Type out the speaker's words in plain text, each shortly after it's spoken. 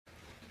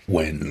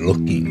When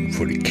looking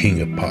for the king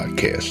of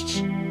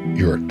podcasts,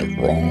 you're at the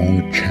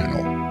wrong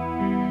channel.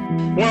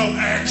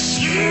 Well,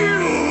 excuse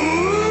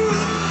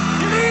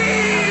me!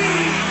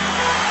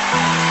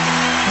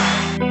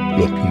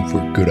 Looking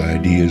for good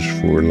ideas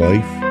for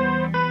life?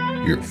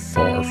 You're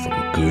far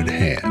from good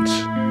hands.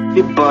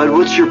 Hey, bud,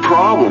 what's your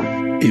problem?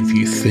 If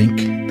you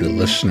think the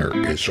listener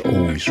is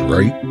always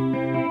right,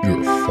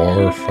 you're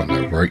far from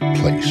the right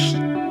place.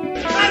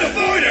 Not a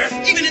voider!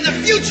 Even in the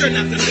future,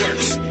 nothing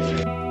works!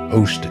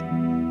 Hosted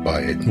by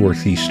a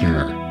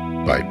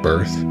Northeasterner by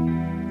birth,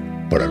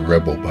 but a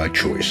rebel by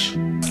choice.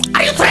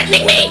 Are you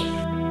threatening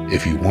me?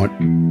 If you want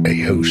a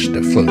host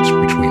that floats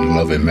between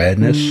love and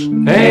madness,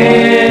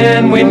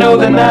 and we know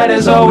the night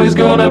is always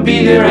gonna be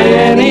here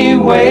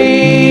anyway.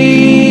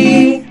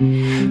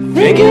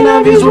 Thinking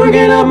of you's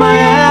working up my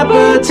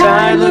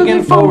appetite.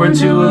 Looking forward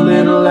to a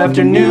little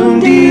afternoon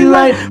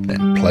delight.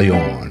 then play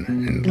on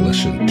and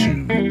listen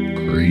to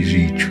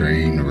Crazy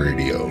Train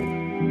Radio.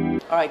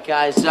 All right,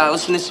 guys,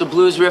 listen to this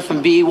blues riff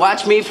and B.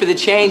 Watch me for the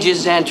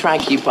changes and try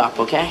and keep up,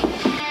 okay?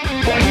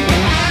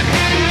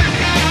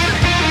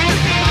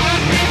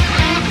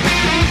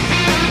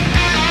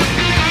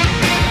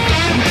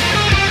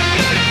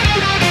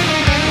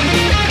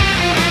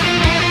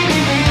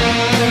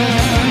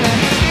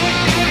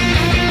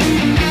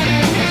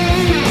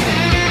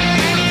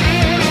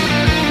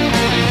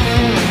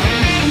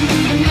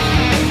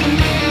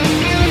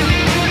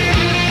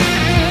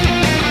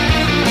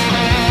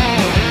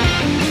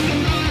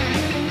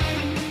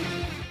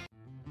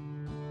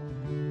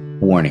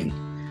 Warning,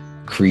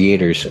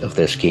 creators of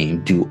this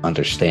game do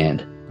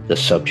understand the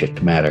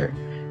subject matter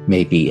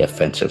may be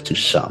offensive to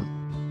some,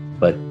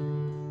 but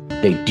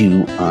they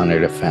do honor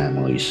the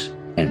families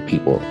and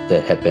people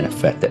that have been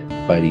affected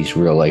by these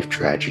real-life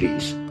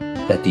tragedies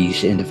that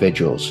these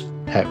individuals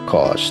have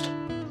caused.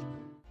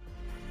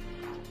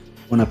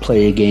 Want to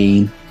play a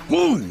game?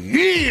 Oh,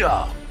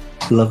 yeah!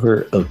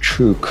 Lover of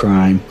true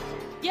crime?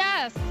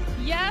 Yes,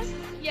 yes,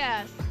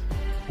 yes.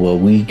 Well,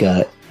 we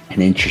got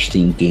an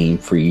interesting game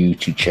for you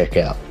to check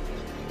out.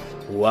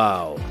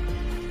 Wow.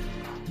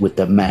 With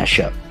the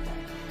mashup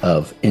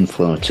of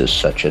influences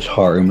such as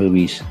horror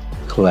movies,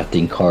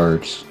 collecting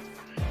cards,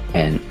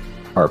 and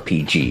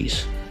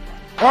RPGs.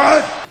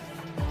 What?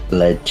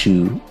 Led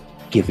to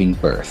giving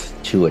birth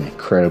to an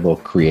incredible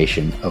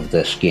creation of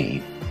this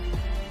game,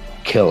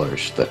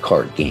 Killers, the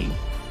card game.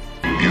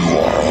 You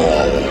are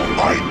all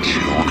my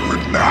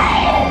children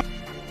now.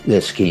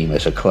 This game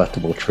is a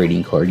collectible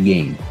trading card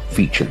game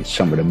featuring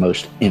some of the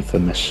most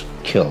infamous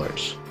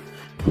killers,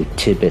 with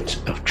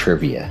tidbits of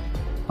trivia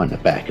on the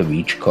back of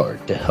each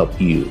card to help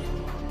you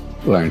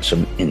learn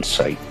some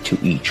insight to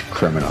each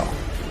criminal.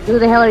 Who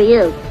the hell are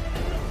you?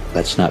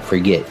 Let's not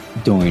forget,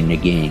 during the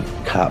game,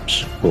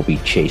 cops will be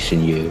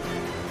chasing you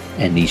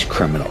and these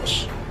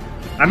criminals.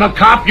 I'm a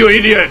cop, you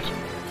idiot!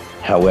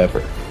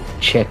 However,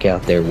 check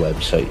out their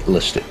website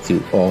listed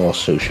through all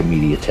social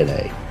media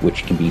today,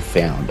 which can be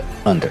found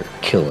under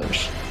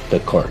Killers, the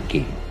card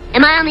game.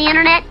 Am I on the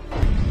internet?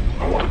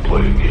 I want to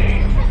play a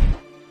game.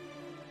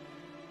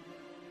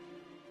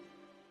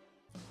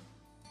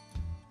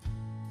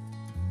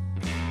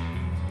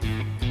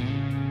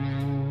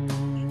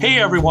 Hey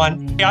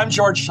everyone, I'm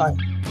George Schire.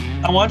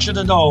 I want you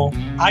to know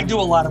I do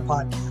a lot of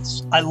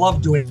podcasts. I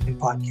love doing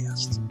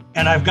podcasts.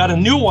 And I've got a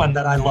new one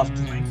that I love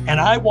doing, and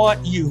I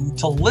want you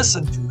to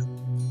listen to it.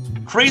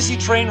 Crazy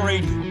Train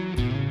Radio.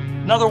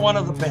 Another one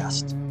of the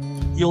best.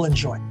 You'll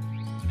enjoy.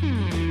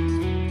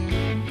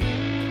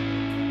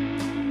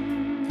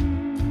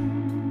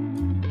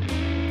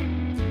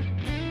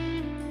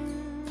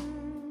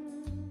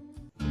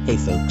 Hey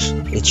folks,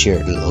 it's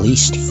your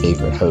least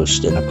favorite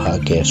host in the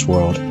podcast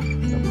world,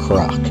 the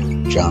Croc,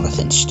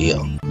 Jonathan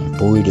Steele. And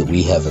boy, do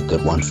we have a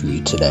good one for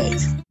you today.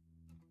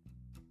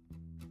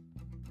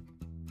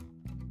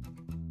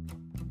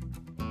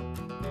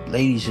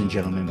 Ladies and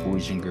gentlemen,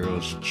 boys and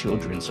girls,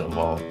 children of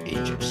all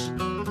ages,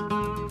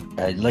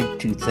 I'd like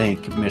to thank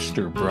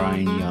Mr.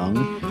 Brian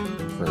Young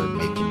for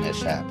making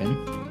this happen.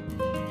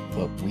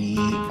 But we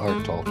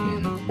are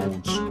talking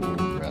old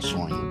school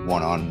wrestling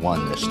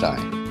one-on-one this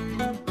time.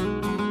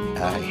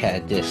 I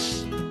had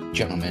this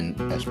gentleman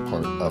as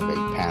part of a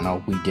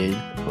panel we did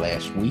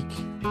last week,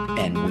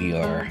 and we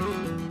are,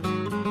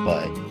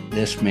 but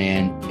this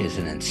man is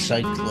an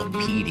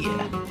encyclopedia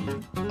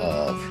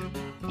of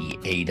the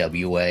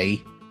AWA.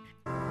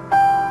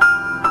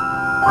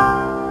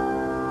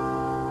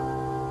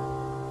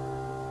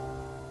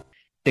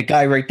 The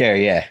guy right there,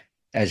 yeah,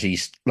 as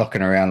he's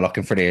looking around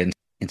looking for the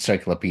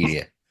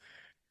encyclopedia.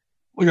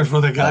 Looking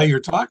for the guy you're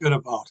talking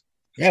about.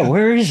 Yeah,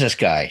 where is this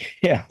guy?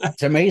 Yeah,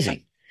 it's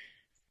amazing.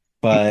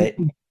 But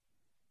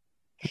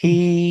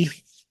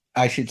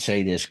I should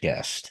say this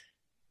guest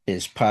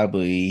is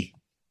probably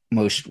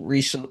most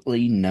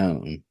recently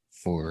known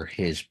for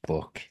his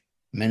book,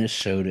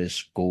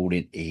 Minnesota's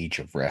Golden Age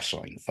of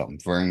Wrestling, from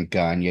Verne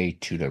Gagne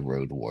to the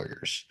Road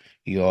Warriors.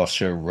 He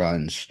also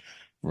runs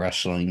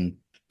Wrestling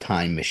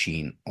Time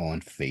Machine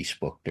on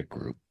Facebook, the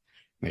group.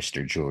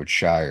 Mr. George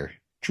Schire.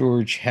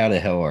 George, how the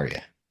hell are you?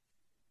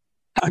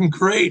 I'm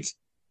great.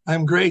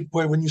 I'm great.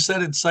 Boy, when you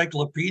said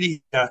encyclopedia,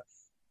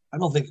 I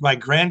don't think my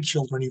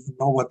grandchildren even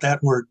know what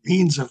that word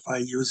means if I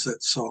use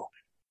it. So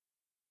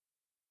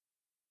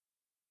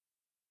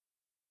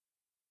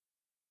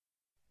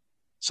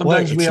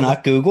What? sometimes we It's have a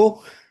not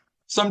Google?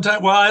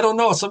 sometimes well, I don't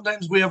know.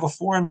 Sometimes we have a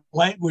foreign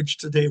language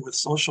today with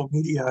social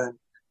media, and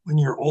when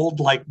you're old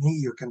like me,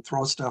 you can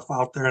throw stuff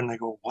out there and they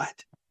go,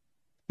 "What?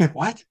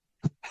 What?"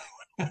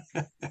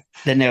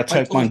 Then they'll Like,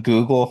 type on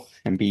Google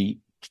and be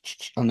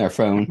on their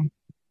phone.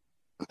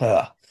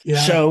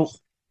 yeah, So,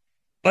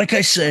 like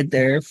I said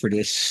there for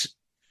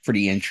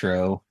the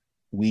intro,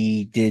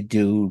 we did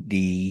do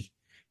the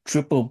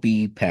Triple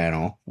B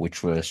panel,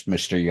 which was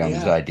Mr.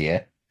 Young's yeah.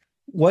 idea.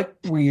 What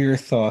were your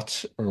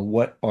thoughts, or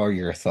what are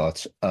your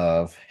thoughts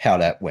of how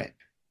that went?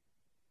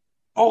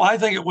 Oh, I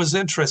think it was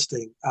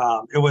interesting.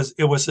 It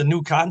was a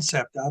new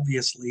concept.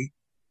 Obviously,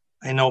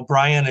 I know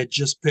Brian had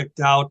just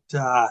picked out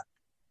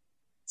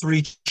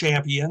three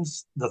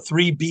champions, the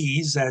three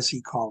Bs as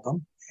he called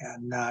them,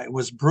 and it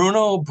was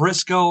Bruno,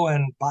 Briscoe,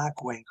 and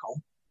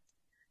Bockwinkel.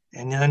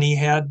 And then he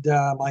had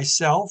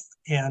myself,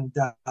 and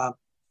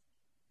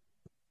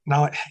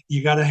now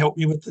you got to help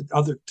me with the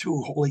other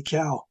two. Holy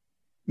cow!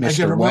 I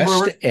can Mr. West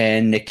remember.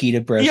 and Nikita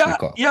Yeah,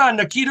 Brezhnikov. yeah,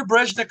 Nikita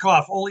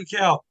Brezhnikov. Holy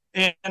cow!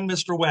 And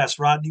Mr. West,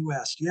 Rodney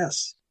West.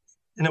 Yes,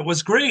 and it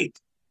was great.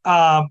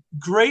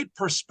 Great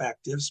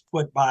perspectives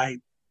put by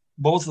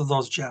both of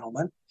those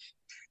gentlemen.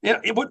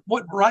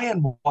 What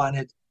Ryan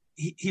wanted,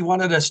 he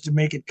wanted us to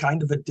make it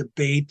kind of a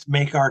debate,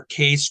 make our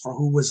case for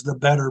who was the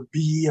better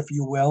B, if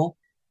you will.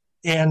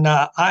 And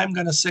I'm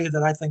going to say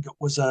that I think it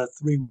was a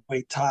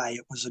three-way tie.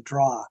 It was a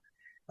draw.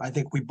 I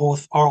think we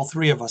both, all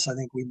three of us, I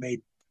think we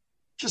made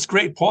just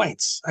great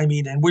points. I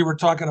mean, and we were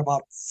talking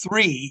about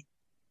three,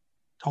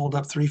 hold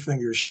up three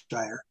fingers,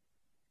 Shire,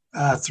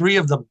 three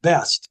of the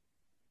best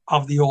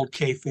of the old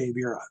kayfabe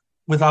era,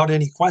 without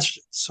any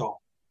question. So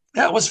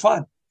that was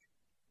fun.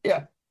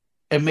 Yeah.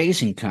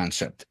 Amazing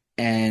concept.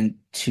 And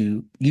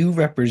you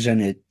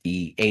represented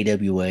the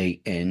AWA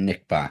and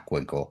Nick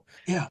Bockwinkel.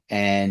 Yeah.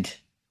 And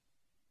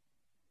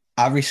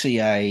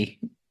obviously I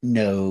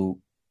know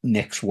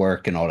Nick's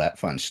work and all that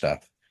fun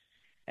stuff.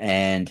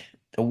 And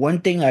the one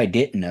thing I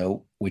didn't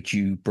know, which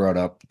you brought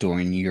up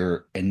during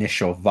your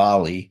initial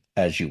volley,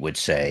 as you would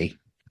say,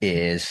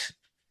 is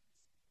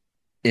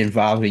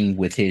involving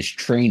with his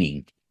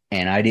training.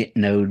 And I didn't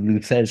know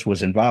Luthez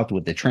was involved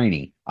with the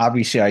training.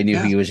 Obviously, I knew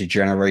he was a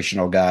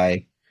generational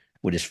guy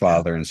with his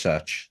father and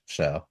such.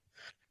 So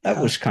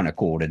that was kind of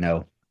cool to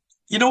know.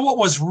 You know what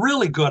was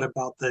really good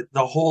about the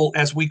whole,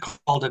 as we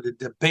called it, a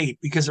debate,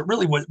 because it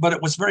really was, but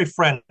it was very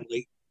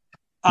friendly.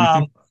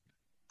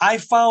 I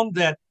found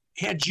that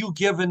had you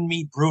given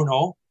me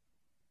Bruno,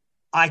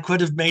 I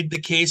could have made the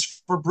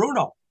case for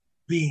Bruno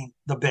being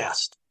the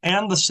best,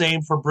 and the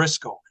same for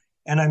Briscoe.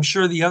 And I'm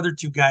sure the other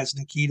two guys,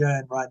 Nikita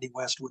and Rodney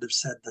West, would have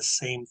said the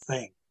same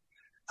thing.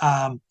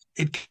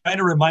 It kind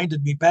of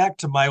reminded me back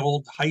to my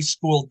old high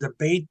school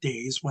debate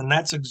days when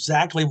that's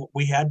exactly what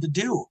we had to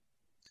do.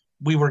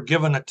 We were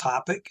given a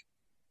topic,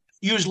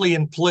 usually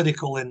in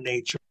political in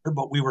nature,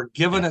 but we were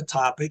given a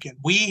topic and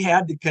we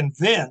had to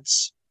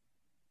convince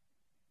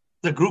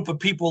the group of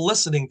people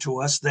listening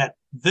to us that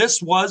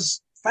this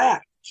was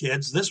fact,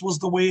 kids. This was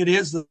the way it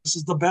is. This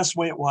is the best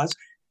way it was.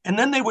 And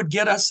then they would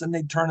get us and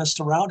they'd turn us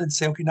around and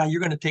say, okay, now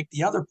you're going to take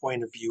the other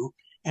point of view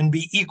and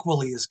be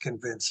equally as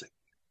convincing.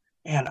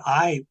 And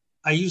I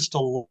used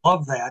to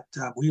love that.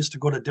 We used to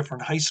go to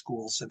different high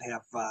schools and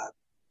have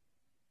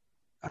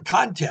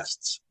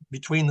contests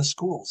between the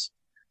schools.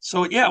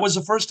 So, yeah, it was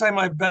the first time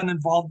I've been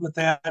involved with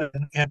that.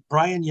 And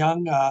Brian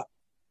Young,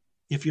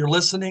 if you're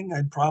listening,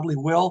 I probably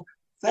will,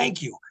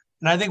 thank you.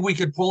 And I think we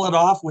could pull it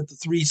off with the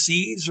 3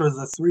 C's or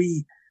the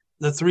three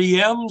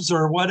M's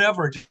or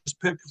whatever. Just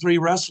pick 3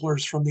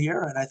 wrestlers from the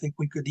era, and I think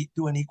we could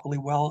do an equally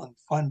well and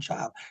fun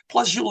job.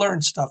 Plus, you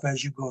learn stuff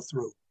as you go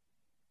through.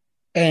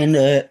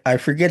 And I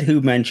forget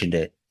who mentioned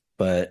it,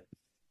 but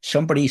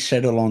somebody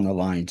said along the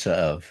lines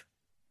of,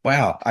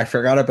 wow, I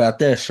forgot about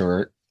this,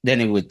 or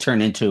then it would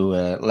turn into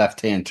a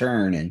left-hand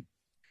turn, and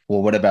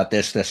well, what about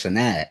this, and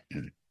that?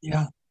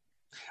 Yeah.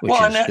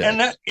 Well,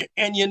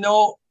 and you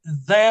know,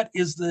 that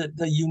is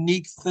the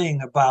unique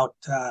thing about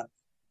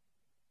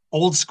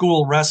old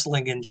school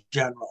wrestling in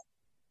general.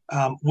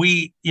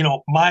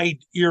 My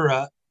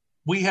era,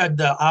 we had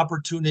the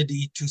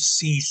opportunity to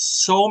see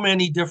so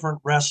many different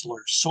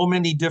wrestlers, so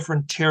many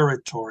different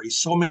territories,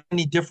 so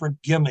many different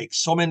gimmicks,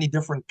 so many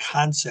different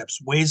concepts,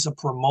 ways of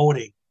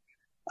promoting.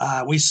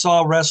 We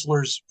saw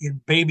wrestlers in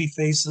baby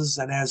faces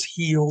and as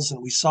heels,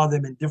 and we saw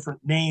them in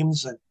different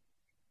names.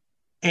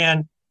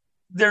 And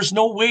there's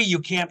no way you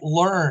can't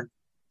learn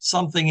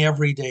something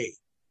every day.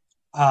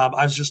 I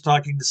was just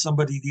talking to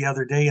somebody the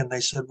other day, and they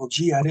said, well,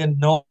 gee, I didn't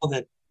know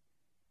that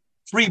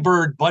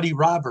Freebird Buddy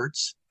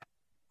Roberts,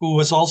 who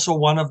was also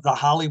one of the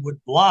Hollywood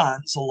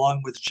Blondes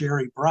along with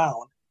Jerry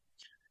Brown,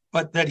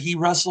 but that he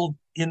wrestled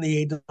in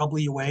the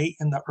AWA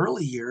in the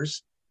early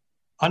years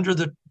under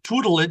the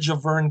tutelage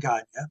of Verne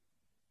Gagne,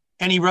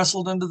 and he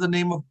wrestled under the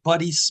name of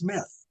Buddy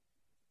Smith.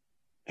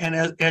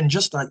 and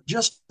just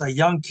a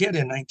young kid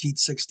in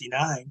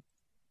 1969.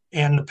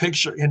 And the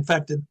picture, in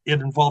fact, it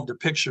involved a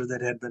picture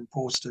that had been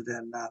posted,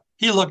 and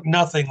he looked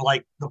nothing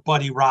like the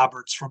Buddy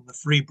Roberts from the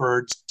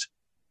Freebirds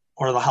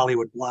or the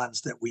Hollywood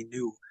Blondes that we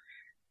knew.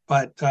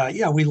 But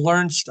yeah, we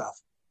learned stuff,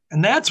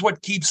 and that's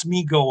what keeps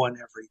me going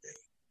every day.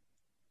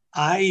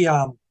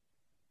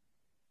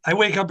 I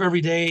wake up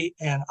every day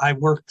and I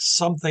work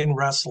something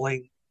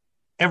wrestling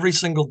every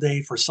single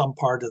day for some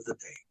part of the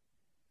day.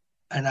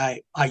 And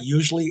I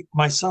usually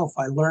myself,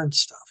 I learn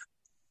stuff.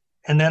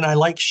 And then I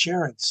like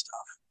sharing stuff.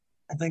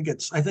 I think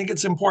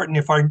it's important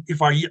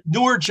if our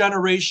newer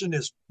generation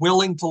is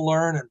willing to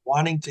learn and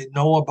wanting to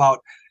know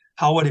about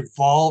how it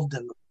evolved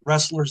and the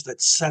wrestlers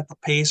that set the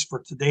pace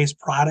for today's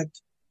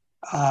product.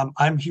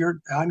 I'm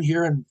here,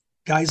 and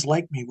guys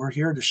like me, we're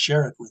here to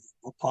share it with you.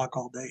 We'll talk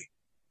all day.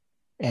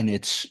 And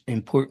it's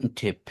important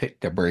to pick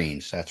the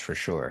brains, that's for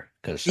sure,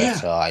 because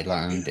that's how I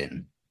learned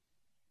and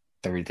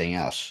everything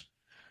else.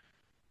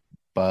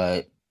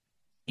 But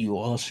you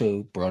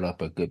also brought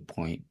up a good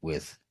point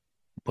with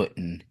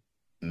putting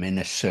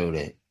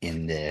Minnesota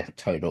in the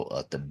title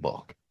of the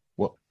book.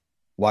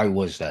 Why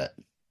was that?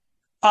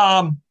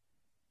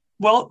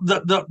 Well,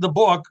 the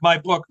book, my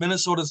book,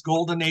 Minnesota's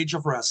Golden Age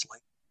of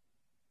Wrestling,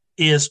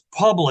 is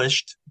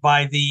published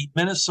by the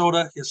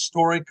Minnesota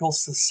Historical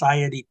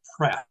Society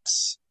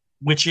Press,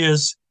 which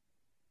is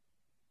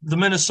the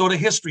Minnesota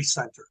History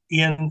Center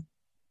in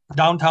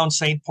downtown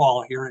St.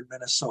 Paul here in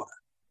Minnesota.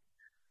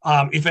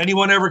 If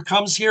anyone ever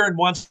comes here and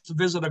wants to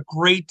visit a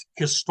great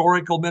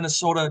historical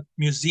Minnesota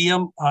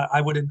museum, I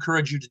would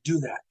encourage you to do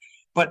that.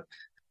 But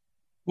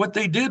what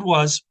they did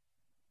was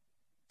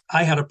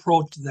I had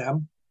approached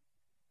them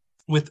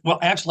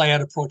I had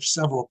approached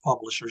several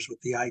publishers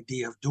with the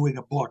idea of doing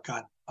a book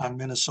on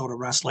Minnesota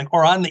wrestling,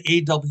 or on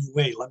the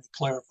AWA, let me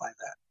clarify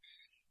that.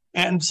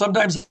 And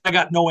sometimes I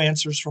got no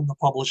answers from the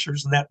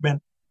publishers, and that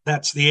meant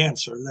that's the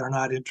answer. They're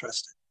not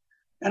interested.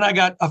 And I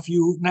got a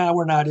few,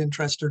 we're not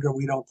interested, or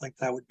we don't think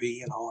that would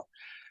be,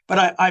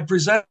 But I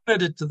presented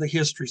it to the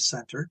History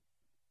Center,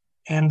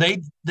 and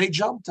they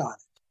jumped on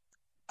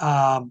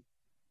it.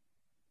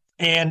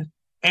 And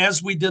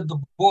as we did the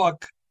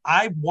book,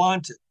 I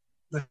wanted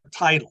the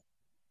title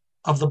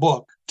of the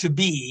book to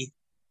be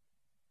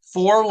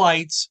Four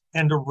Lights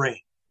and a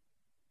Ring.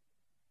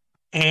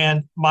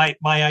 And my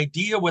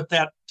idea with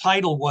that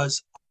title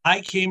was,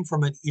 I came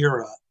from an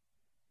era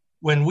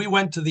when we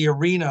went to the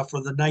arena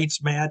for the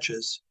night's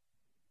matches.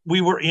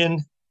 We were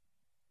in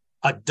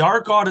a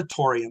dark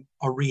auditorium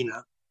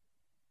arena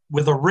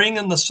with a ring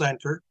in the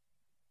center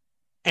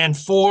and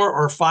 4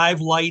 or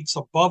 5 lights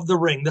above the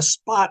ring, the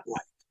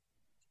spotlight.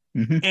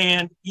 Mm-hmm.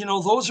 And,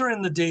 those are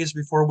in the days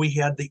before we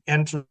had the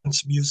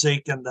entrance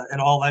music and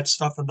all that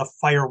stuff and the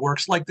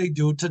fireworks like they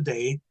do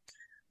today.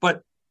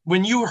 But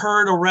when you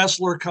heard a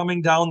wrestler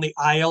coming down the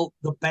aisle,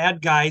 the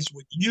bad guys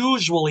would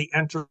usually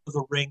enter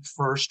the ring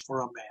first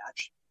for a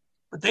match.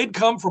 But they'd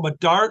come from a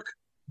dark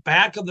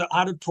back of the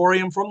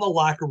auditorium from the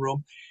locker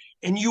room,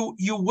 and you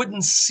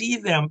wouldn't see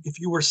them if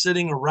you were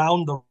sitting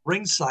around the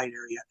ringside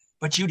area,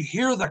 but you'd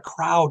hear the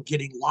crowd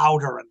getting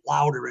louder and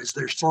louder as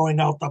they're throwing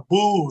out the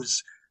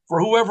boos for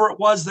whoever it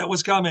was that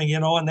was coming,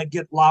 and they'd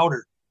get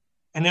louder.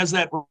 And as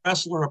that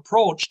wrestler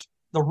approached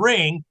the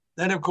ring,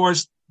 then, of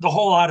course, the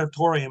whole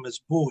auditorium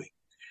is booing.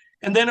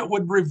 And then it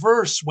would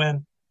reverse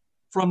when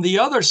from the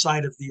other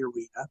side of the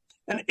arena.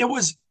 And it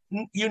was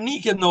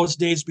unique in those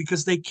days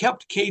because they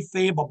kept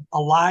kayfabe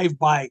alive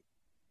by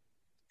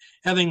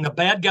having the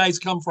bad guys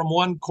come from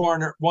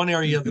one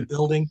area of the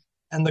building,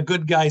 and the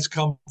good guys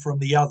come from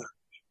the other.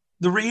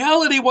 The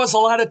reality was a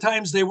lot of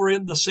times they were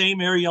in the same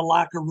area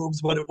locker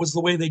rooms, but it was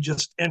the way they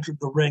just entered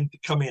the ring to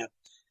come in.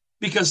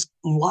 Because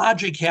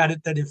logic had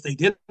it that if they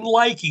didn't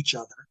like each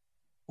other,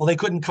 well, they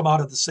couldn't come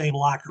out of the same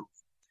locker room.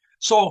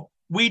 So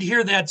we'd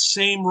hear that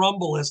same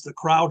rumble as the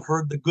crowd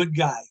heard the good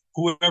guy,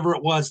 whoever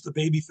it was, the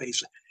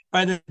babyface.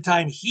 By the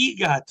time he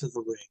got to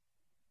the ring,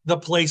 the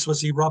place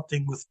was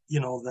erupting with,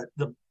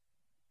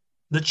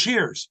 the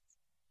cheers.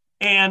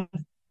 And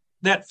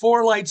that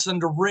Four Lights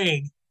and a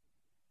Ring,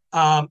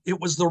 it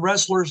was the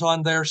wrestlers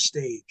on their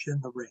stage in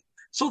the ring.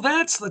 So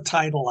that's the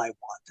title I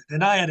wanted.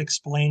 And I had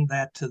explained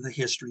that to the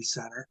History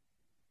Center.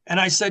 And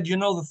I said,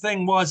 the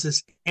thing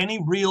is any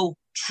real,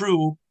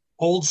 true,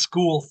 old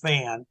school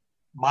fan,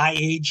 my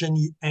age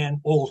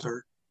and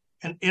older,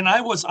 and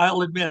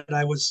I'll admit,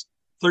 I was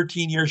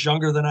 13 years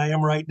younger than I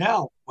am right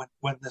now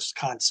when this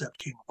concept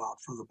came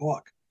about for the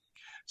book.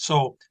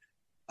 So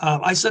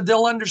I said,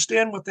 they'll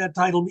understand what that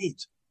title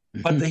means.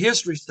 Mm-hmm. But the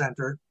History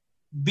Center,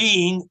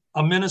 being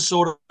a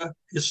Minnesota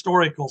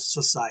Historical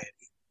Society,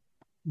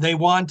 they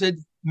wanted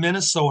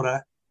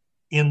Minnesota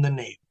in the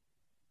name.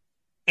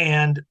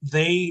 And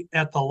they,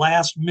 at the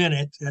last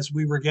minute, as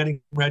we were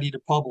getting ready to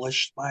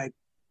publish, my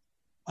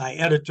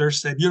editor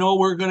said,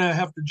 we're going to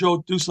have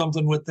to do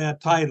something with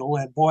that title.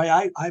 And boy,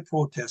 I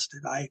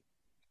protested.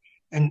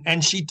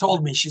 And she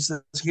told me, she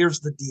says, here's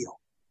the deal.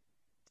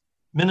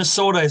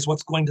 Minnesota is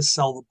what's going to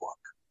sell the book.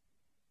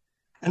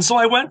 And so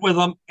I went with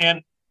them,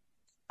 and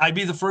I'd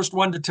be the first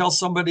one to tell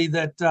somebody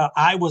that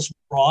I was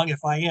wrong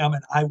if I am,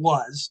 and I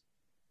was.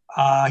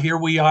 Here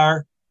we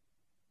are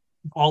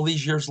all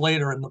these years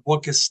later, and the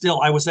book is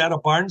still. I was at a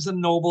Barnes and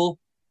Noble.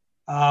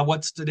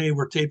 What's today?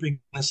 We're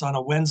taping this on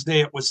a Wednesday.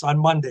 It was on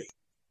Monday.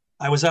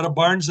 I was at a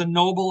Barnes and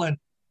Noble, and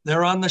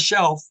they're on the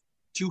shelf,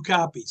 2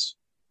 copies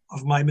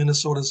of my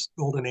Minnesota's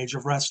Golden Age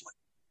of Wrestling.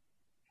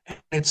 And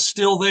it's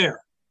still there.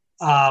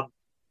 And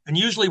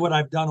usually what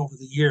I've done over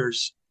the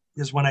years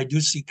is when I do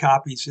see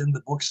copies in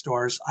the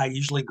bookstores, I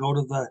usually go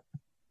to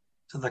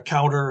the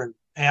counter and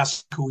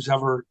ask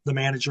whoever the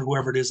manager,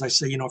 whoever it is, I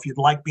say, if you'd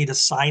like me to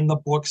sign the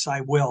books,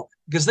 I will.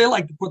 Because they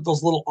like to put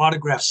those little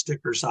autograph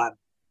stickers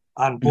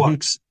on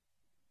books.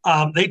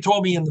 They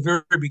told me in the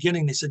very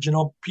beginning, they said,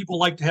 people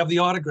like to have the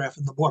autograph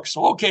in the book.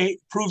 So, okay,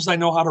 proves I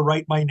know how to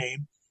write my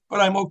name,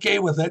 but I'm okay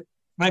with it.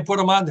 And I put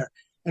them on there.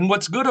 And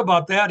what's good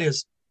about that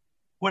is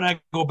when I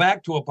go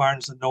back to a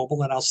Barnes and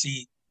Noble and I'll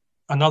see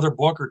another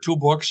book or 2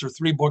 books or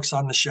 3 books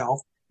on the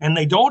shelf, and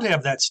they don't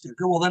have that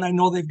sticker, well, then I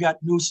know they've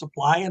got new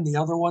supply and the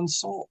other one's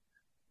sold.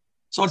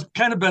 So it's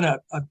kind of been a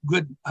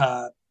good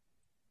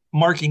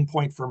marking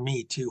point for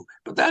me too.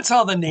 But that's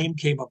how the name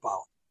came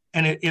about,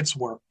 and it's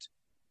worked.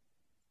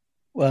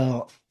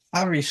 Well,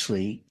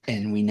 obviously,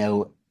 and we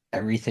know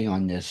everything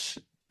on this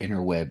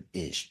interweb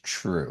is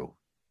true,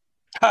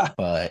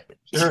 but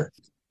sure.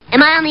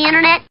 Am I on the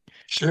internet?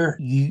 Sure.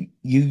 You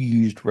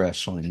used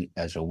wrestling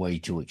as a way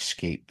to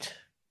escape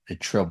the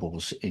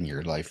troubles in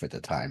your life at the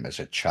time as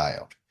a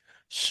child.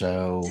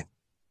 So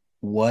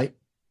what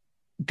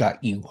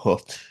got you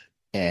hooked?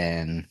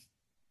 And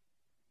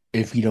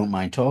if you don't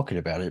mind talking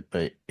about it,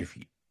 but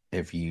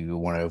if you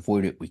want to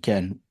avoid it, we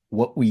can.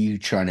 What were you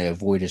trying to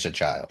avoid as a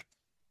child?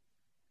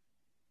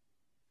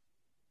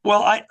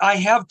 Well, I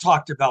have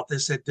talked about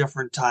this at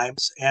different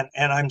times, and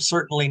I'm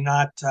certainly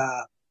not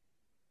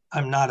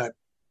I'm not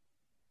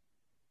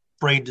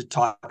afraid to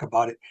talk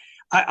about it.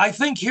 I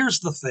think here's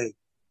the thing.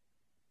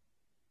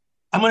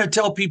 I'm going to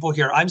tell people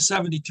here, I'm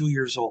 72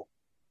 years old.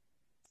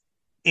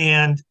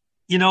 And,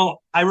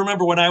 I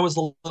remember when I was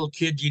a little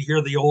kid, you'd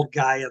hear the old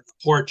guy at the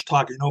porch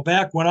talking,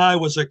 back when I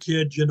was a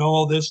kid,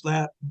 this,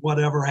 that,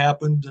 whatever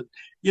happened. And,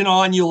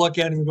 and you look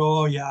at him and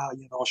go, oh, yeah,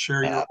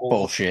 sure, you're old.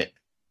 Bullshit.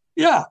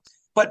 Yeah.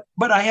 But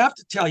I have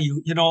to tell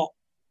you,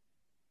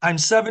 I'm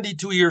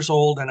 72 years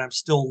old and I'm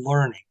still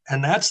learning.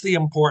 And that's the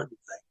important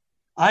thing.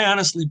 I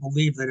honestly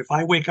believe that if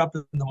I wake up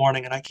in the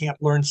morning and I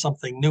can't learn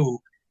something new,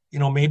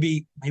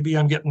 maybe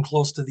I'm getting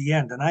close to the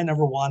end, and I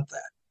never want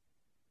that.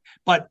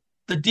 But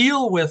the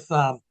deal with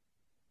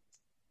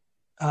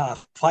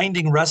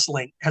finding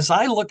wrestling, as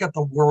I look at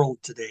the world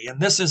today, and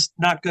this is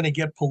not going to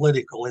get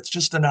political, it's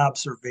just an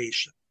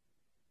observation.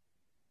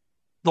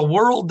 The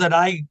world that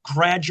I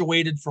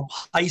graduated from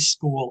high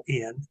school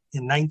in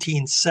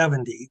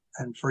 1970,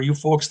 and for you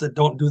folks that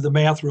don't do the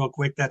math real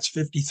quick, that's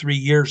 53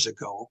 years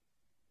ago.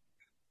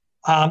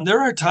 There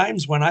are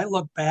times when I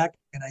look back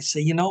and I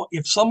say,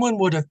 if someone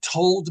would have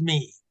told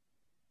me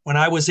when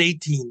I was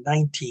 18,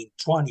 19,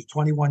 20,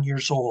 21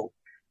 years old,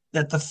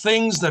 that the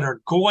things that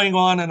are going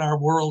on in our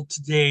world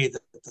today,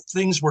 that the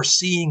things we're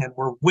seeing and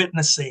we're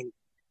witnessing,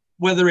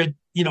 whether it,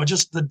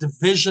 just the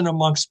division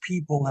amongst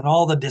people and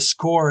all the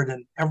discord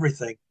and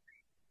everything,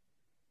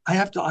 I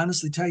have to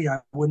honestly tell you, I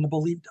wouldn't have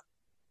believed them.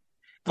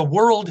 The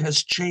world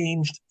has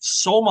changed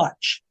so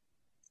much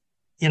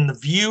in the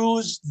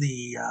views,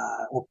 the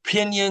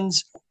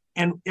opinions.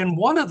 And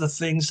one of the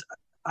things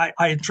I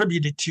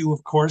attribute it to,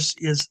 of course,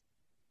 is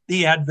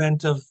the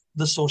advent of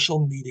the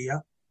social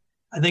media.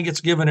 I think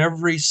it's given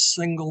every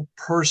single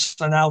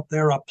person out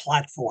there a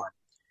platform.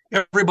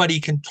 Everybody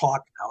can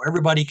talk now.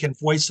 Everybody can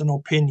voice an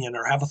opinion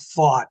or have a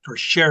thought or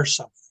share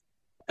something.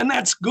 And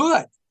that's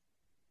good.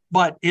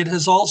 But it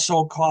has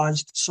also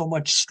caused so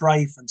much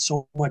strife and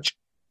so much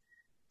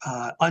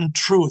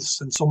untruths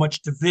and so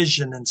much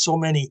division and so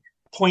many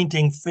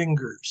pointing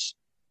fingers.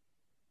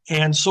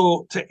 And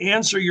so to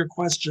answer your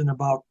question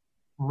about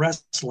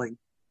wrestling,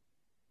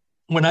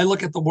 when I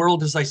look at the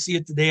world as I see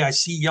it today, I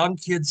see young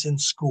kids in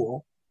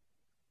school.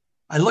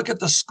 I look at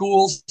the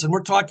schools, and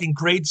we're talking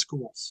grade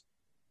schools,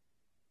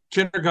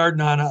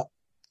 kindergarten on up.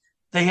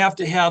 They have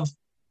to have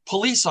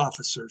police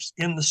officers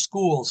in the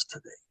schools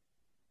today.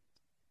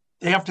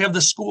 They have to have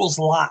the schools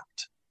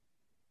locked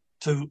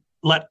to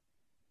let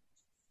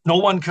no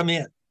one come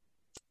in.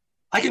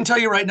 I can tell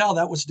you right now,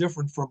 that was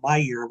different from my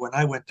year when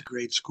I went to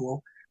grade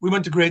school. We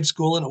went to grade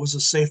school and it was a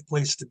safe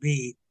place to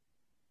be.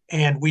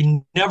 And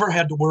we never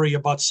had to worry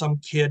about some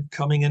kid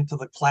coming into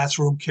the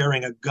classroom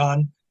carrying a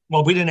gun.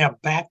 Well, we didn't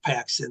have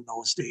backpacks in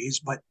those days,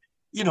 but,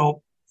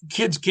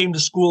 kids came to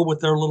school with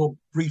their little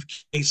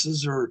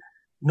briefcases or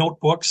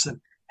notebooks and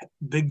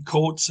big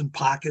coats and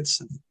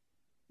pockets. And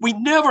we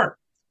never,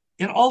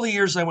 in all the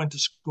years I went to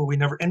school, we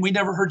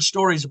never heard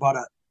stories about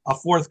a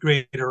fourth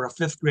grader, a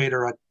fifth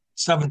grader, a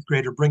seventh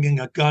grader bringing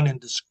a gun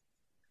into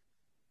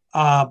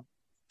school.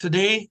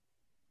 Today,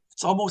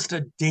 it's almost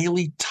a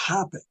daily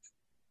topic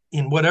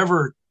in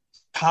whatever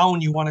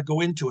town you want to go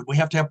into it. We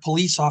have to have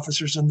police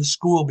officers in the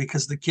school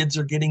because the kids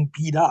are getting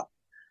beat up.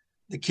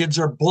 The kids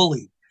are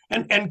bullied.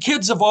 And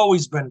kids have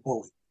always been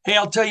bullied. Hey,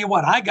 I'll tell you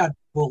what, I got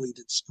bullied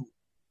at school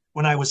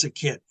when I was a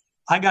kid.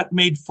 I got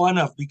made fun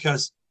of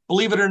because,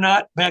 believe it or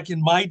not, back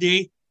in my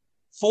day,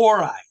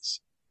 4 eyes.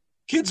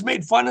 Kids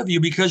made fun of you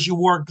because you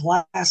wore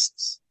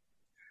glasses.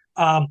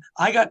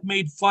 I got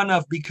made fun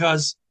of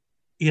because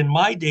in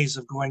my days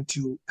of going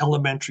to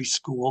elementary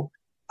school,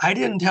 I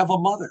didn't have a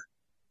mother.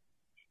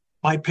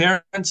 My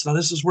parents, now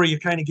this is where you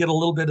kind of get a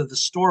little bit of the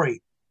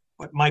story,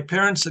 but my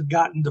parents had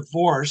gotten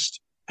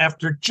divorced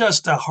after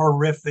just a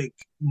horrific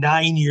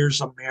 9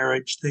 years of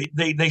marriage.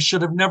 They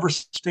should have never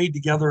stayed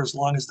together as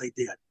long as they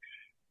did.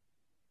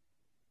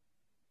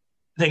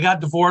 They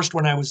got divorced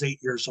when I was 8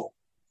 years old.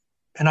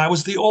 And I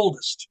was the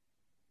oldest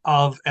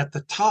of, at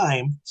the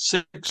time,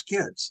 6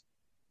 kids.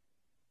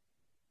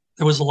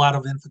 There was a lot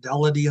of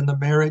infidelity in the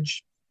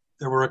marriage.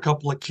 There were a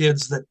couple of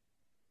kids that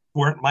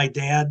weren't my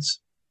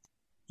dad's.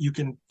 You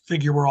can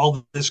figure where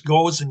all this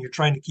goes, and you're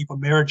trying to keep a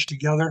marriage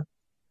together.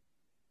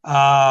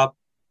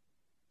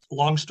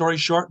 Long story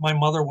short, my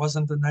mother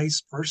wasn't a nice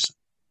person.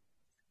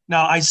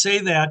 Now, I say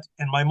that,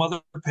 and my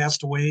mother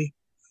passed away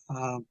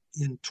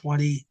in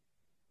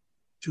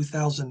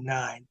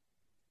 2009.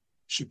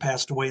 She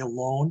passed away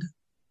alone.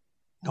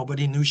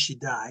 Nobody knew she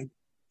died.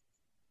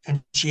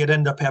 And she had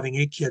ended up having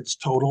 8 kids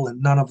total,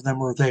 and none of them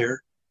were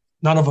there.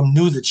 None of them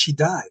knew that she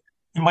died,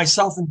 and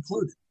myself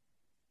included.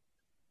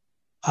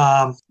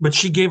 But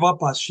she gave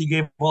us. She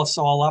gave us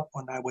all up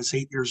when I was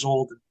 8 years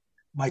old.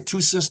 My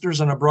 2 sisters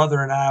and a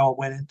brother and I all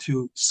went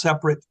into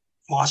separate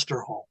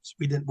foster homes.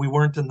 We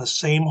weren't in the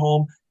same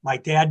home. My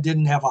dad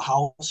didn't have a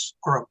house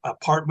or an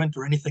apartment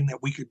or anything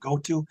that we could go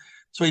to,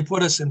 so he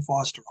put us in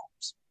foster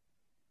homes.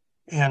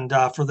 And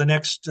for the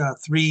next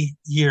 3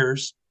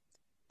 years,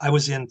 I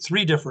was in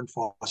 3 different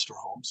foster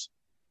homes.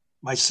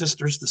 My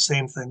sisters, the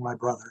same thing, my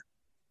brother.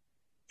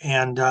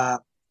 And it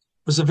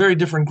was a very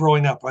different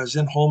growing up. I was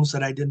in homes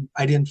that I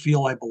didn't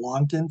feel I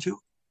belonged into.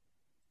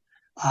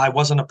 I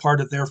wasn't a part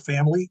of their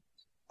family.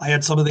 I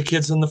had some of the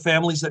kids in the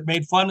families that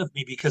made fun of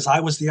me because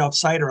I was the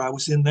outsider. I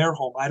was in their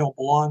home. I don't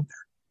belong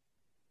there.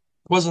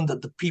 It wasn't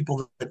that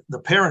the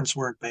parents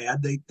weren't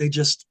bad.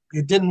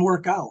 It didn't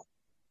work out.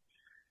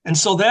 And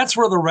so that's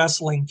where the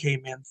wrestling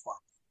came in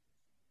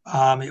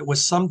from. It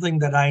was something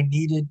that I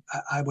needed.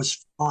 I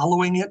was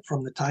following it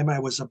from the time I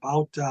was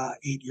about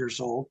 8 years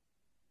old.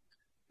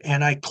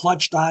 And I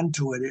clutched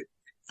onto it.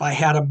 If I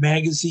had a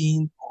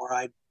magazine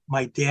or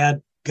my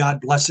dad,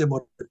 God bless him,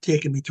 would have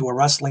taken me to a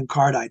wrestling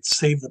card, I'd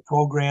save the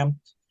program.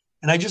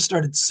 And I just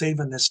started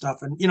saving this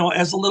stuff. And,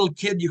 as a little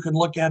kid, you can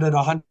look at it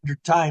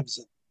 100 times.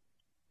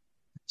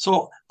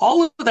 So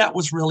all of that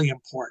was really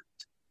important.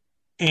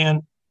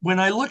 And when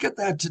I look at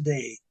that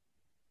today,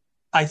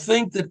 I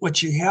think that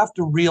what you have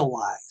to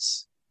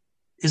realize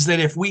is that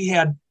if we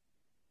had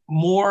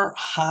more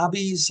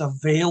hobbies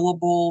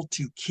available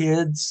to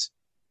kids,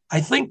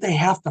 I think they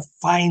have to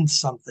find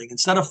something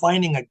instead of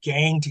finding a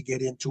gang to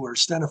get into, or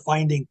instead of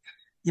finding,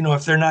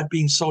 if they're not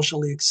being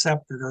socially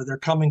accepted or they're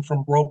coming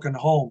from broken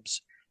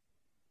homes.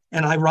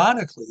 And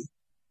ironically,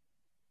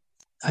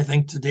 I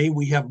think today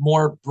we have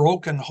more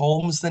broken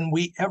homes than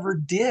we ever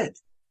did,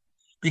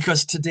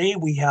 because today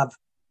we have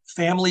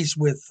families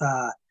with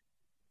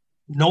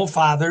no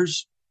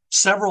fathers,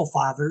 several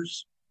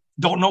fathers,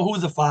 don't know who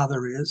the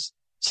father is,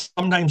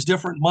 sometimes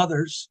different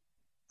mothers,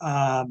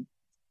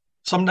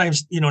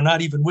 sometimes,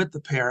 not even with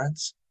the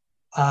parents.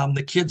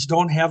 The kids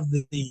don't have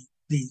the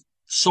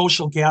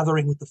social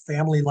gathering with the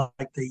family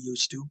like they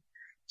used to.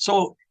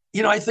 So,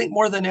 I think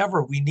more than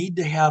ever, we need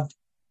to have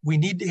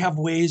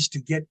ways to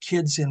get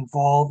kids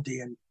involved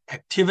in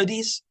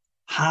activities,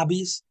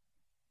 hobbies.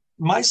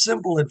 My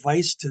simple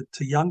advice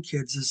to young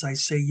kids is I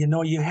say,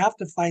 you have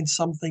to find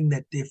something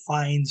that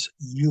defines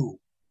you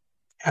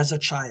as a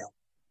child,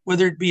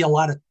 whether it be a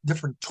lot of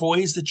different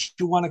toys that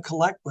you want to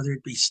collect, whether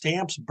it be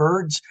stamps,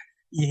 birds,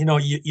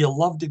 you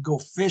love to go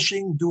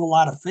fishing, do a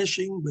lot of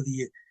fishing,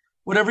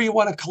 whatever you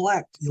want to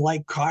collect. You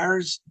like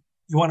cars,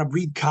 you want to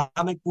read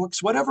comic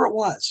books, whatever it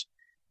was.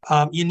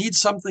 You need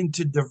something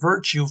to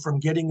divert you from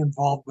getting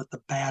involved with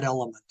the bad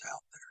element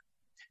out there.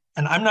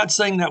 And I'm not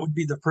saying that would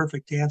be the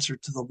perfect answer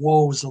to the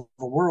woes of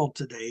the world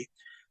today,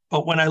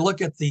 but when I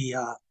look at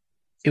it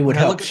would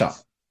help some.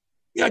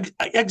 Yeah,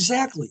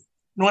 exactly.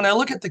 When I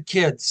look at the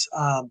kids,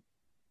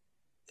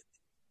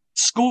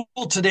 school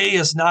today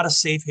is not a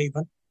safe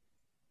haven,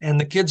 and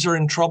the kids are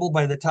in trouble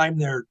by the time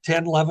they're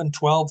 10, 11,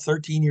 12,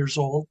 13 years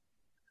old.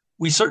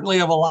 We certainly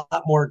have a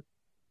lot more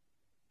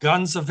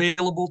guns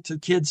available to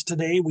kids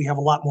today. We have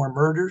a lot more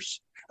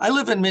murders. I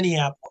live in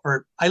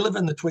I live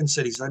in the Twin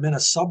Cities. I'm in a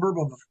suburb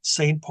of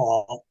St.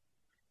 Paul,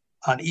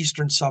 an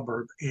eastern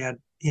suburb. And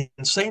in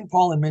St.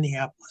 Paul and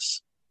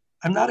Minneapolis,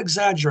 I'm not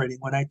exaggerating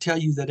when I tell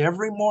you that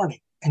every morning,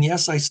 and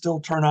yes, I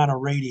still turn on a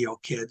radio,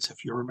 kids,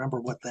 if you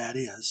remember what that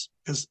is,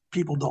 because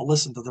people don't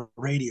listen to the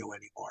radio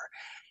anymore.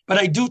 But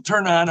I do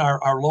turn on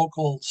our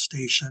local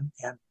station,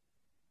 and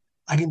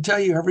I can tell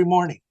you every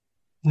morning,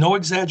 no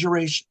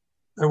exaggeration,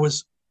 there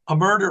was a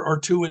murder or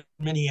two in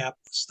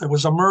Minneapolis. There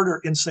was a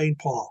murder in St.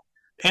 Paul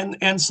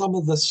and some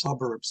of the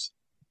suburbs.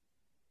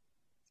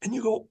 And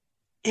you go,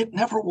 it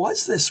never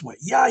was this way.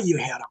 Yeah, you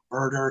had a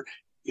murder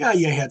Yeah,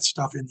 you had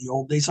stuff in the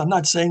old days. I'm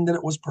not saying that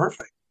it was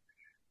perfect,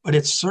 but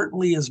it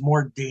certainly is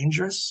more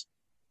dangerous.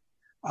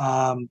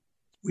 Um,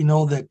 we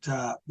know that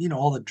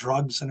all the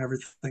drugs and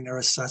everything are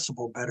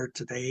accessible better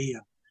today,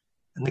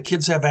 and the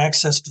kids have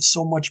access to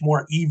so much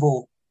more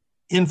evil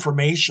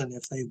information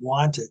if they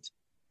want it.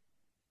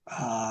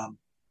 Um,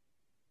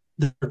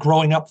 they're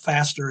growing up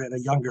faster at a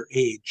younger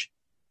age,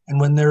 and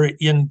when they're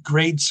in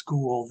grade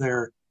school,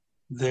 they're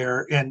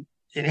and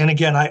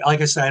again,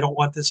 like I said, I don't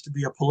want this to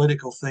be a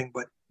political thing,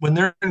 but when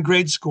they're in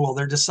grade school,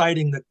 they're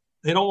deciding that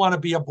they don't want to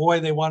be a boy,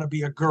 they want to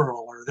be a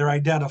girl, or they're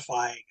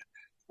identifying.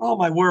 Oh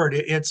my word,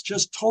 it's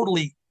just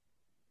totally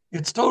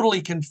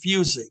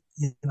confusing,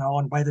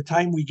 and by the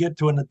time we get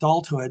to an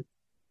adulthood,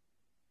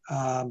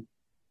 um,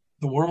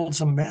 the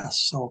world's a mess.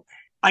 So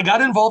I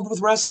got involved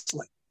with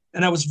wrestling,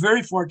 and I was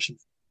very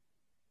fortunate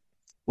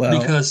Well,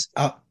 because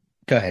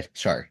go ahead.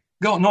 Sorry.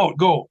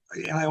 go.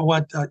 I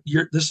want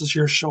this is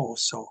your show,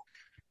 so.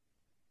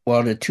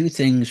 Well, the two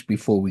things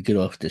before we get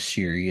off the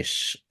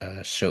serious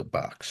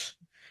soapbox,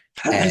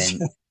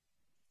 and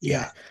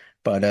Yeah.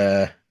 but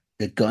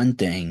the gun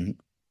thing,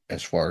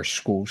 as far as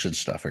schools and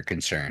stuff are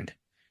concerned,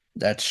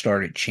 that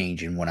started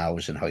changing when I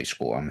was in high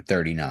school. I'm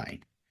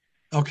 39.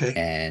 Okay.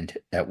 And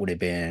that would have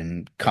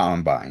been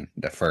Columbine,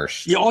 the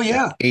first. Yeah. Oh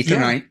yeah. Like eighth Yeah. or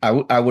ninth.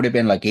 I would have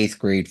been like eighth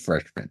grade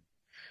freshman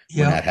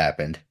when that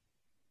happened,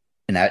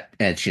 and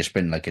it's just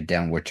been like a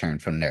downward turn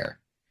from there,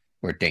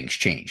 where things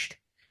changed.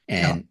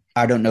 And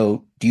I don't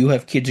know. Do you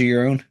have kids of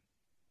your own?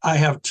 I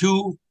have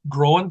two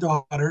growing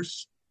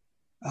daughters.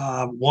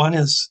 One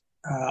is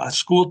a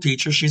school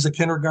teacher. She's a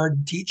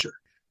kindergarten teacher,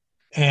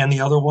 and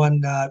the other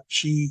one,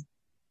 she's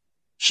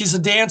a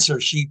dancer.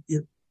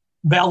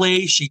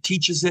 Ballet. She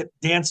teaches it,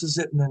 dances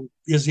it, and then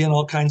is in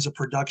all kinds of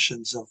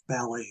productions of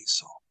ballet.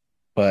 So,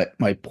 But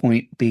my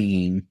point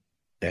being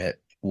that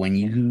when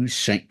you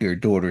sent your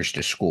daughters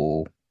to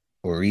school,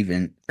 or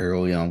even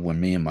early on when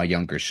me and my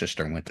younger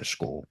sister went to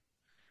school,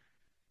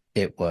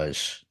 it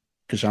was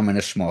because I'm in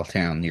a small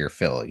town near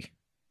Philly,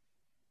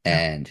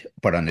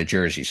 but on the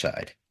Jersey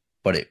side.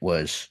 But it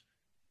was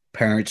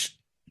parents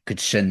could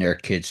send their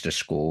kids to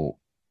school,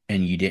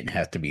 and you didn't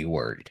have to be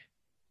worried.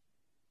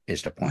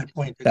 Is the point.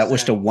 That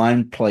was the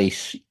one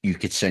place you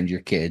could send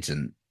your kids,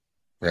 and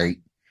right,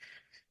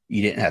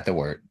 you didn't have to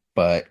work.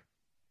 But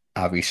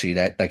obviously,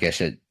 that, like I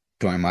said,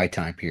 during my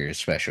time period,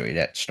 especially,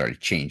 that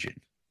started changing.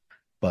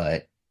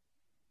 But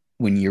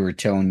when you were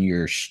telling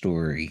your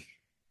story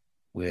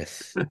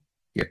with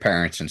your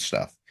parents and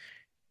stuff,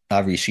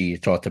 obviously you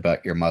talked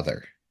about your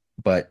mother,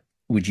 but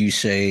would you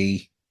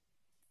say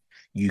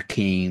you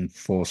came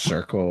full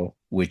circle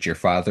with your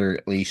father,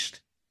 at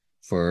least,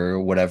 for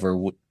whatever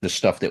the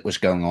stuff that was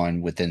going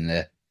on within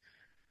the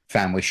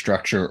family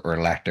structure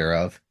or lack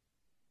thereof?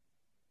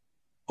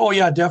 Oh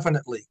yeah,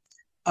 definitely.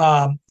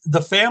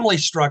 The family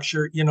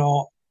structure,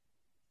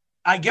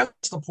 I guess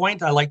the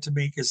point I like to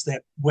make is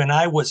that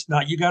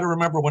you got to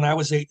remember when I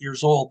was 8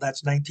 years old,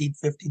 that's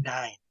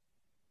 1959.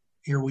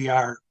 Here we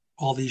are,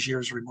 all these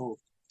years removed.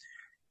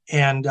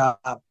 And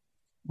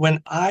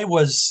when I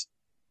was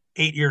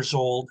 8 years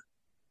old,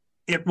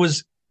 it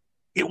was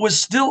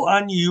still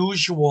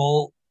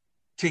unusual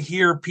to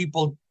hear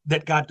people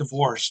that got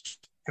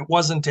divorced. It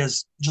wasn't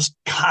as just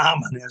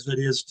common as it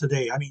is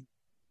today. I mean,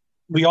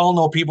 we all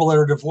know people that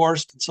are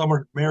divorced, and some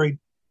are married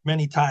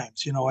many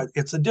times.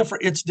 It's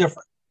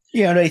different.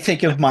 Yeah, and I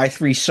think of My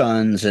Three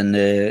Sons and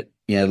the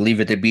Leave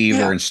It to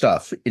Beaver and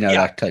stuff.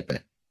 That type of.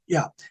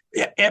 Yeah,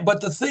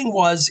 but the thing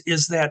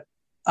is that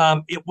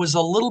it was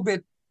a little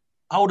bit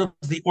out of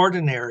the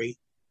ordinary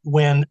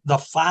when the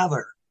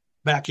father,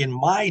 back in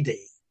my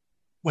day,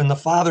 when the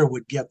father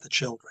would get the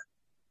children.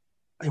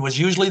 It was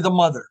usually the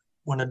mother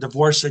when a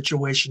divorce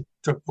situation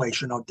took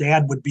place.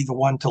 Dad would be the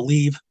one to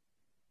leave,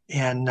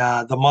 and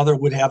the mother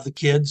would have the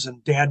kids,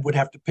 and dad would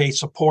have to pay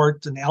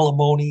support and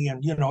alimony,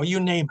 and you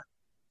name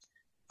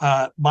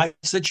it. My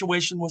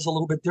situation was a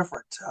little bit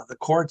different. The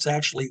courts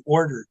actually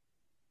ordered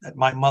that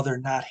my mother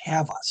not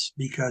have us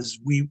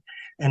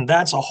and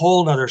that's a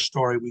whole nother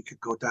story we could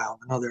go down,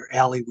 another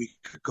alley we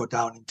could go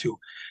down into.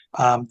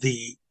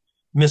 The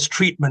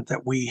mistreatment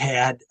that we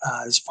had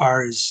as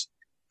far as,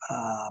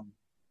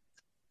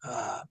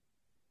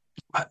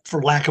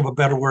 for lack of a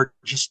better word,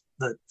 just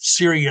the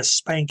serious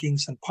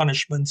spankings and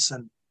punishments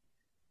and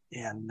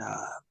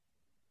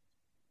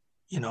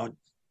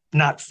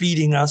not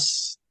feeding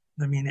us.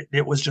 I mean,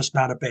 it was just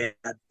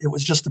it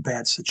was just a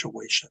bad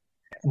situation.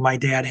 And my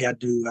dad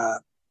had to,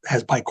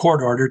 by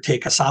court order,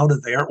 take us out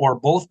of there, or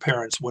both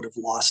parents would have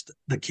lost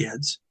the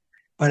kids.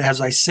 But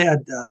as I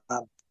said,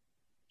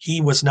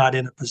 he was not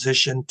in a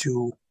position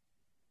to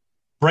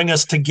bring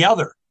us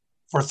together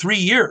for 3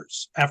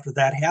 years after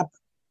that happened.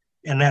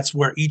 And that's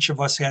where each of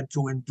us had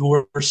to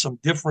endure some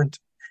different.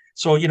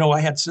 So, I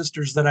had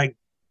sisters that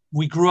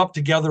we grew up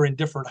together in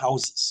different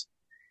houses.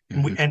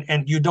 Mm-hmm.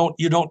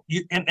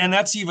 And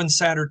that's even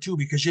sadder too,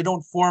 because you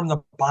don't form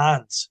the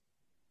bonds.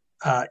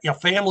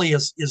 Family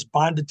is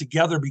bonded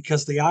together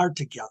because they are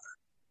together.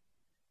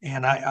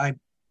 And I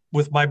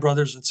with my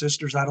brothers and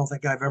sisters, I don't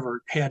think I've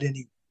ever had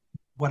any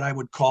what I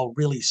would call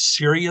really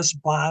serious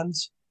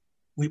bonds.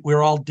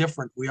 We're all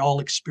different. We all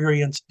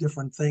experience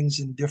different things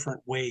in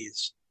different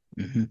ways.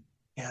 Mm-hmm.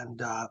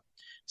 And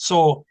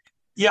so,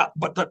 yeah,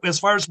 but as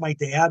far as my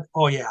dad,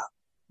 oh yeah,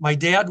 my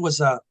dad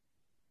was a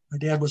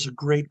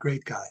great,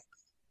 great guy.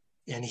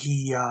 And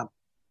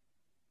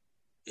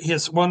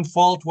his one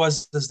fault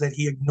was that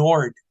he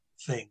ignored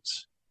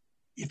things.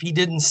 If he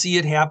didn't see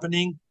it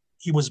happening,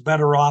 he was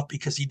better off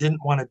because he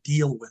didn't want to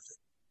deal with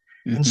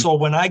it. Mm-hmm. And so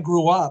when I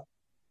grew up,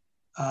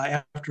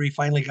 after he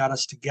finally got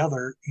us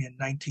together in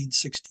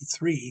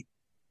 1963,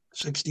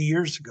 60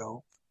 years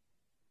ago,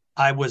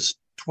 I was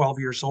 12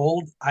 years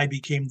old. I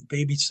became the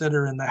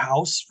babysitter in the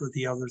house for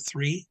the other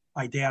three.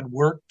 My dad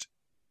worked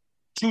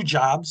 2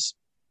 jobs,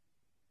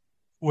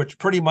 which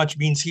pretty much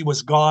means he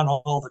was gone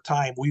all the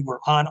time. We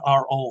were on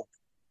our own.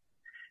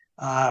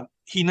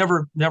 He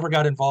never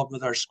got involved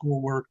with our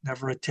schoolwork,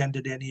 never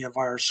attended any of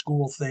our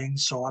school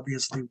things. So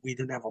obviously we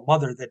didn't have a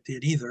mother that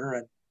did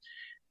either.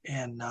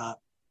 And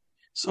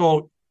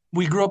so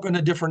we grew up in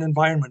a different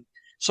environment.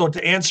 So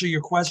to answer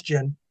your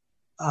question,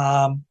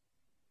 I'm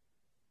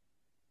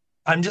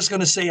just going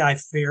to say I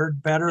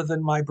fared better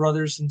than my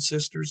brothers and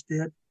sisters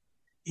did,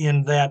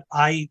 in that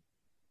I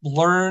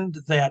learned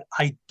that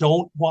I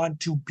don't want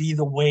to be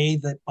the way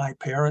that my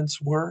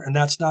parents were. And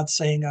that's not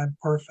saying I'm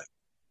perfect.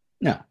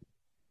 No,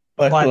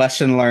 but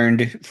lesson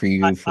learned for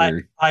you.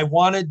 I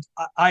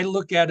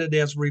look at it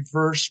as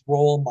reverse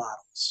role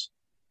models.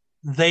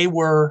 They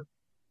were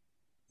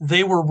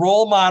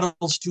role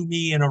models to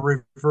me in a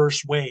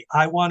reverse way.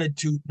 I wanted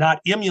to not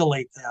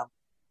emulate them.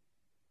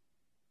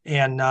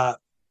 And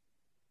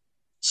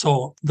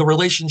so the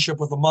relationship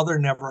with the mother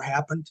never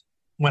happened.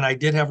 When I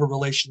did have a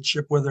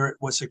relationship with her, it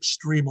was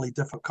extremely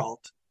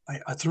difficult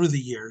through the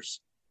years.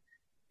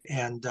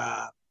 And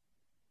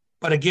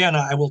but again,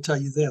 I will tell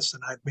you this,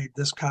 and I've made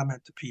this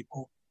comment to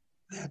people,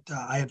 that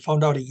I had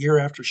found out a year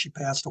after she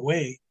passed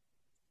away,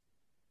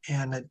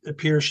 and it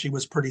appears she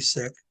was pretty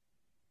sick.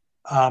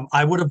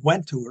 I would have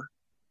went to her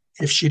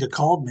if she'd have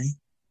called me.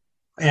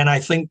 And I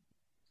think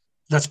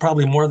that's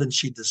probably more than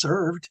she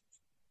deserved.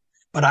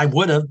 But I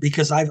would have,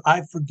 because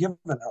I've forgiven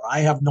her. I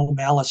have no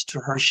malice to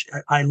her.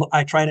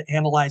 I try to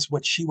analyze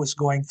what she was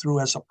going through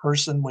as a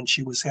person when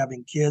she was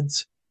having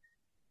kids.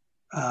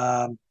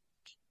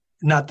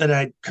 Not that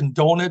I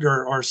condone it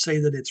or say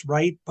that it's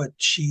right, but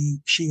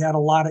she had a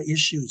lot of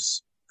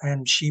issues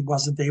and she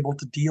wasn't able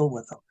to deal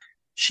with them.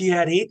 She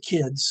had 8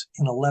 kids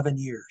in 11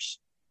 years.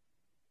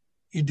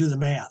 You do the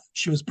math.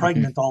 She was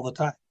pregnant all the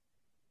time.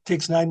 It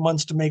takes 9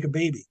 months to make a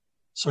baby.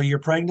 So you're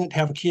pregnant,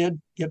 have a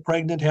kid, get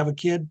pregnant, have a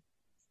kid.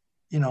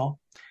 You know,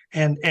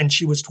 and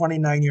she was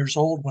 29 years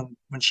old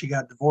when she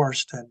got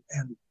divorced,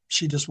 and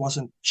she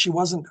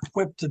wasn't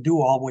equipped to do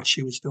all what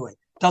she was doing.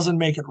 Doesn't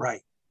make it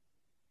right.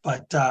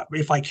 But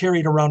if I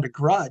carried around a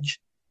grudge,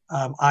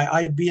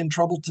 I'd be in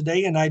trouble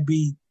today, and I'd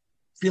be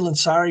feeling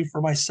sorry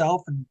for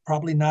myself and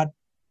probably not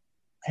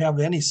have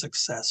any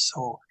success.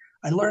 So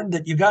I learned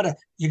that you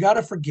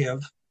gotta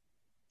forgive,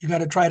 you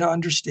gotta try to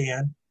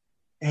understand.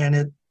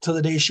 And to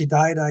the day she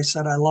died, I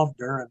said I loved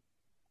her, and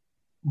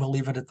we'll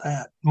leave it at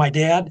that. My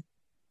dad.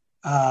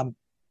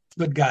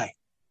 Good guy.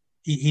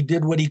 He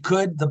did what he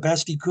could, the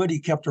best he could. He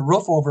kept a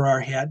roof over our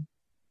head.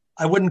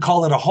 I wouldn't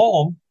call it a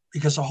home,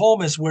 because a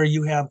home is where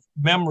you have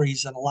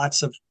memories and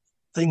lots of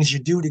things you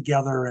do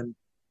together, and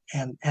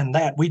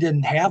that we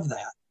didn't have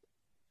that.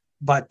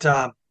 But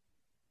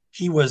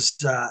he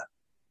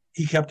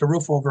kept a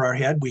roof over our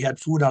head. We had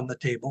food on the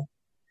table,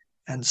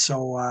 and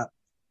so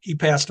he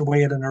passed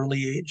away at an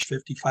early age,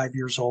 55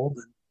 years old,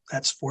 and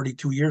that's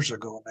 42 years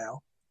ago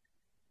now.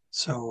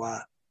 So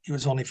he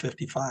was only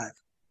 55.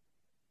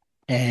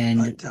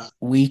 And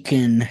we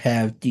can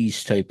have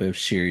these type of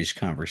serious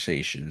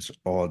conversations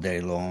all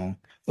day long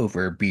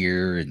over a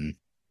beer. And,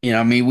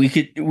 I mean,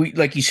 we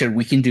like you said,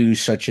 we can do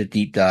such a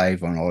deep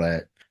dive on all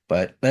that.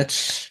 But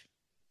let's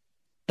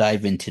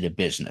dive into the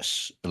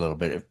business a little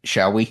bit,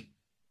 shall we?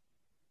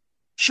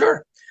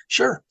 Sure.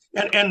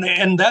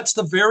 And that's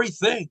the very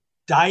thing,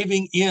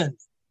 diving in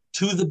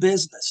to the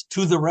business,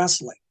 to the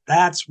wrestling.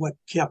 That's what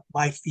kept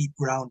my feet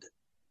grounded.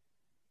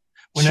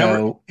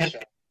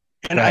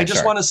 I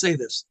just want to say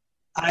this.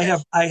 I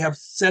have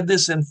said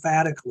this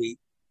emphatically.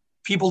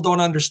 People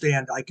don't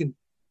understand. I can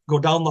go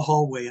down the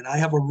hallway and I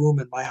have a room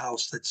in my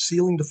house that's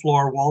ceiling to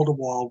floor, wall to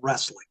wall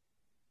wrestling.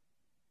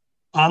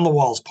 On the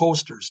walls,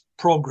 posters,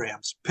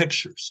 programs,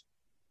 pictures,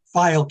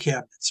 file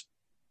cabinets,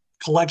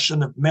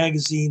 collection of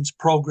magazines,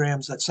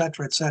 programs, et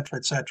cetera,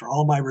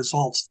 all my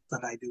results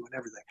that I do and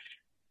everything.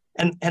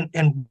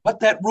 And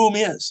what that room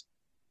is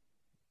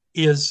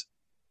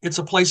it's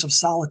a place of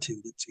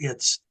solitude.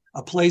 It's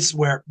a place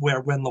where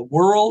when the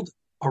world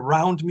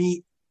around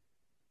me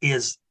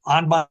is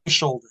on my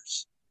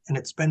shoulders and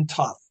it's been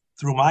tough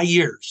through my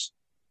years,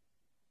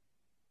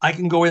 I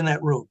can go in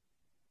that room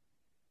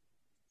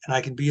and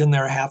I can be in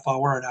there a half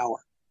hour, an hour,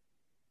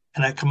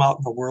 and I come out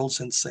and the world's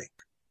in sync.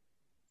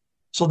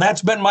 So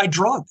that's been my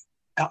drug.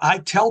 I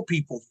tell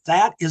people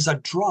that is a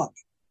drug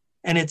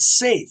and it's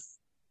safe.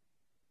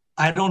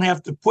 I don't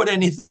have to put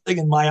anything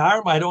in my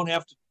arm. I don't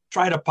have to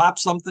try to pop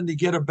something to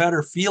get a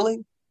better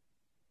feeling.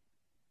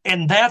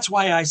 And that's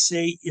why I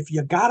say, if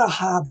you got a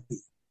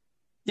hobby,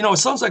 it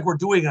sounds like we're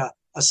doing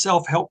a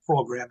self-help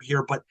program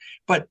here, but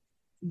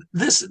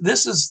this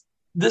is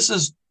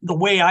the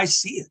way I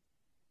see it.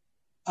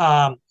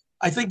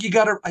 I think you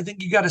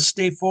gotta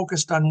stay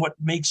focused on what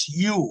makes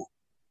you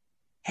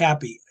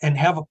happy and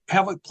have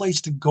a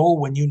place to go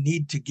when you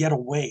need to get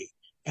away.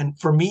 And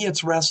for me,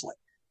 it's wrestling.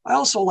 I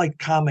also liked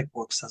comic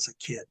books as a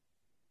kid,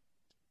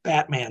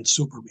 Batman,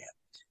 Superman,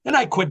 and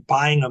I quit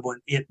buying them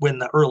when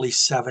the early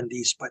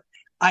 70s. But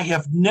I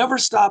have never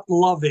stopped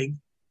loving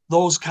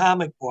those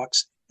comic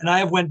books, and I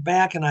have went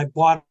back and I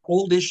bought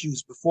old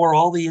issues before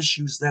all the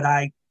issues that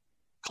I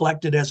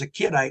collected as a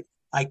kid.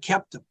 I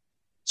kept them.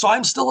 So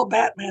I'm still a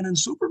Batman and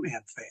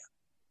Superman fan.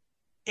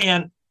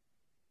 And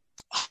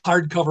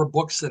hardcover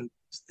books and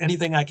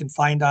anything I can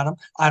find on them.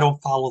 I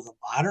don't follow the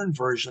modern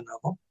version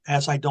of them,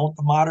 as I don't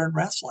the modern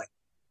wrestling.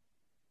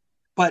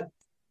 But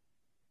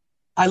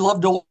I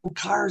loved old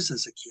cars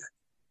as a kid.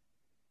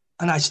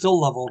 And I still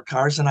love old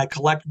cars, and I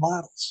collect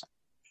models.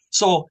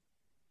 So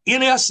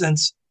in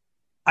essence,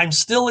 I'm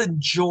still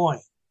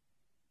enjoying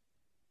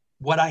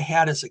what I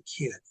had as a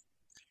kid.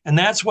 And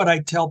that's what I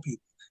tell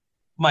people.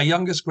 My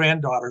youngest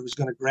granddaughter, who's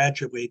going to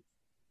graduate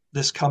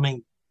this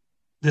coming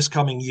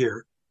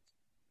year,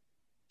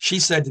 she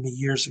said to me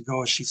years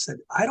ago, she said,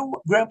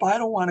 Grandpa, I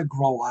don't want to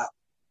grow up.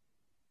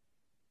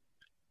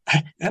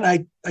 And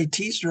I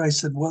teased her. I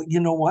said, well, you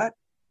know what?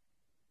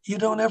 You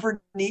don't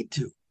ever need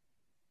to.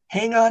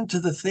 Hang on to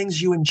the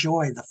things you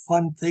enjoy, the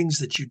fun things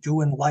that you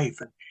do in life,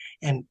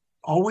 and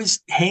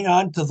always hang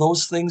on to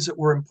those things that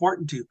were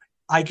important to you.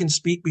 I can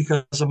speak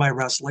because of my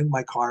wrestling,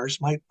 my cars,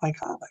 my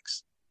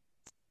comics.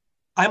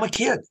 I'm a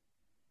kid,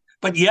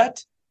 but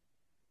yet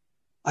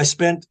I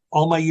spent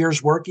all my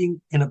years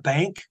working in a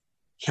bank,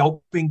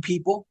 helping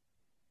people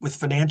with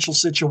financial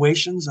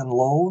situations and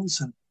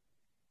loans.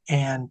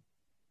 And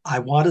I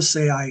want to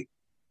say I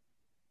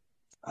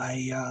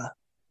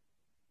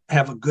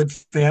have a good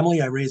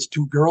family. I raised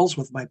 2 girls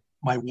with my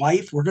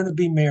wife. We're going to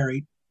be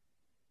married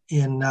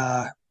in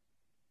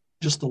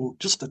just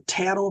a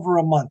tad over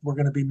a month. We're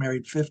going to be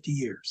married 50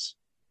 years.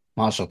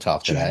 Mazel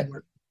tov to that.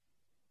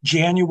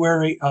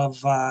 January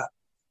of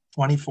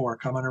 24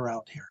 coming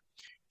around here.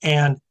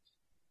 And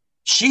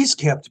she's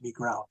kept me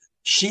grounded.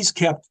 She's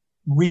kept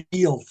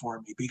real for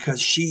me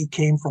because she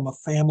came from a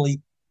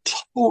family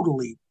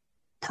totally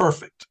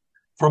perfect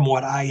from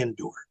what I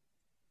endured.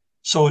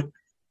 So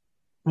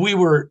we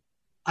were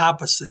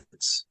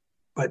opposites,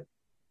 but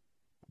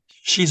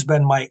she's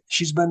been my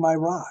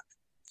rock.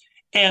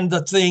 And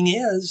the thing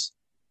is,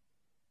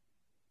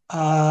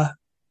 I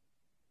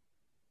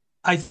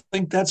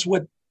think that's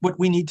what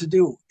we need to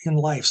do in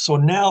life. So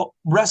now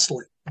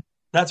wrestling,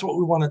 that's what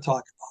we want to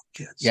talk about,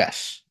 kids.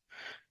 Yes.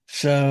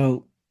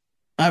 So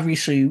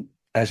obviously,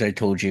 as I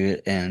told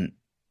you, and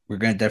we're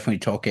going to definitely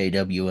talk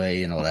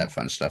AWA and all that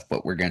fun stuff,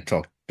 but we're going to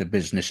talk the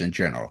business in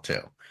general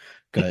too,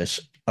 because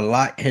a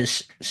lot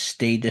has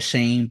stayed the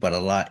same, but a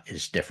lot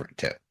is different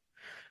too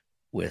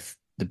with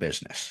the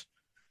business.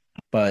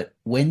 But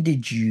when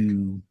did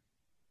you,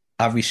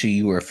 obviously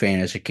you were a fan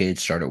as a kid,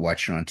 started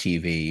watching on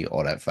TV,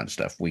 all that fun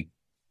stuff. We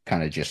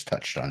kind of just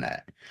touched on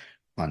that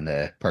on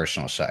the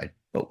personal side.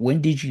 But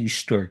when did you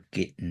start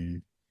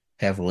getting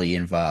heavily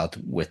involved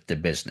with the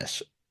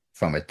business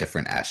from a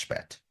different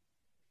aspect?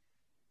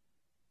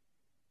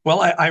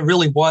 Well, I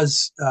really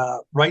was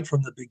right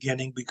from the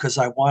beginning because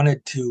I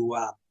wanted to,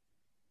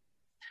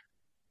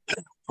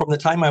 from the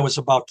time I was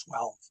about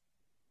 12,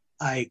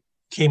 I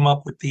came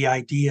up with the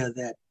idea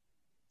that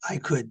I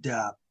could,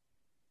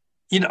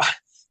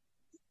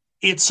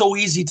 it's so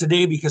easy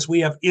today because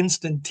we have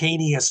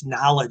instantaneous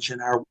knowledge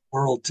in our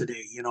world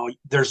today.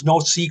 There's no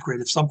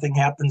secret. If something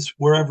happens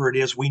wherever it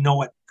is, we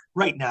know it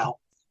right now.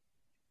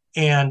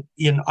 And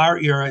in our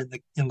era,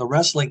 in the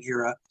wrestling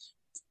era,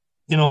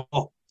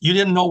 you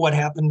didn't know what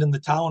happened in the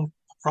town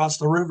across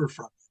the river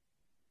from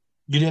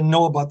you. You didn't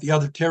know about the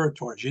other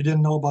territories. You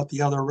didn't know about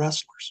the other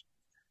wrestlers.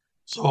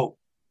 So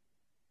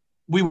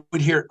we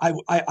would hear,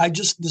 I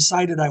just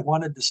decided I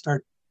wanted to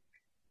start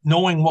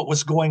knowing what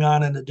was going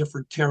on in a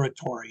different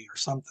territory or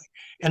something.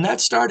 And that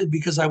started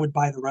because I would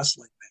buy the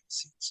wrestling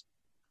magazines.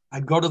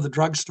 I'd go to the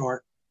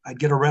drugstore, I'd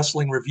get a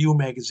wrestling review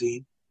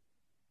magazine.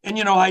 And,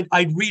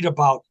 I'd read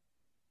about,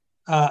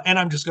 and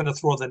I'm just going to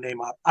throw the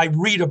name out. I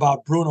read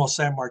about Bruno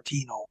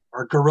Sammartino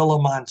or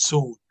Gorilla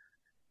Monsoon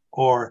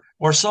or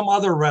some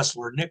other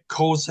wrestler, Nick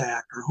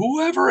Kozak or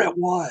whoever it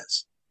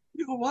was.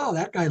 You go, wow,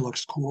 that guy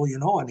looks cool,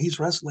 and he's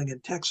wrestling in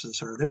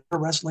Texas or they're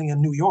wrestling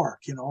in New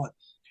York,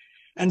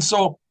 And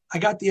so I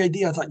got the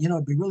idea. I thought,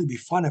 it'd really be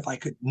fun if I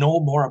could know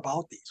more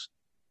about these.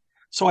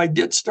 So I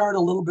did start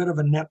a little bit of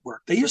a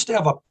network. They used to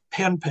have a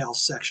pen pal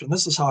section.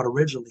 This is how it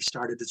originally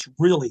started. It's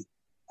really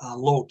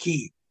low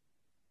key.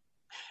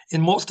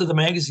 In most of the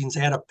magazines,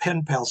 they had a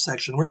pen pal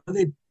section where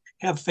they'd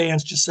have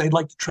fans just say, I'd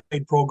like to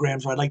trade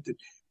programs, or I'd like to,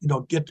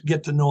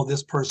 get to know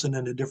this person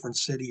in a different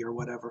city or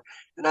whatever.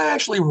 And I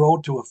actually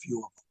wrote to a few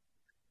of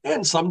them.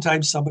 And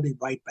sometimes somebody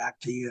write back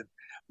to you.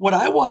 what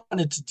I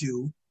wanted to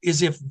do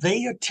is if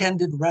they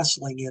attended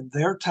wrestling in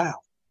their town,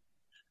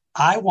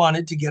 I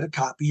wanted to get a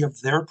copy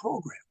of their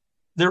program,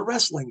 their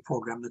wrestling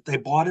program that they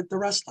bought at the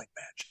wrestling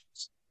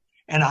matches.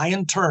 And I,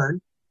 in turn,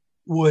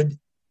 would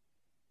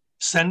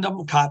send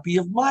them a copy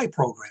of my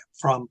program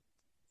from.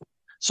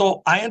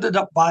 So I ended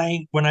up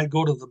buying, when I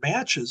go to the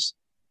matches,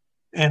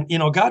 and,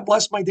 God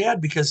bless my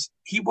dad, because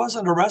he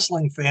wasn't a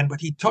wrestling fan, but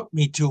he took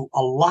me to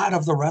a lot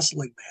of the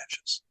wrestling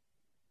matches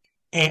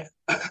and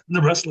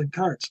the wrestling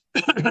cards.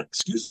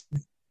 Excuse me.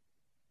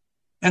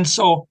 And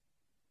so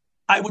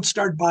I would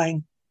start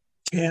buying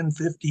 10,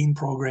 15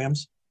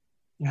 programs,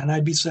 and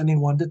I'd be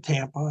sending one to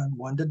Tampa and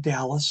one to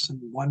Dallas and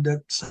one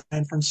to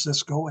San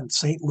Francisco and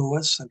St.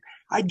 Louis, and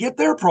I'd get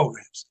their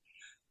programs.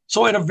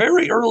 So at a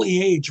very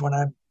early age, when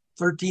I'm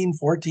 13,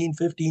 14,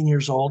 15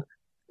 years old,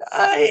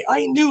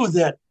 I knew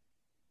that,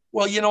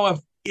 well,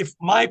 if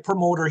my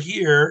promoter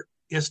here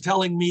is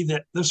telling me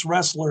that this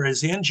wrestler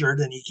is injured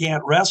and he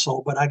can't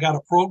wrestle, but I got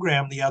a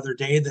program the other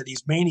day that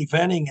he's main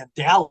eventing in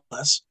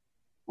Dallas,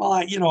 well,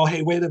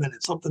 hey, wait a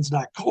minute, something's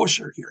not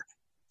kosher here.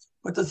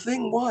 But the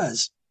thing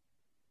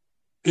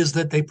is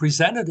that they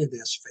presented it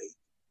as fake,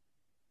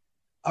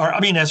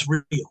 as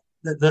real.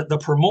 The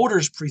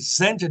promoters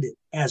presented it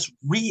as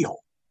real.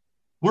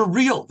 We're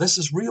real. This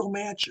is real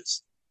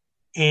matches.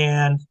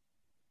 And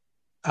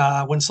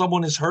when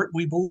someone is hurt,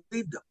 we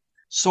believed them.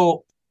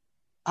 So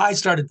I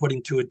started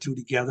putting two and two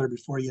together.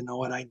 Before you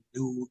know it, I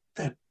knew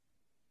that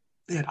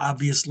it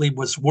obviously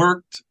was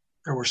worked.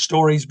 There were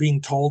stories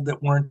being told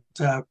that weren't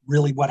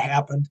really what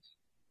happened.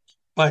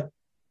 But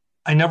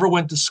I never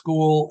went to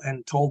school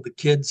and told the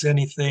kids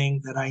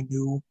anything that I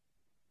knew.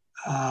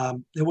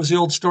 It was the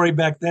old story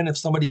back then. If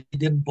somebody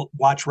didn't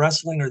watch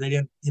wrestling, or they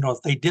didn't,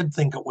 if they did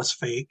think it was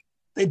fake,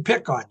 they'd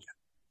pick on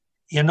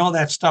you.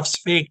 That stuff's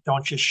fake,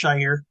 don't you,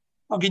 Schire?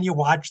 How can you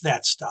watch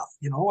that stuff?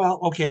 Well,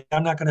 okay,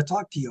 I'm not going to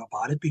talk to you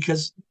about it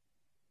because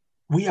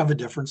we have a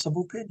difference of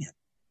opinion.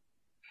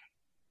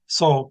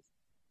 So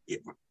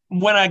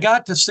when I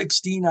got to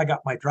 16, I got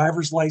my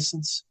driver's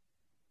license,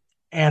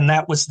 and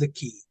that was the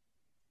key,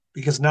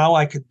 because now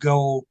I could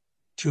go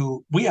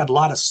to, we had a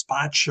lot of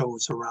spot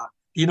shows around.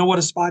 Do you know what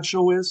a spot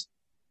show is?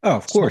 Oh,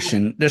 of course.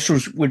 And this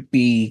would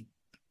be,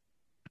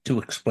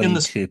 to explain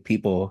to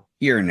people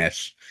hearing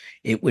this,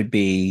 it would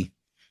be,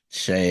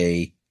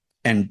 say,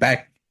 and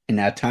back in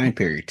that time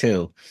period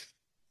too,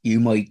 you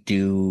might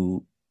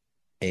do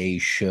a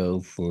show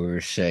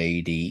for,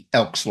 say, the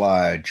Elks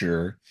Lodge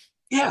or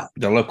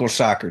the local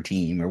soccer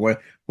team, or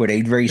where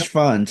they'd raise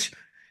funds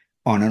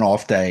on an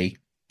off day.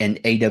 And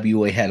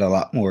AWA had a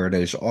lot more of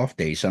those off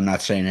days. I'm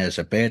not saying that as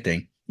a bad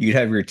thing. You'd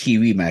have your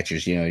TV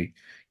matches,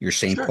 your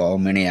St. Paul,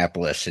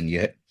 Minneapolis, and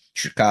you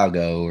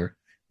Chicago, or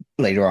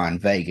later on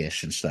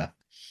Vegas and stuff.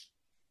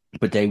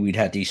 But we'd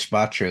have these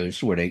spot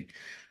shows where they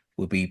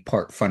would be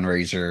part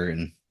fundraiser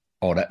and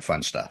all that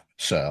fun stuff.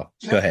 So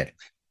go ahead.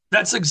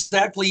 That's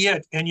exactly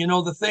it. And,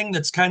 the thing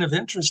that's kind of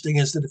interesting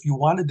is that if you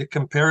wanted to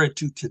compare it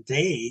to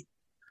today,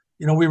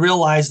 we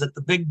realize that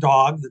the big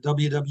dog, the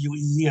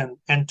WWE,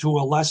 and to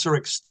a lesser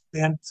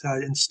extent,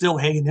 and still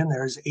hanging in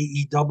there, is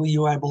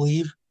AEW, I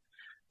believe.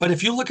 But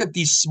if you look at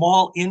these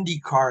small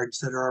indie cards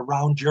that are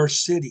around your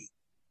city,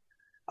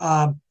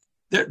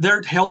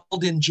 they're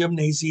held in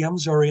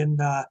gymnasiums or in,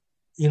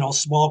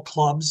 small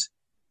clubs.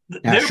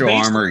 National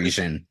Armories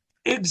and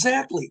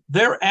exactly.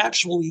 They're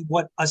actually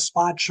what a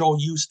spot show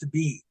used to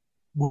be,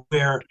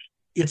 where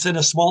it's in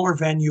a smaller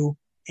venue.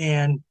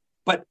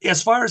 But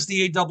as far as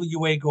the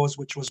AWA goes,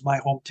 which was my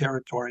home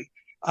territory,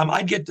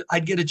 I'd get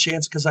a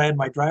chance because I had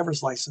my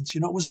driver's license.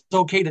 It was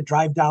okay to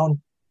drive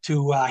down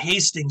to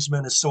Hastings,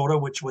 Minnesota,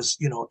 which was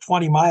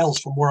 20 miles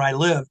from where I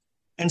lived,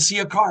 and see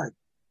a card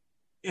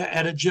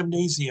at a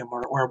gymnasium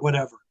or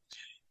whatever.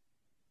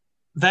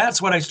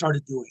 That's what I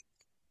started doing.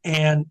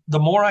 And the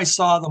more I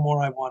saw, the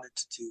more I wanted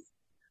to do.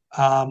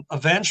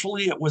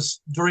 Eventually, it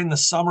was during the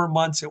summer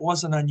months. It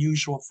wasn't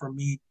unusual for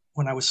me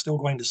when I was still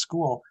going to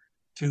school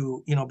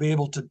to, be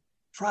able to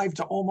drive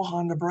to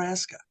Omaha,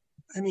 Nebraska.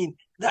 I mean,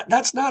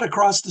 that's not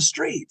across the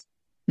street.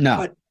 No.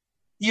 But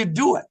you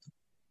do it.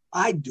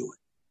 I'd do it.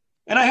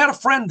 And I had a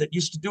friend that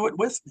used to do it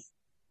with me.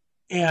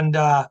 And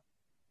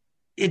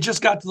it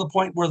just got to the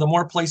point where the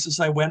more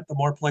places I went, the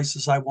more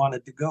places I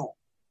wanted to go.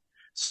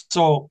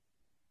 So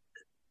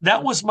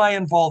that was my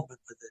involvement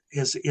with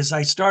it, is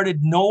I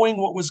started knowing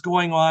what was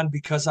going on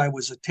because I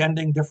was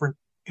attending different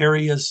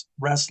areas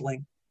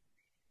wrestling.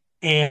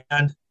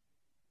 And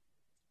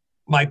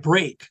my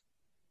break,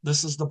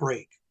 this is the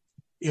break.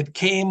 It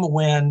came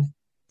when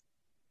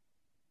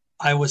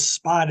I was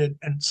spotted,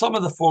 and some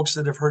of the folks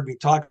that have heard me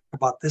talk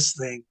about this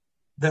thing,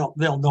 they'll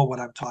know what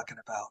I'm talking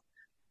about.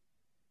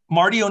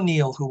 Marty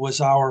O'Neill, who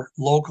was our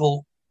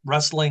local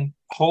wrestling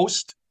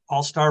host,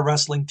 All-Star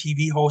Wrestling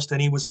TV host,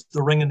 and he was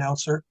the ring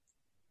announcer.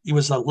 He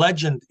was a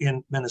legend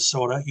in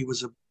Minnesota. He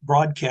was a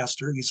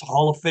broadcaster. He's a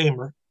Hall of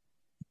Famer.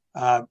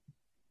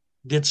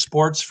 Did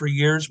sports for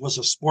years, was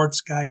a sports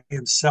guy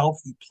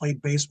himself. He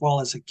played baseball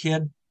as a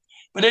kid.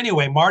 But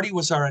anyway, Marty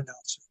was our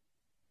announcer.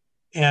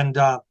 And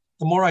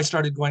the more I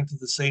started going to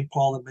the St.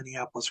 Paul and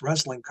Minneapolis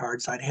wrestling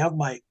cards,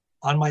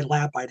 on my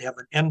lap, I'd have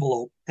an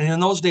envelope. And in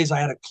those days, I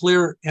had a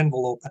clear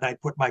envelope and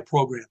I'd put my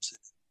programs in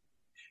it.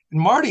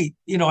 And Marty,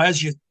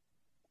 as you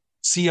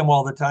see him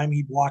all the time,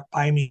 he'd walk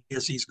by me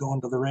as he's going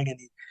to the ring and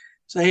he'd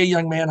say, "Hey,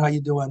 young man, how you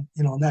doing?"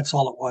 And that's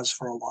all it was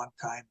for a long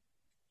time.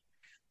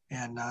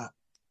 And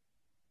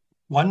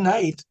one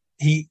night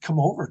he come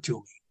over to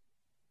me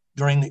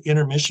during the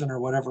intermission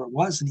or whatever it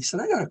was. And he said,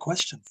 "I got a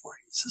question for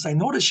you." He says, "I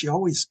notice you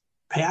always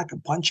pack a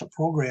bunch of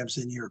programs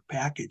in your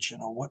package.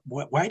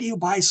 Why do you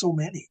buy so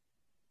many?"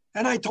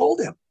 And I told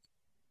him,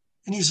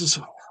 and he says,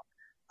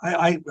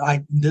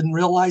 I didn't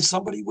realize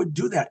somebody would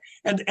do that.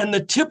 And the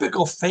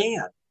typical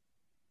fan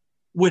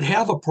would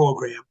have a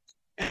program.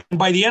 And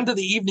by the end of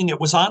the evening, it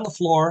was on the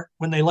floor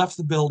when they left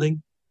the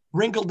building,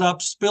 wrinkled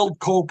up, spilled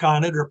Coke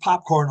on it or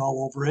popcorn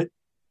all over it,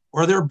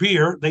 or their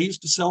beer. They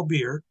used to sell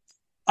beer.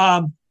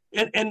 And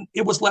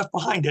it was left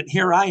behind. And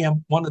here I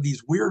am, one of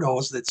these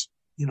weirdos that's,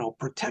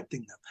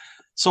 protecting them.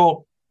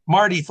 So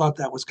Marty thought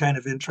that was kind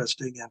of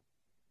interesting. And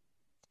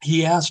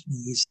he asked me,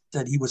 he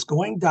said he was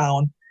going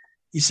down.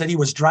 He said he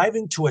was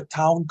driving to a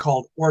town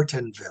called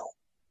Ortonville.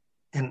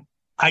 And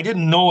I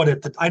didn't know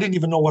it I didn't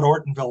even know what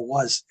Ortonville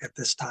was at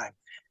this time.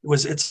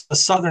 It's a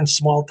southern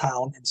small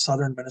town in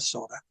southern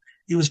Minnesota.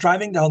 He was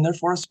driving down there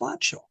for a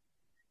spot show.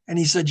 And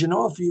he said,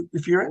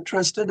 if you're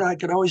interested, I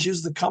could always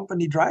use the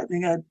company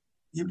driving.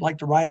 You'd like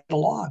to ride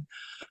along.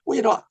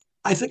 Well,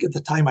 I think at the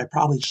time I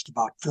probably just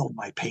about filled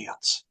my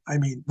pants. I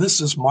mean,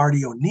 this is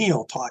Marty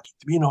O'Neill talking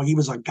to me. He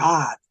was a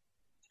god.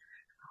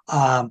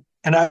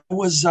 And I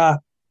was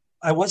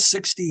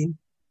 16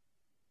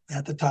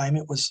 at the time.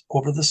 It was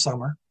over the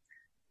summer.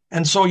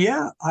 And so,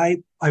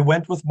 I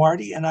went with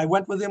Marty, and I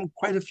went with him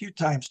quite a few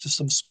times to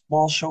some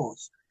small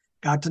shows,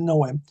 got to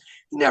know him.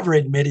 He never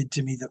admitted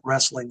to me that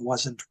wrestling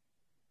wasn't,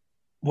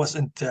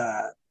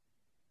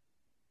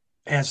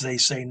 as they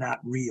say, not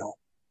real,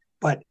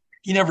 but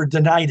he never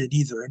denied it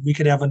either. And we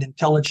could have an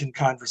intelligent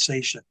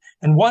conversation.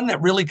 And one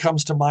that really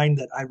comes to mind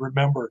that I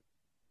remember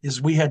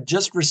is we had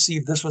just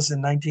received, this was in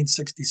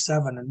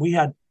 1967, and we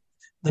had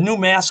the new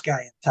mask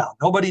guy in town.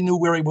 Nobody knew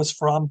where he was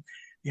from.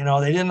 They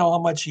didn't know how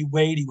much he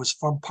weighed. He was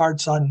from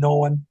parts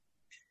unknown,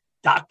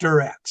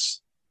 Dr.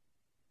 X.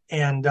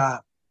 And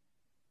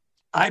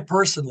I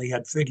personally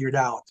had figured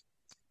out,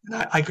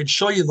 and I could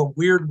show you the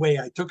weird way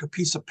I took a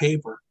piece of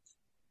paper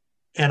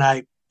and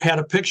I had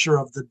a picture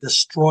of the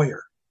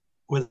Destroyer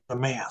with a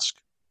mask.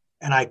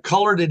 And I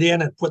colored it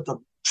in and put the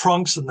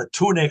trunks and the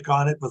tunic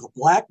on it with a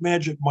black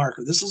magic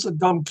marker. This is a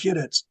dumb kid.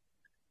 It's,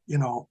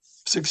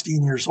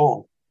 16 years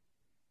old.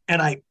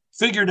 And I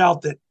figured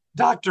out that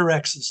Dr.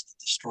 X is the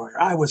Destroyer.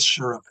 I was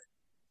sure of it.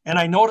 And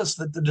I noticed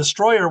that the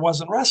Destroyer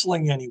wasn't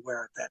wrestling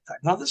anywhere at that time.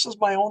 Now, this is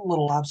my own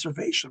little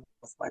observation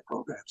with my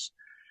programs.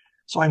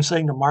 So I'm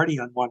saying to Marty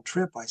on one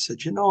trip, I said,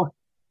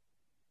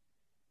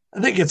 I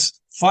think it's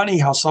funny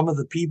how some of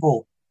the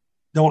people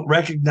don't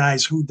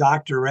recognize who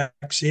Dr.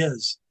 X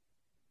is.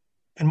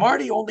 And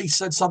Marty only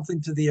said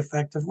something to the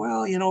effect of,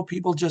 well,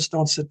 people just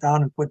don't sit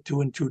down and put two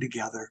and two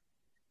together.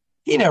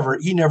 He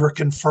never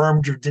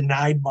confirmed or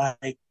denied my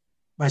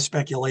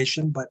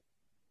speculation, but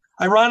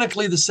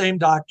ironically, the same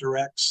Dr.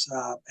 X,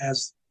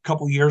 as a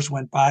couple years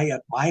went by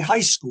at my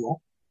high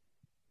school,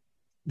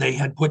 they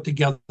had put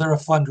together a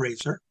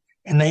fundraiser,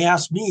 and they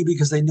asked me,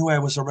 because they knew I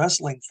was a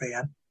wrestling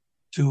fan,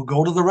 to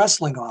go to the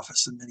wrestling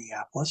office in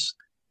Minneapolis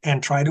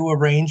and try to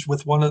arrange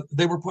with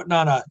they were putting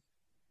on a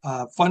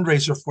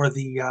fundraiser for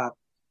the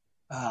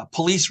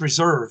police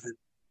reserve in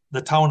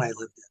the town I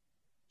lived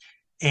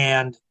in.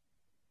 And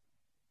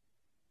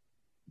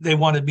they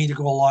wanted me to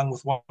go along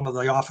with one of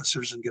the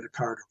officers and get a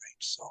card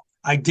arranged. So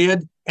I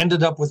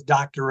ended up with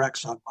Dr.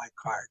 X on my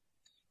card.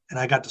 And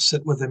I got to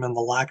sit with him in the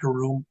locker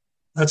room.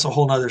 That's a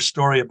whole nother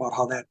story about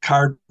how that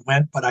card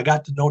went, but I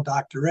got to know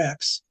Dr.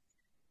 X,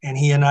 and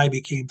he and I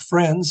became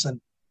friends. And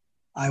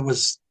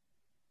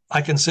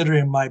I consider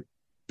him my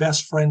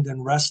best friend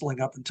in wrestling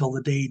up until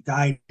the day he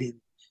died in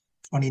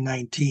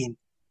 2019,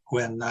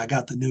 when I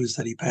got the news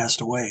that he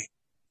passed away.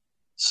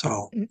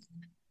 So.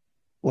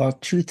 Well,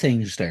 two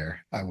things there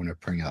I want to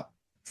bring up.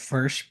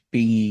 First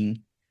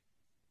being,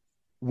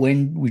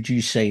 when would you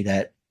say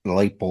that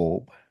light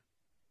bulb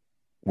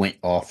went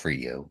off for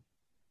you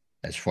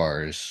as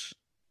far as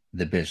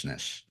the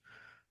business?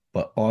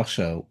 But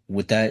also,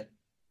 with that,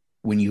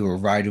 when you were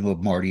riding with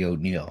Marty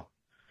O'Neill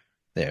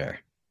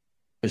there,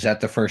 was that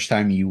the first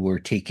time you were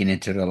taken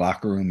into the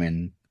locker room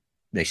and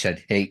they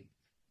said, "Hey,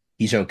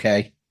 he's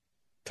okay,"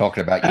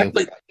 talking about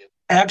you?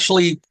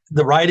 Actually,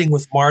 the riding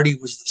with Marty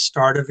was the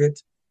start of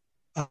it.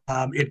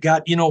 It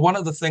got, one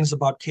of the things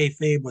about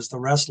kayfabe was the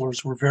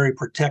wrestlers were very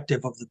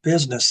protective of the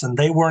business, and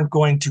they weren't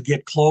going to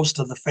get close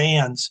to the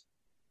fans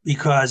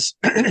because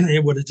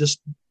it would have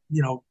just,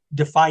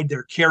 defied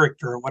their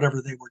character or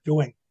whatever they were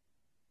doing.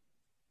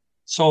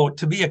 So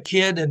to be a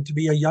kid and to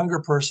be a younger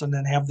person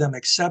and have them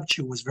accept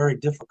you was very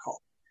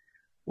difficult.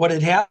 What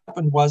had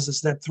happened is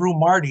that through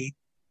Marty,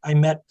 I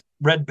met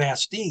Red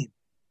Bastine,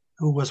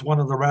 who was one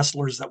of the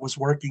wrestlers that was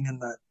working in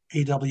the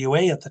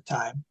AWA at the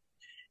time.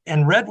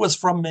 And Red was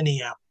from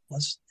Minneapolis.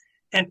 Minneapolis.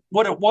 And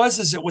what it was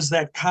is it was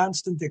that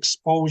constant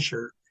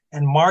exposure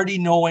and Marty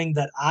knowing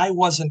that I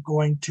wasn't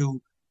going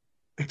to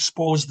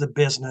expose the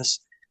business.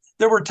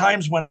 There were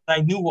times when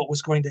I knew what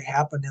was going to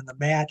happen in the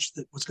match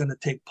that was going to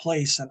take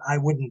place, and I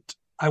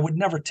would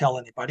never tell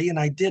anybody, and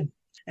I didn't.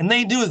 And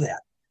they knew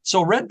that.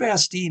 So Red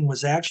Bastien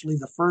was actually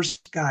the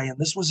first guy, and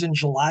this was in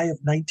July of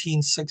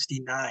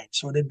 1969.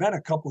 So it had been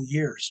a couple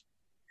years.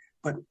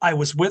 But I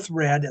was with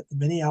Red at the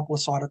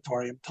Minneapolis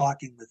Auditorium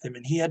talking with him,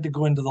 and he had to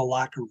go into the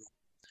locker room.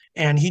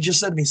 And he just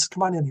said to me,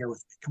 come on in here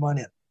with me, come on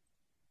in.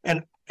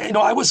 And,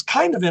 I was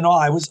kind of in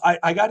awe.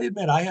 I got to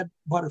admit, I had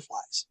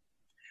butterflies.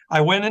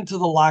 I went into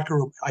the locker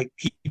room.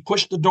 He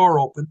pushed the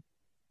door open.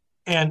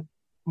 And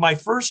my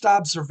first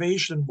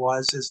observation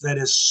is that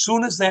as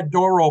soon as that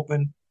door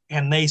opened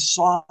and they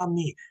saw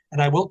me,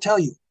 and I will tell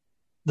you,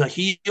 the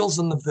heels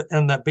and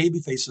the baby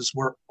faces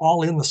were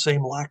all in the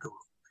same locker room.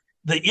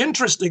 The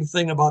interesting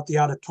thing about the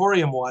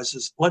auditorium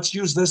is let's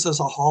use this as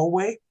a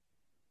hallway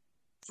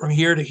from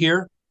here to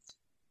here.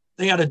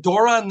 They had a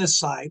door on this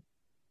side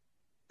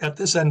at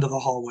this end of the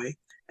hallway.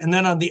 And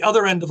then on the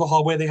other end of the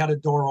hallway, they had a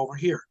door over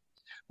here.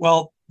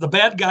 Well, the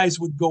bad guys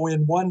would go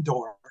in one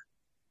door.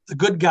 The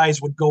good guys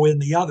would go in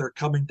the other,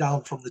 coming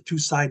down from the two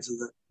sides of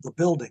the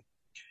building.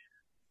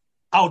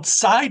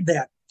 Outside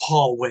that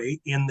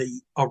hallway in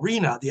the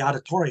arena, the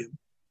auditorium,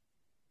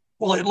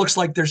 well, it looks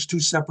like there's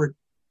two separate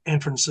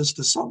entrances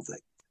to something,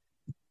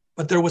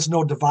 but there was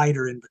no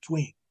divider in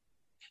between.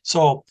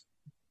 So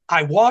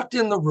I walked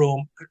in the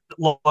room,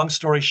 long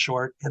story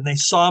short, and they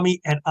saw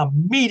me, and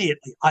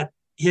immediately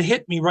it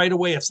hit me right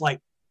away. It's like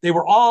they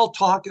were all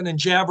talking and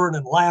jabbering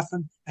and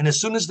laughing, and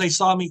as soon as they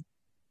saw me,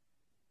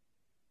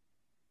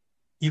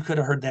 you could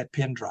have heard that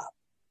pin drop.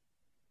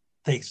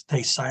 They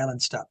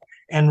silenced up.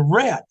 And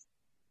Red,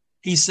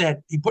 he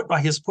said, he put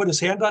his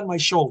hand on my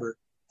shoulder,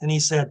 and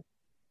he said,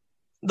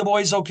 the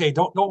boy's okay.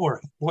 Don't worry.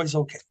 The boy's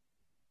okay.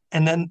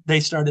 And then they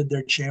started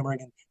their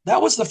jammering, and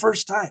that was the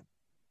first time.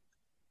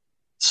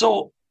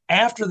 So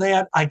after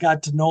that, I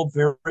got to know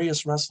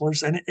various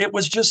wrestlers, and it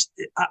was just,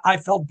 I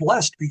felt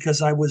blessed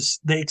because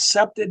they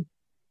accepted,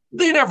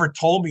 they never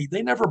told me,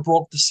 they never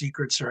broke the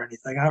secrets or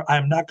anything.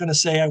 I'm not going to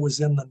say I was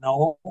in the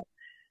know,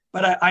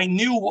 but I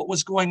knew what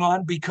was going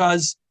on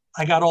because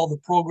I got all the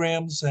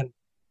programs, and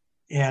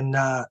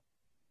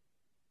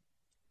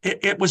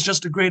it was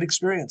just a great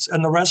experience,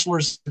 and the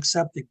wrestlers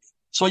accepted me.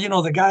 So,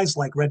 the guys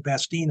like Red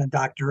Bastien and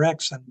Dr.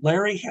 X and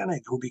Larry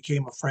Hennig, who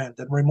became a friend,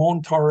 and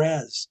Ramon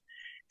Torres,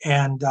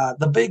 and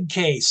the Big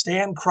K,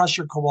 Stan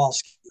Crusher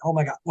Kowalski. Oh,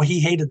 my God. Well, he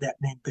hated that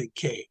name, Big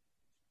K.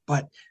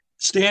 But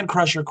Stan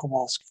Crusher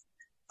Kowalski.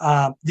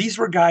 These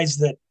were guys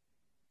that,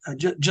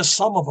 just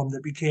some of them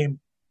that became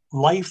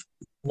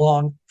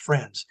lifelong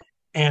friends.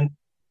 And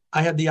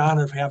I had the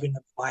honor of having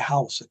them at my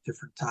house at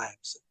different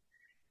times.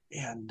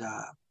 And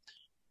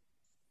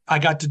I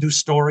got to do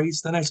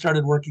stories. Then I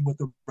started working with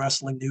the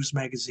Wrestling News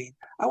magazine.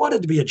 I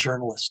wanted to be a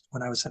journalist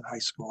when I was in high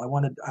school.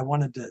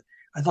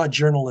 I thought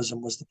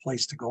journalism was the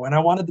place to go, and I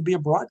wanted to be a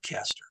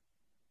broadcaster.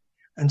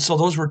 And so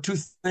those were two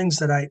things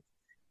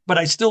but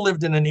I still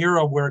lived in an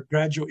era where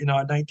in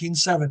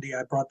 1970,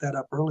 I brought that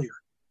up earlier.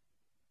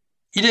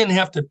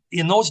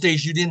 In those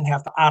days, you didn't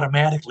have to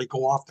automatically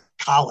go off to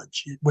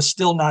college. It was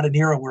still not an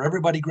era where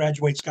everybody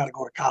graduates, got to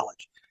go to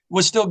college. It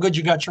was still good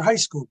you got your high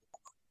school,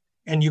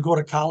 and you go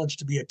to college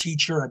to be a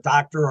teacher, a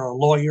doctor, or a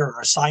lawyer,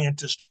 or a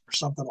scientist, or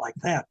something like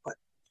that. But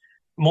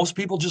most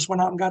people just went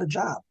out and got a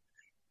job.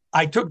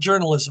 I took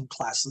journalism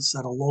classes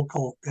at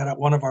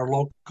one of our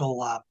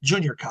local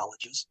junior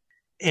colleges,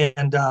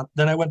 and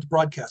then I went to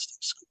broadcasting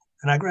school,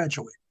 and I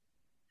graduated.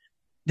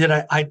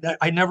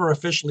 I never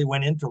officially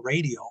went into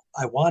radio.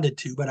 I wanted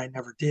to, but I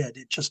never did.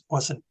 It just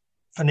wasn't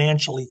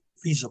financially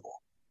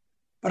feasible.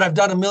 But I've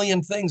done a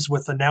million things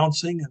with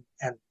announcing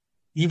and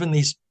even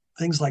these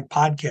things like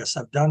podcasts.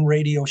 I've done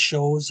radio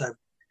shows.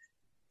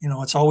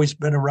 It's always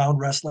been around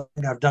wrestling.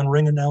 I've done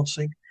ring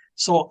announcing.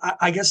 So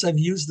I guess I've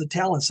used the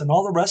talents, and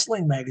all the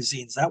wrestling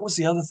magazines. That was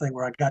the other thing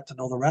where I got to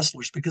know the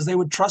wrestlers because they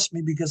would trust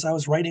me because I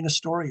was writing a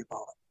story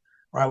about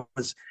them,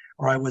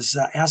 or I was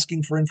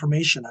asking for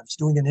information. I was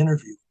doing an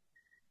interview,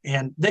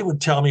 and they would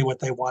tell me what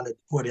they wanted to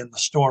put in the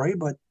story,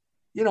 but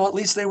at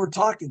least they were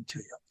talking to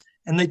you,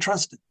 and they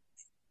trusted me.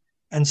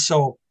 And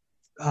so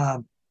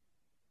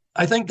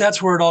I think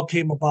that's where it all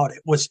came about.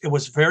 It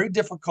was very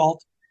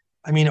difficult.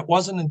 I mean, it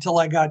wasn't until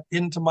I got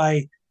into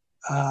my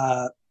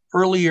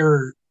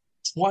earlier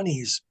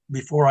 20s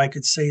before I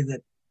could say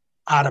that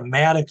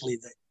automatically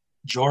that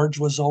George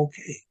was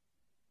okay.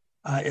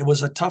 It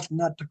was a tough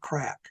nut to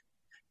crack,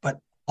 but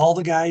all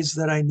the guys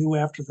that I knew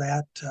after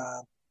that,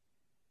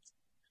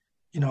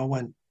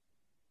 when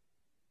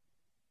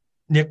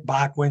Nick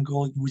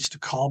Bockwinkel used to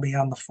call me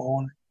on the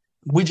phone,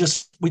 we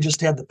just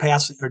had the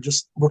passing,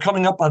 we're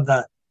coming up on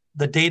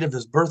the date of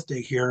his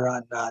birthday here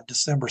on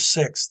December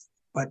 6th,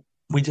 but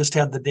we just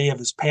had the day of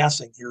his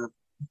passing here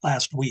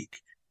last week.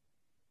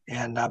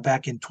 And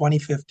back in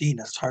 2015,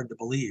 it's hard to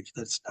believe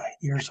that's 9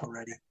 years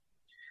already.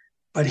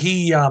 But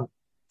he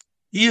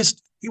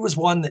was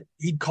one that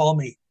he'd call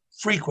me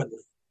frequently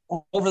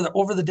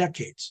over the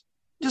decades.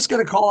 Just get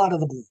a call out of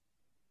the blue.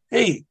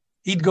 Hey,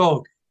 he'd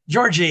go,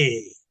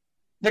 Georgie,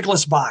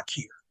 Nicholas Bach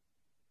here.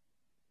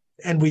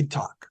 And we'd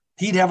talk.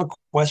 He'd have a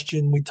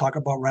question. We'd talk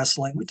about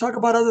wrestling. We'd talk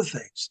about other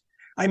things.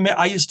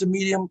 I used to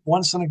meet him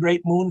once in a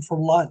great moon for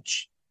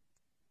lunch.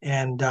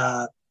 And,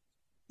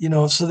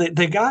 so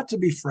they got to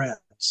be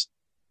friends.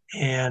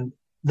 And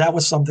that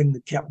was something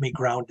that kept me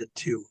grounded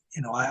too.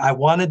 I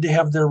wanted to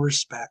have their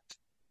respect,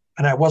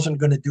 and I wasn't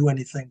going to do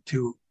anything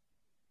to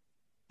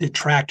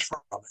detract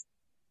from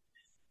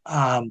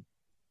it.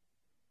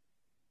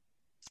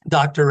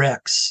 Dr.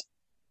 X,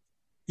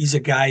 he's a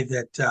guy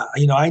that,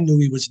 I knew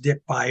he was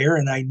Dick Beyer,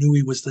 and I knew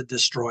he was the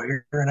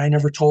destroyer, and I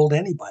never told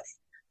anybody.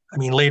 I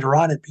mean, later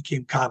on it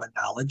became common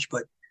knowledge,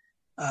 but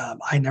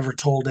I never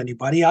told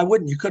anybody. I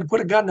wouldn't. You could have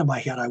put a gun to my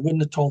head. I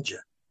wouldn't have told you.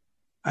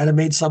 I'd have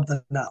made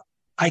something up.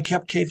 I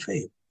kept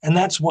kayfabe, and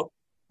that's what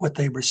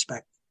they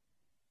respect.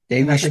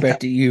 They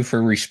respected you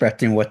for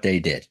respecting what they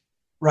did.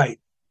 Right.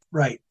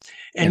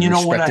 And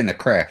respecting the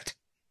craft.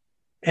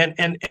 And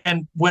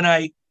when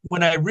I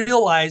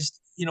realized,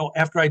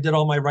 after I did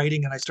all my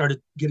writing and I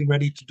started getting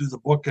ready to do the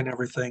book and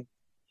everything,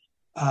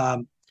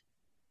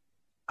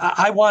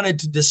 I wanted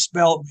to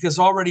dispel, because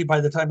already by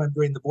the time I'm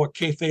doing the book,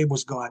 kayfabe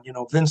was gone.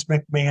 Vince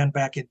McMahon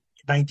back in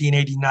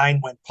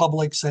 1989 went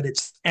public, said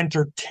it's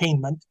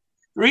entertainment.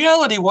 The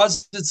reality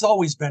was it's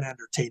always been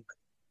entertainment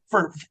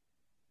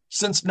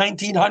since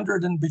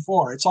 1900 and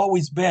before. It's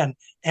always been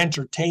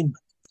entertainment.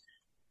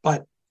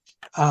 But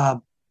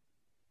I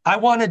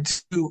wanted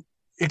to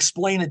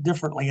explain it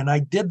differently, and I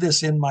did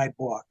this in my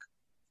book.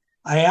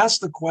 I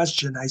asked the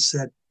question, I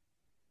said,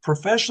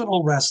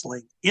 professional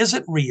wrestling, is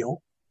it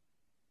real?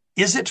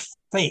 Is it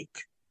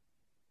fake?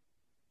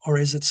 Or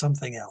is it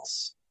something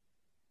else?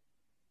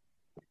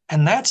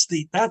 And that's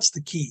the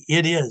key.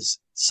 It is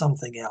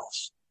something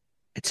else.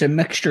 It's a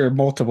mixture of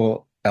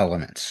multiple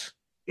elements.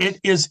 It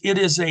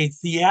is a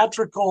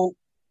theatrical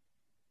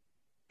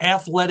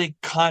athletic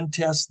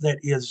contest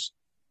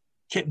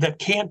that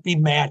can't be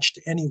matched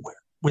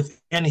anywhere with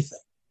anything.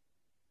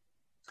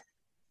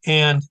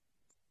 And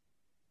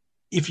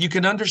if you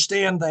can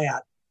understand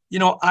that,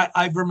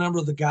 I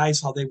remember the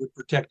guys, how they would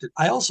protect it.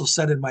 I also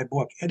said in my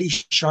book, Eddie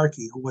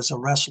Sharkey, who was a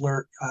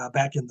wrestler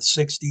back in the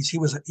 60s,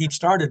 he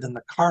started in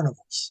the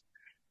carnivals.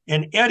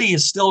 And Eddie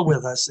is still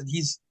with us, and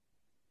he's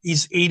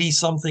 80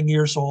 something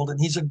years old, and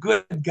he's a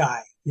good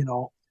guy,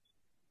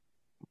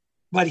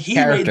 But he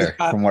character,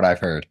 from what I've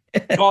heard.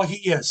 Oh,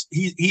 he is.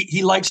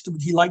 He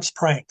likes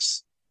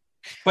pranks.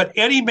 But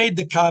Eddie made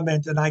the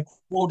comment, and I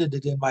quoted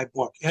it in my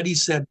book. Eddie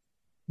said,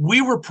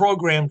 "We were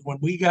programmed when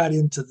we got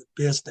into the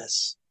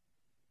business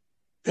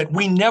that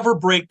we never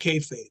break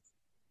kayfabe,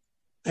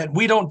 that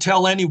we don't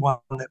tell anyone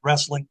that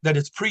wrestling, that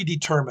it's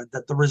predetermined,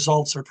 that the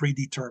results are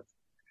predetermined.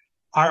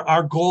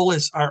 Our goal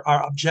is,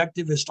 our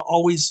objective is to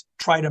always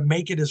try to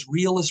make it as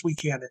real as we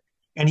can."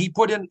 And he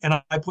put in,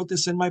 and I put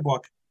this in my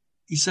book,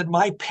 he said,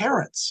 my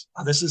parents,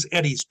 this is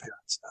Eddie's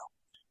parents now.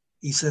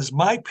 He says,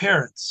 my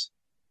parents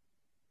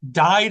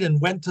died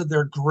and went to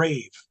their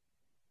grave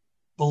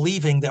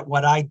believing that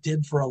what I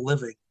did for a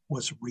living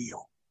was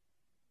real.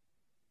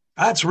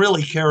 That's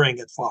really carrying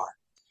it far.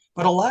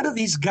 But a lot of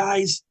these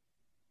guys,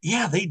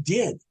 yeah, they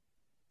did.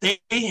 They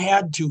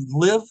had to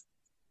live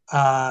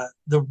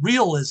the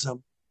realism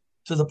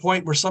to the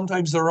point where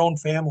sometimes their own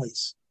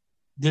families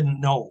didn't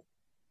know.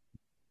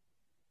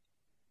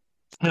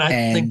 And I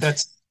think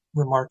that's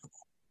remarkable.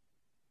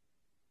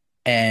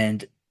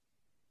 And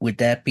with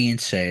that being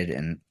said,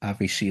 and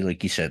obviously,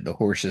 like you said, the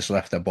horses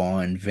left the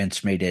barn.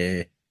 Vince made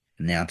an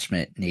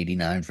announcement in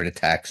 '89 for the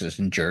taxes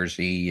in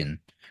Jersey, and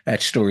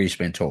that story's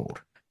been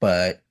told.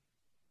 But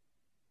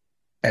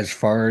as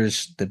far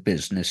as the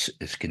business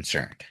is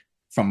concerned,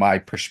 from my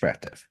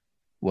perspective,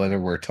 whether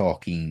we're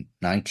talking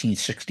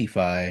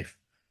 1965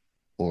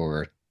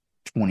 or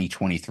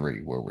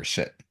 2023, where we're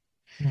sitting,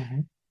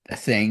 the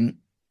thing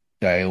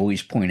that I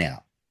always point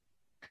out,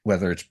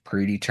 whether it's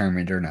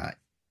predetermined or not,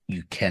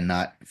 you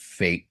cannot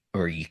fake,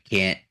 or you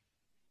can't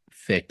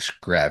fix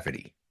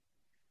gravity.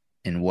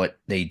 And what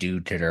they do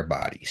to their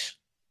bodies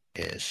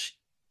is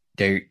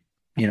they,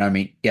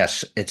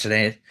 yes, it's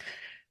a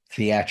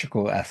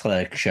theatrical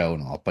athletic show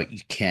and all, but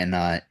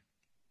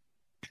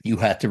you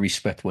have to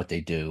respect what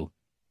they do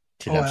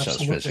to themselves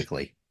absolutely.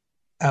 Physically.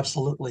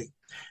 Absolutely.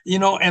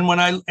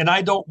 And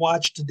I don't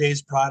watch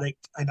today's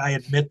product, and I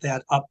admit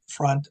that up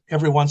front.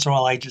 Every once in a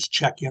while I just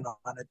check in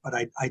on it, but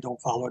I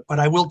don't follow it. But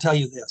I will tell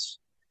you this.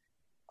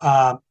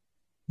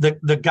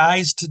 The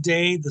guys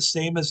today, the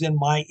same as in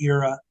my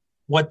era,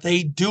 what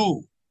they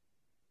do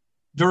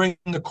during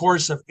the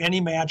course of any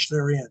match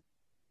they're in,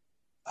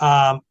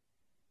 I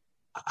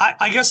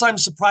guess I'm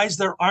surprised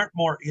there aren't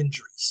more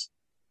injuries,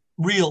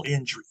 real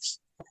injuries.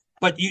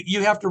 But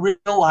you have to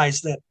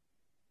realize that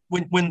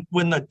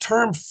when the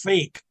term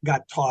fake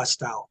got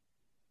tossed out,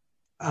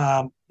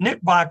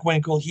 Nick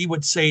Bockwinkel, he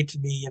would say to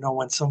me,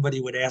 when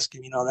somebody would ask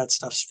him, that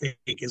stuff's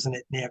fake, isn't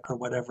it, Nick, or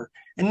whatever?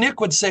 And Nick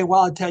would say,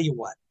 well, I'll tell you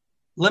what,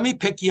 let me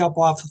pick you up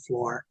off the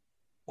floor,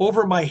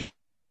 over my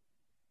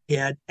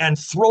head, and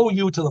throw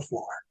you to the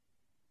floor.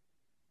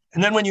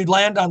 And then when you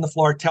land on the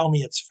floor, tell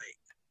me it's fake.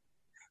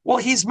 Well,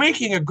 he's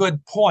making a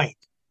good point.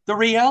 The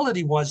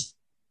reality was,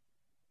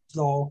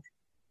 though,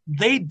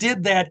 they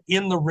did that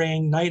in the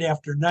ring night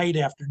after night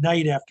after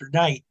night after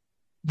night.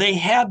 They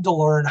had to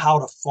learn how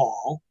to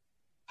fall,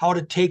 how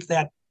to take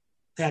that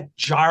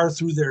jar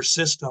through their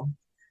system.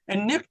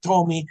 And Nick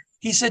told me,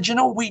 he said,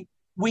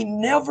 we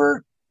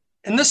never,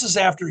 and this is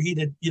after he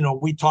did,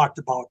 we talked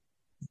about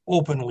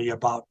openly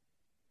about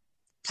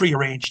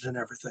prearranged and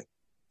everything.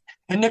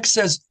 And Nick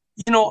says,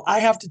 I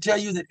have to tell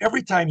you that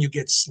every time you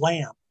get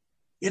slammed,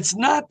 it's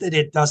not that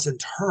it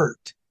doesn't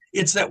hurt.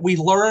 It's that we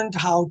learned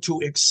how to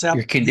accept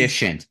your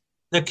condition,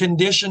 the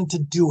condition to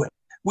do it.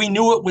 We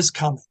knew it was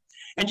coming.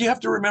 And you have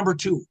to remember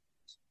too,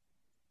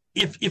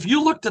 if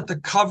you looked at the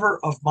cover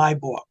of my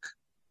book,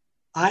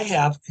 I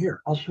have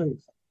here, I'll show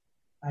you.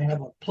 I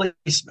have a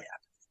placemat.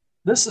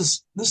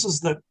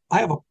 I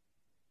have a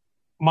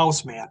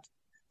mouse mat,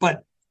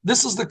 but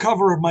this is the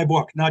cover of my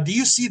book. Now, do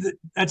you see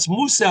that's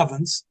Moose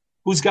Evans,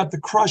 who's got the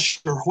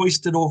crusher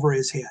hoisted over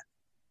his head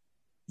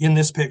in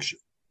this picture.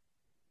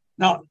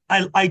 Now,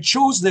 I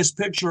chose this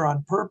picture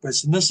on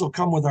purpose, and this will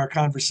come with our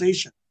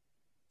conversation.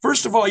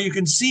 First of all, you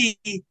can see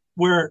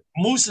where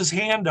Moose's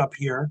hand up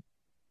here,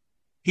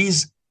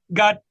 he's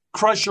got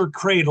Crusher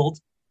cradled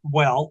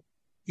well.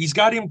 He's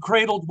got him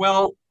cradled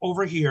well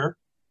over here.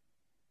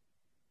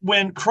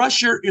 When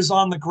Crusher is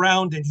on the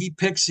ground and he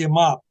picks him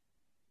up,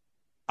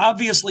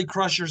 obviously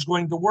Crusher's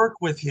going to work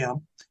with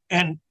him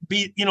and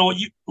be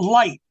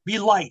light.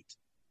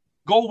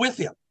 Go with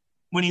him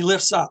when he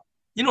lifts up.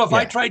 If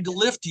I tried to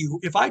lift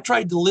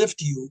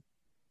you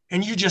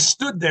and you just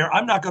stood there,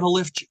 I'm not going to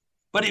lift you.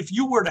 But if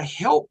you were to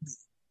help me,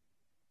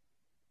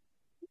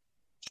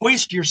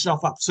 hoist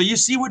yourself up. So you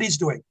see what he's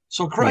doing.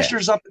 So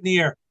Crusher's up in the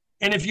air.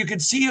 And if you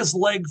could see his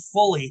leg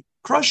fully,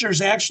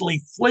 Crusher's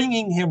actually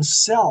flinging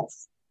himself.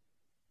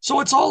 So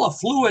it's all a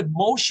fluid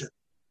motion.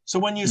 So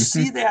when you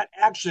see that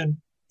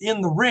action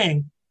in the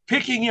ring,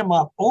 picking him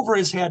up over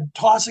his head,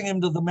 tossing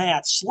him to the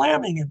mat,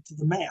 slamming him to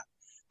the mat,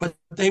 but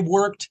they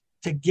worked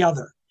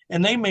together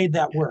and they made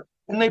that work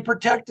and they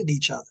protected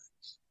each other.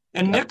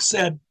 And Nick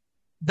said,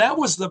 that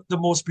was the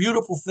most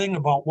beautiful thing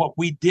about what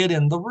we did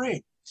in the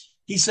ring.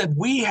 He said,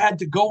 we had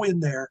to go in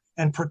there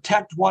and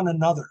protect one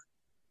another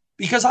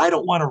because I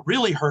don't want to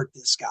really hurt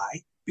this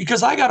guy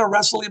because I got to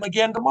wrestle him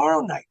again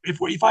tomorrow night.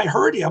 If I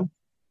hurt him,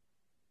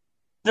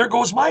 there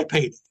goes my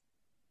payday.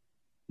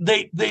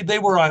 They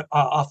were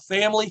a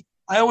family.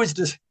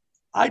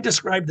 I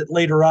described it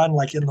later on,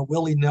 like in the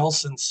Willie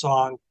Nelson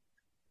song,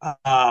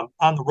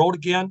 On the Road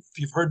Again, if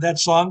you've heard that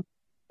song.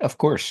 Of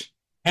course.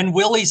 And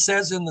Willie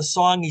says in the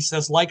song, he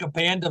says, like a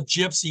band of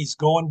gypsies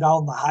going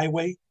down the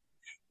highway.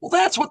 Well,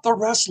 that's what the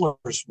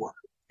wrestlers were.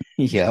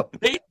 Yep.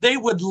 They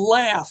would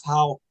laugh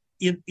how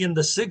in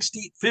the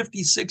 50s,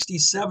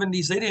 60s,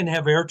 70s, they didn't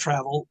have air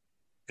travel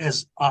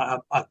as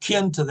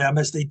akin to them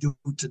as they do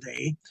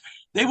today.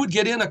 They would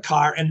get in a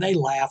car and they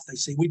laugh. They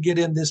say, we'd get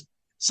in this,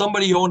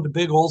 somebody owned a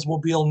big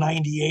Oldsmobile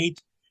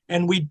 98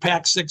 and we'd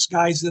pack 6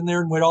 guys in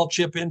there and we'd all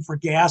chip in for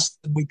gas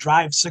and we'd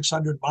drive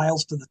 600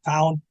 miles to the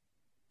town.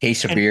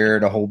 Case of beer,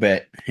 the whole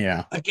bit.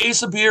 Yeah. A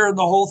case of beer and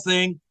the whole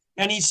thing.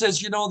 And he says,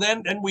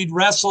 then we'd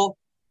wrestle.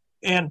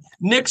 And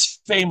Nick's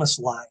famous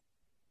line,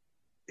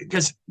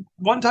 because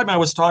one time I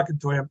was talking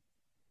to him,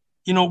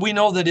 we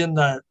know that in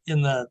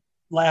the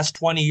last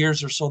 20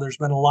 years or so, there's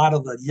been a lot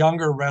of the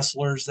younger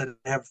wrestlers that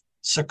have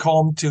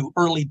succumbed to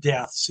early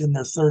deaths in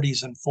their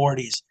 30s and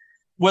 40s,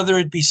 whether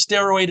it be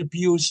steroid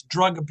abuse,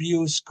 drug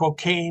abuse,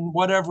 cocaine,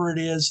 whatever it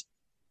is.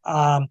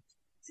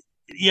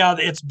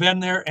 It's been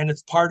there and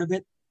it's part of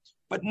it.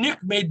 But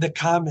Nick made the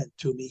comment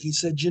to me. He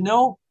said,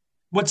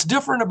 what's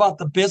different about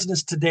the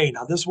business today?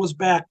 Now, this was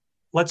back,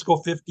 let's go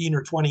 15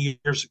 or 20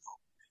 years ago.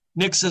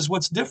 Nick says,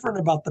 what's different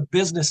about the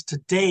business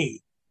today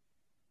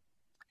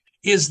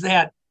is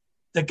that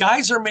the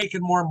guys are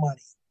making more money,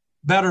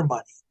 better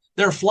money.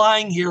 They're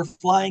flying here,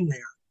 flying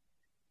there.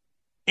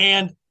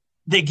 And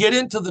they get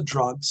into the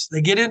drugs.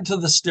 They get into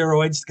the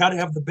steroids. Got to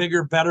have the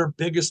bigger, better,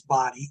 biggest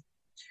body.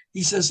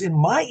 He says, in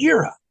my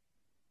era,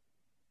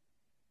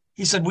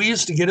 he said, we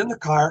used to get in the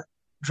car,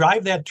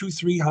 drive that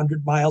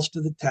 200-300 miles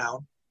to the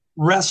town,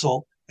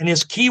 wrestle. And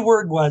his key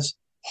word was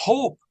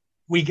hope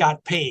we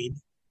got paid,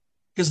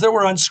 because there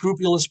were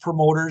unscrupulous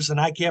promoters and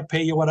I can't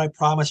pay you what I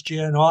promised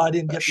you. And I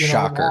didn't get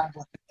shocker.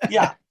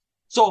 Yeah.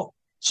 So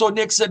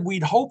Nick said,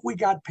 we'd hope we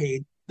got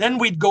paid. Then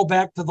we'd go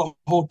back to the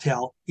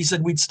hotel. He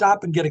said, we'd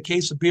stop and get a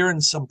case of beer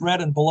and some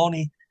bread and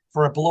bologna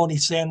for a bologna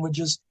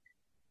sandwiches,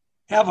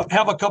 have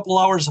a couple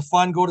hours of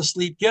fun, go to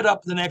sleep, get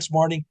up the next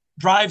morning,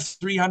 drive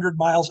 300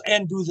 miles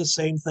and do the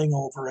same thing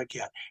over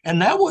again.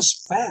 And that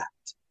was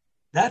fact.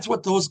 That's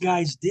what those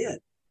guys did.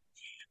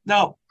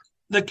 Now,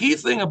 the key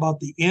thing about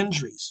the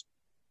injuries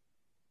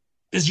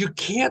is you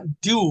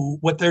can't do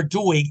what they're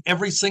doing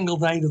every single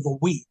night of the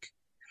week.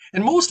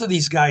 And most of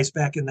these guys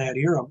back in that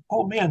era,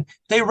 oh man,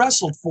 they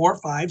wrestled 4,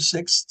 5,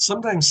 6,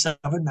 sometimes 7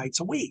 nights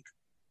a week.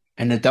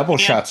 And the double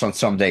shots on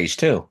some days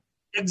too.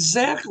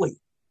 Exactly.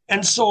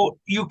 And so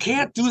you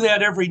can't do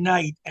that every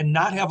night and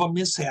not have a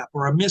mishap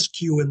or a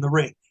miscue in the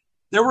ring.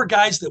 There were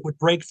guys that would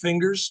break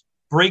fingers,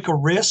 break a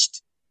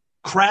wrist,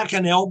 crack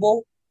an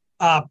elbow,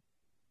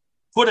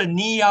 put a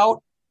knee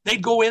out.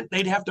 They'd go in,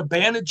 they'd have to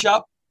bandage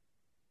up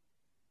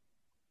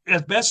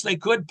as best they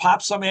could,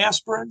 pop some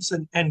aspirins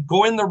and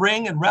go in the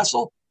ring and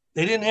wrestle.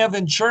 They didn't have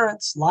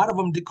insurance. A lot of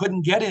them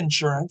couldn't get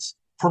insurance.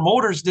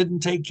 Promoters didn't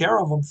take care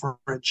of them for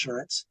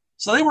insurance.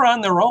 So they were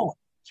on their own.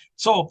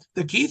 So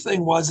the key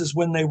thing is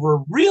when they were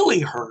really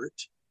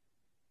hurt,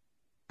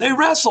 they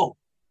wrestled.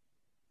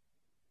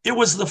 It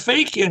was the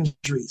fake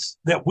injuries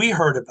that we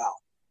heard about.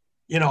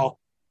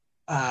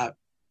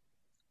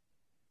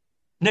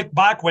 Nick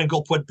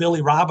Bockwinkel put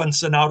Billy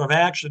Robinson out of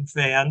Action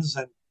Fans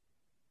and,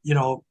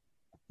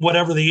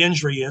 whatever the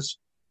injury is.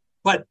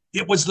 But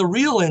it was the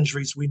real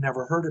injuries we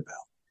never heard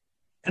about.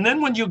 And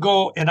then when you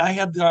go, and I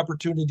had the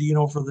opportunity,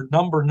 for the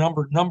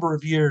number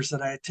of years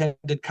that I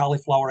attended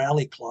Cauliflower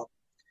Alley Club.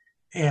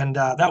 And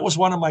that was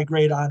one of my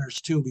great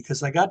honors, too,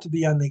 because I got to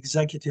be on the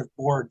executive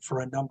board for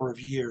a number of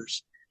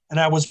years. And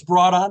I was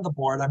brought on the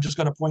board. I'm just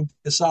going to point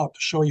this out to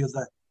show you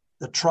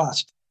the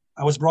trust.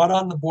 I was brought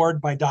on the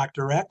board by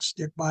Dr. X,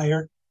 Dick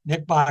Beyer,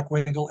 Nick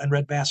Bockwinkel, and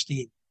Red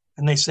Bastine.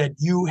 And they said,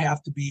 you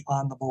have to be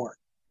on the board.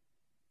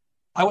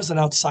 I was an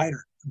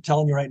outsider. I'm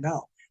telling you right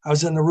now. I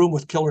was in the room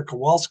with Killer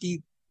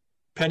Kowalski,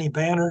 Penny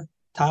Banner,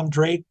 Tom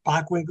Drake,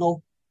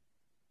 Bockwinkel,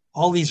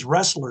 all these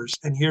wrestlers,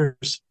 and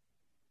here's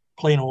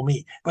plain old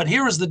me. But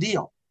here is the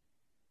deal.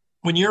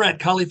 When you're at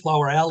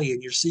Cauliflower Alley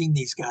and you're seeing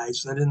these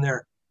guys that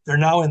they're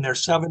now in their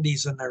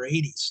 70s and their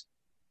 80s,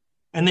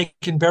 and they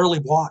can barely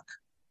walk.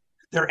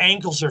 Their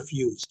ankles are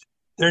fused.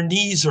 Their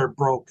knees are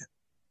broken.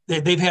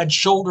 They've had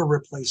shoulder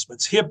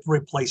replacements, hip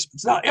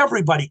replacements. Now,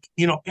 everybody,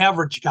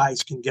 average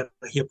guys can get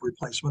a hip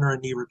replacement or a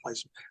knee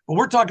replacement. But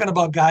we're talking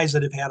about guys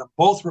that have had them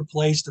both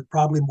replaced and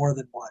probably more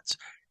than once.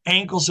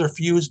 Ankles are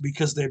fused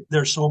because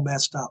they're so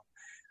messed up.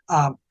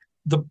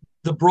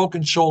 The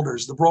broken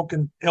shoulders, the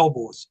broken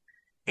elbows.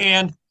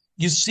 And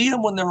you see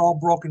them when they're all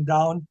broken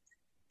down.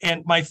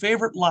 And my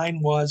favorite line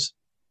was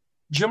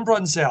Jim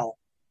Brunzell,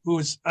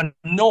 who's a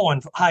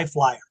known high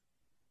flyer.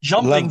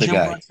 Jumping Jim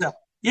Brunzell.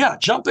 Yeah,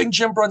 jumping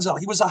Jim Brunzell.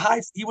 He was a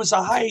high,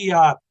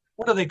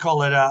 what do they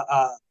call it?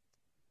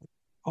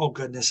 Oh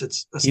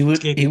goodness, he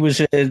was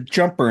a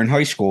jumper in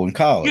high school and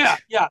college.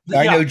 Yeah.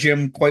 I know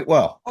Jim quite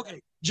well.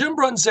 Okay. Jim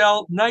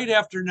Brunzell, night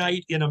after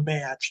night in a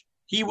match,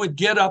 he would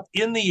get up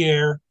in the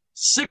air,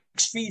 6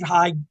 feet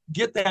high,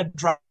 get that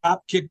drop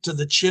kick to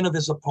the chin of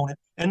his opponent,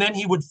 and then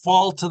he would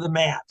fall to the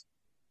mat.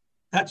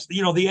 That's,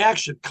 the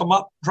action. Come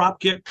up, drop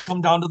kick, come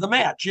down to the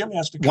mat. Jim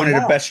has to come One of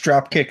down. the best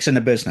drop kicks in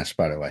the business,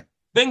 by the way.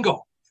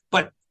 Bingo.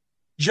 But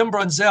Jim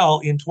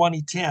Brunzell in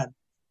 2010,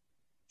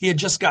 he had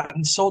just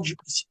gotten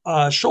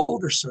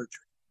shoulder surgery.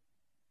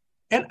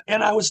 And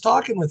I was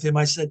talking with him.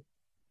 I said,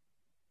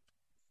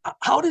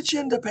 how did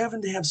you end up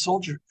having to have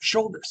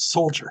shoulder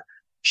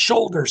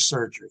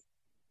surgery?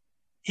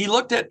 He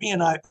looked at me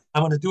and I'm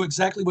going to do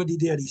exactly what he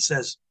did. He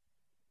says,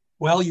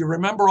 well, you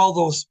remember all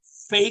those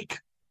fake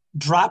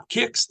drop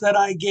kicks that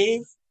I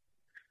gave?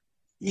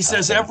 He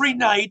says, every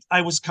night I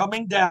was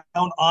coming down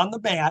on the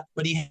mat,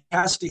 but he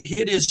has to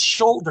hit his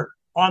shoulder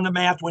on the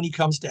mat when he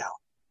comes down.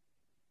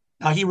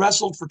 Now, he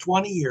wrestled for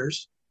 20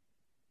 years.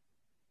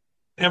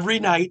 Every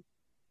night,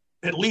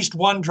 at least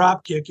one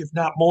drop kick, if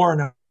not more,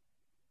 in a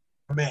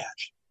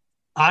match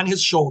on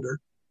his shoulder.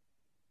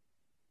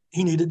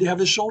 He needed to have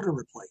his shoulder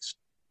replaced.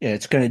 Yeah,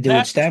 it's going to do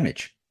its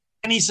damage.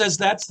 And he says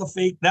that's the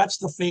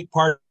fake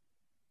part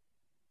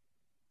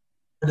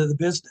of the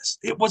business.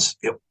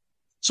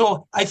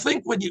 So I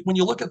think when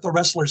you look at the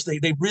wrestlers,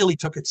 they really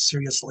took it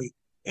seriously.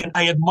 And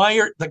I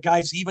admire the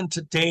guys even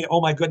today.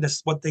 Oh my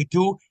goodness, what they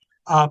do.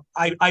 I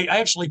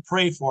actually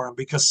pray for them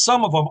because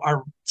some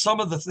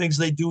of the things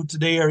they do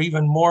today are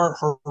even more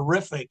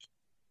horrific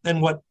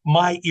than what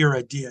my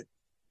era did,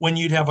 when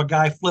you'd have a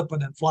guy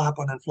flipping and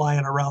flopping and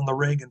flying around the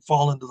ring and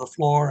falling to the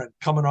floor and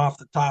coming off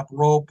the top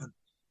rope. And,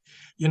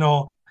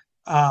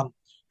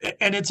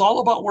 and it's all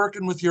about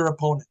working with your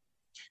opponent.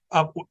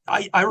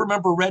 I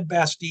remember Red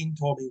Bastine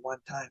told me one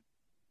time,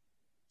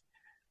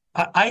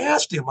 I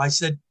asked him, I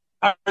said,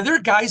 are there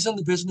guys in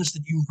the business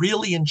that you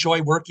really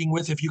enjoy working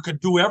with? If you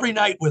could do every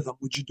night with them,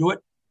 would you do it?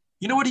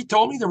 You know what he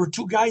told me? There were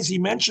 2 guys he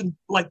mentioned,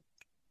 like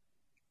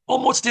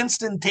almost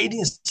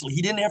instantaneously.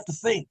 He didn't have to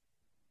think.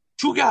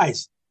 2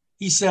 guys.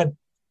 He said,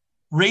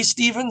 Ray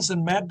Stevens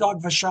and Mad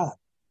Dog Vachon.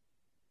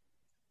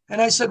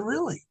 And I said,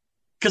 really?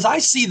 Because I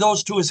see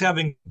those 2 as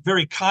having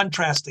very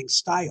contrasting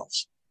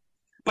styles.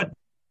 But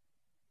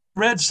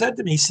Red said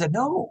to me, he said,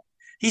 no.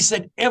 He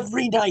said,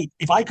 every night,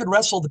 if I could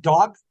wrestle the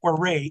Dog or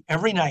Ray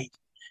every night,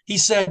 he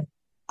said,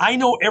 I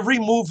know every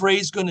move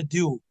Ray's going to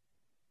do.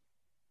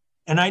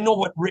 And I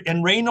know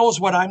and Ray knows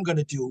what I'm going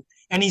to do.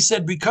 And he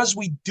said, because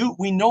we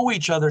know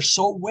each other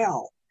so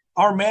well,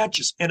 our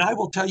matches. And I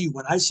will tell you,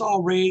 when I saw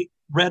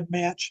Red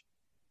match,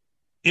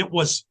 it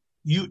was,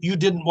 you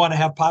didn't want to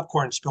have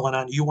popcorn spilling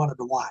on you. You wanted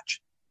to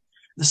watch.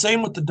 The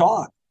same with the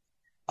Dog.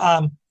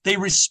 They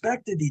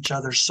respected each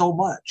other so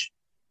much.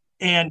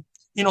 And,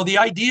 the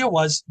idea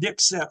was, Nick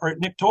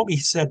told me,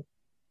 he said,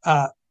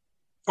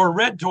 or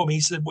Red told me,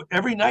 he said,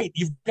 every night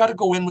you've got to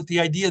go in with the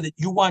idea that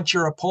you want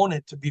your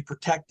opponent to be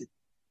protected,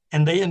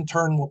 and they in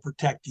turn will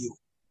protect you.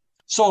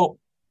 So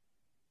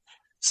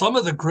some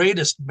of the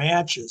greatest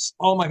matches,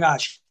 oh my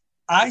gosh,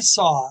 I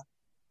saw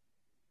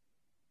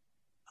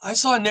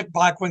Nick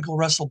Bockwinkel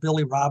wrestle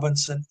Billy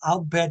Robinson,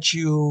 I'll bet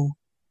you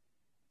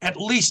at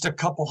least a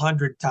couple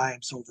hundred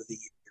times over the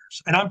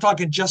years. And I'm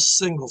talking just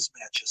singles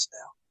matches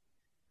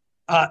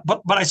now.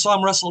 But I saw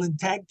him wrestle in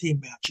tag team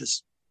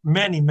matches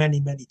many, many,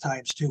 many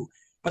times too.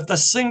 But the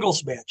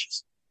singles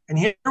matches, and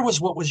here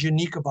was what was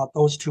unique about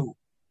those two.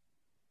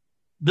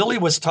 Billy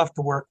was tough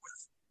to work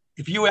with.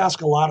 If you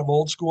ask a lot of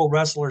old school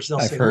wrestlers, they'll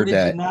say, who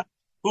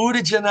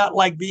did you not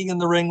like being in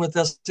the ring with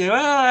us? Say,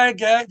 well, I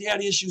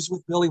had issues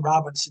with Billy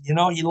Robinson. You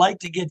know, he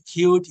liked to get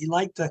cute. He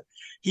liked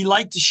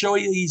to show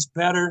you he's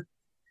better.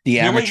 The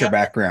amateur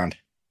background.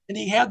 And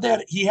he had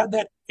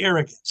that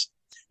arrogance.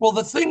 Well,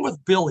 the thing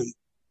with Billy,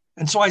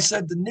 and so I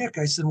said to Nick,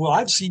 I said, well,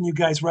 I've seen you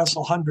guys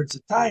wrestle hundreds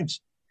of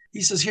times.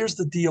 He says, here's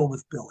the deal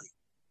with Billy.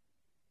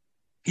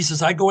 He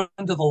says, I go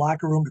into the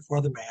locker room before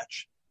the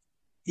match.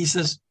 He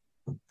says,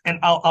 and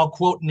I'll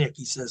quote Nick.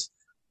 He says,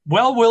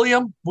 well,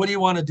 William, what do you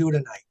want to do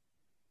tonight?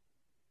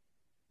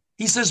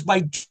 He says,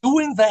 by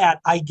doing that,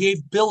 I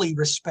gave Billy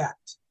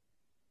respect.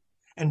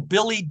 And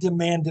Billy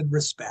demanded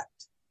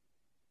respect.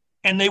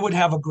 And they would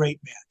have a great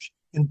match.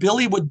 And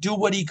Billy would do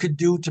what he could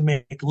do to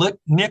make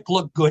Nick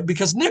look good,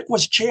 because Nick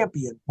was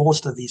champion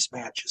most of these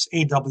matches,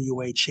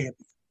 AWA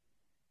champion.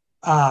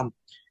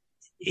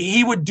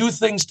 He would do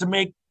things to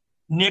make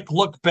Nick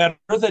look better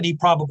than he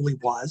probably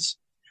was.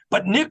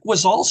 But Nick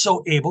was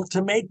also able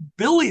to make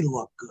Billy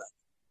look good.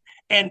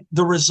 And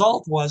the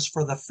result was,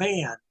 for the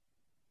fan,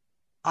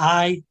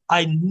 I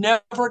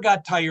never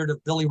got tired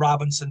of Billy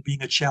Robinson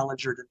being a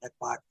challenger to Nick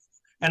Bockwinkel.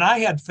 And I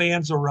had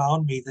fans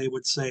around me, they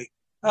would say,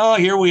 oh,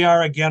 here we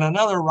are again,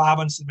 another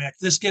Robinson match.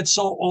 This gets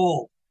so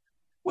old.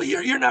 Well,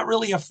 you're not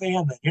really a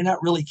fan then. You're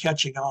not really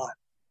catching on.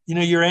 You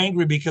know, you're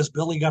angry because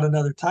Billy got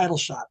another title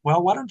shot.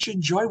 Well, why don't you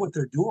enjoy what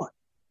they're doing?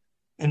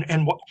 And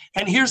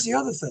here's the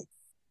other thing.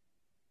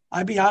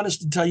 I'd be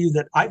honest and tell you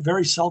that I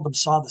very seldom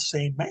saw the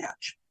same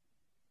match.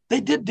 They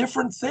did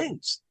different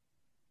things.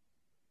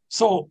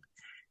 So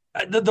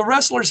the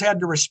wrestlers had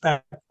to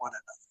respect one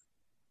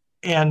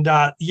another.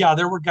 And yeah,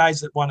 there were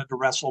guys that wanted to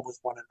wrestle with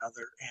one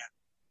another and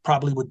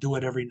probably would do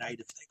it every night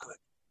if they could.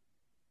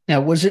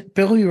 Now, was it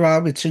Billy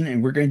Robinson?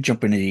 And we're going to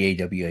jump into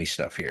the AWA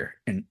stuff here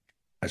and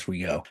as we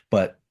go.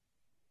 But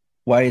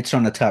why it's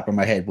on the top of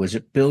my head, was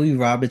it Billy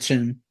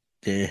Robinson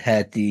that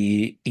had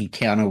the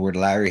encounter with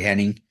Larry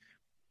Hennig?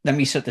 Let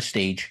me set the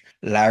stage.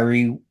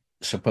 Larry,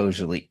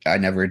 supposedly, I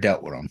never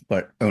dealt with him,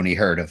 but only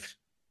heard of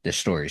the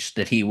stories,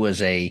 that he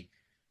was a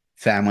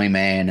family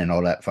man and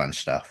all that fun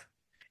stuff.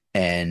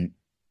 And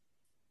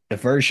the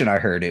version I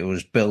heard, it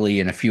was Billy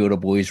and a few of the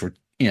boys were,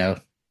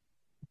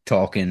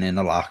 talking in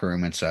the locker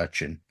room and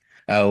such. And,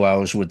 oh, I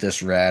was with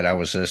this rat, I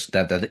was this,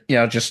 that,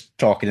 just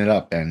talking it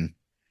up. And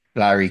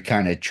Larry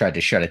kind of tried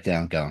to shut it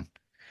down, going,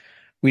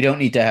 we don't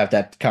need to have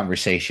that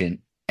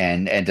conversation,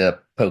 and ended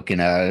up poking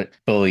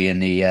Billy in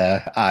the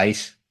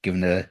eyes,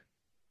 giving the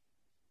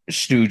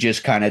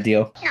Stooges kind of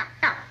deal.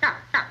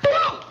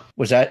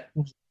 Was that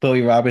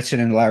Billy Robinson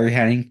and Larry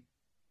Hennig?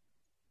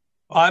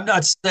 I'm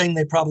not saying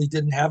they probably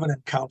didn't have an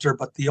encounter,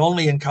 but the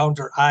only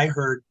encounter I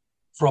heard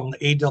from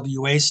the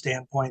AWA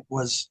standpoint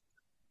was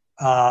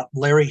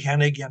Larry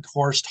Hennig and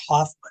Horst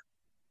Hoffman.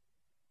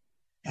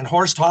 And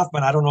Horst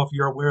Hoffman, I don't know if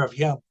you're aware of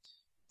him,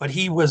 but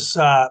he was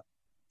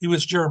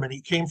German. He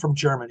came from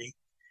Germany.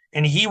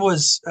 And he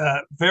was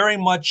very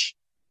much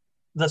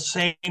the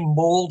same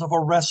mold of a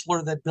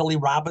wrestler that Billy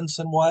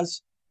Robinson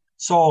was.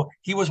 So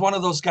he was one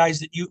of those guys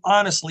that you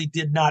honestly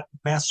did not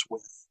mess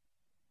with.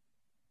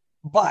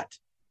 But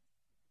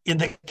in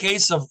the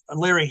case of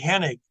Larry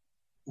Hennig,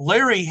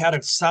 Larry had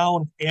a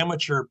sound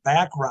amateur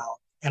background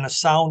and a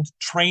sound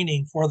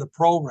training for the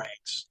pro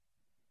ranks.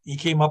 He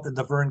came up in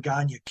the Verne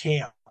Gagne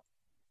camp.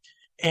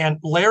 And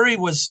Larry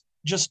was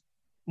just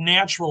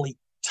naturally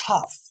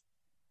tough.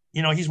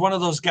 He's one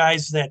of those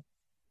guys that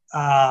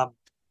a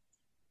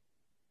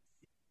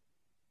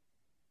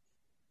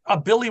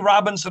Billy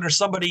Robinson or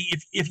somebody,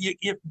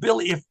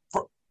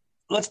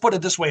 let's put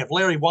it this way, if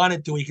Larry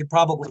wanted to, he could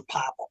probably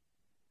pop him.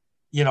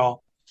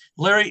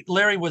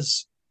 Larry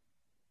was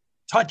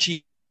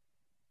touchy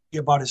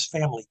about his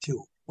family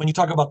too. When you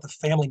talk about the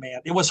family man,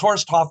 it was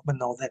Horst Hoffman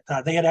though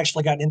that they had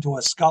actually gotten into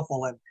a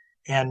scuffle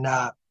and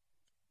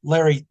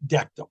Larry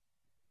decked him,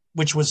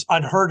 which was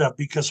unheard of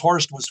because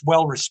Horst was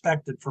well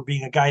respected for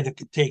being a guy that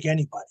could take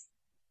anybody,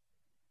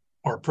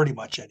 or pretty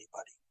much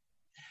anybody.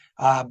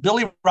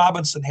 Billy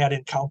Robinson had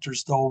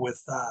encounters, though,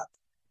 with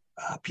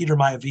Peter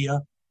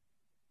Maivia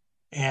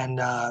and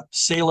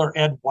Sailor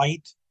Ed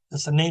White.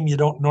 That's a name you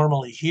don't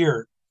normally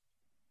hear.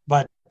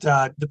 But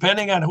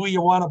depending on who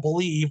you want to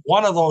believe,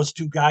 one of those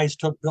two guys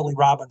took Billy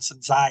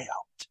Robinson's eye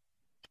out.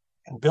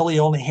 And Billy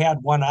only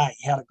had one eye.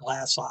 He had a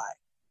glass eye.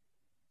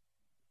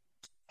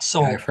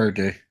 So I've heard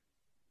that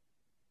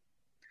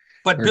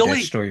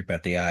story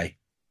about the eye.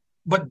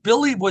 But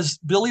Billy was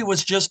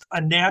just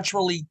a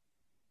naturally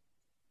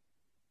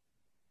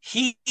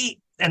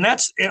And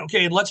that's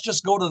okay. Let's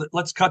just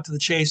let's cut to the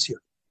chase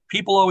here.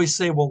 People always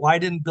say, well, why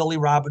didn't Billy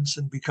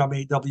Robinson become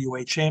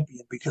AWA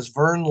champion? Because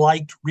Verne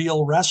liked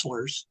real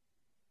wrestlers,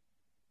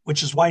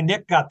 which is why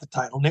Nick got the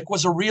title. Nick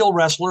was a real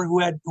wrestler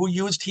who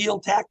used heel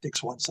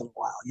tactics once in a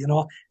while.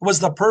 It was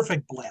the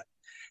perfect blend.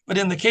 But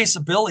in the case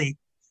of Billy,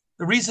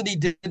 the reason he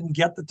didn't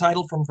get the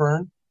title from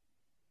Verne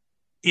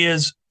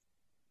is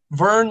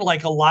Verne,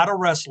 like a lot of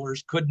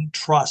wrestlers, couldn't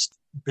trust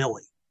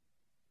Billy.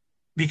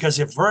 Because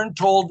if Verne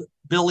told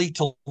Billy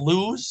to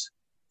lose,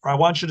 or I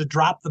want you to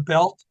drop the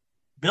belt,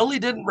 Billy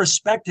didn't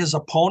respect his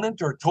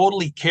opponent or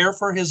totally care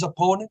for his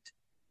opponent.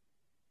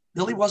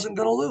 Billy wasn't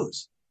going to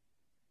lose.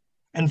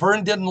 And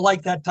Verne didn't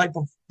like that type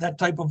of,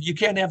 you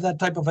can't have that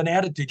type of an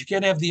attitude. You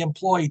can't have the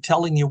employee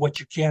telling you what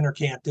you can or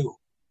can't do.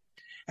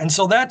 And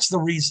so that's the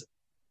reason.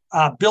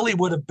 Billy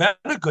would have been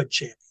a good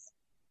champion,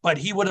 but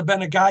he would have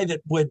been a guy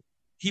that would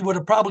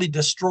have probably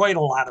destroyed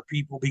a lot of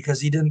people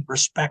because he didn't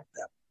respect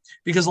them.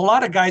 Because a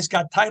lot of guys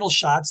got title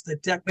shots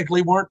that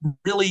technically weren't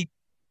really,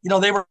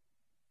 they were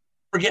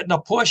getting a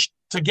push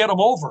to get them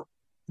over.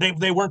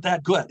 They weren't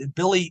that good. And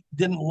Billy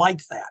didn't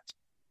like that.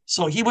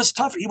 So he was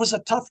tough. He was a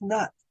tough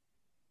nut.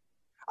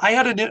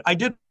 I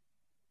did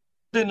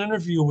an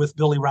interview with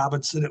Billy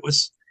Robinson. It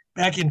was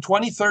back in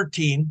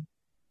 2013.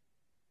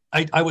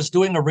 I was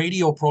doing a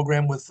radio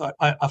program with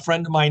a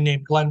friend of mine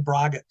named Glenn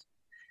Broggett.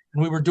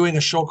 And we were doing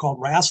a show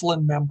called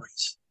Wrestling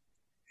Memories.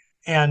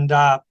 And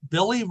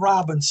Billy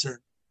Robinson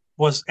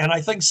and I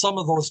think some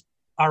of those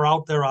are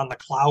out there on the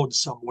cloud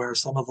somewhere,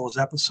 some of those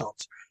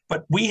episodes.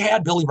 But we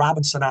had Billy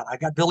Robinson on. I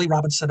got Billy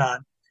Robinson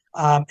on.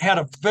 Had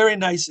a very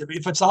nice,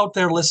 if it's out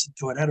there, listen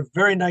to it. Had a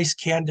very nice,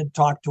 candid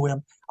talk to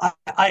him.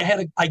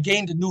 I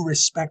gained a new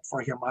respect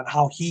for him on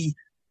how he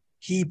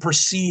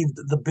perceived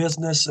the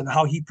business and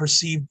how he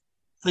perceived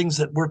things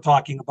that we're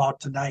talking about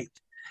tonight.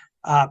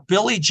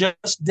 Billy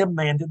just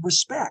demanded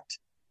respect.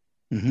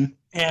 Mm-hmm.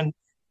 And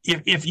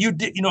if you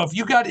did, if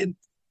you got in,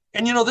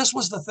 and this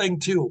was the thing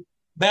too.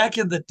 Back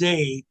in the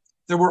day,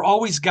 there were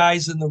always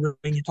guys in the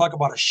ring. You talk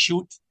about a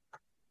shoot.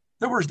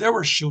 There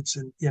were shoots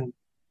in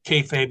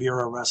kayfabe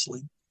era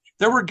wrestling.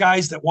 There were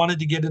guys that wanted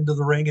to get into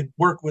the ring and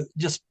work with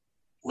just,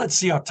 let's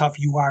see how tough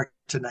you are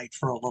tonight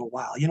for a little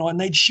while, and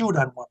they'd shoot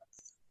on one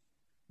another.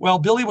 Well,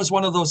 Billy was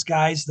one of those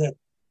guys that,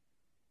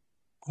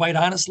 quite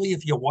honestly,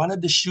 if you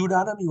wanted to shoot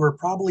on him, you were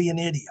probably an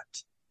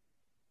idiot,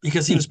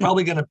 because he was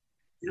probably going to,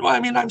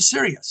 I'm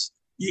serious.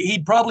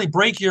 He'd probably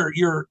break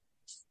your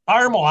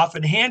arm off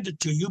and hand it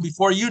to you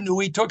before you knew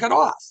he took it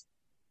off.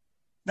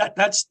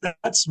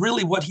 That's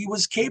really what he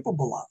was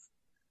capable of,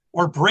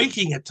 or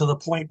breaking it to the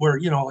point where,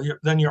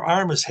 then your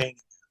arm is hanging.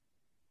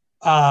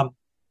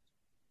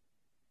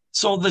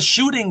 So the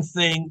shooting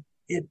thing,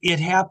 it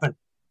happened.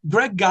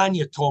 Greg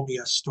Gagne told me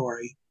a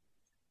story.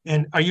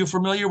 And are you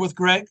familiar with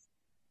Greg?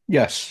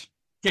 Yes.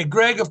 Okay,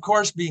 Greg, of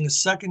course, being a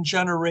second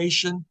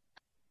generation,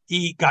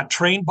 he got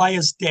trained by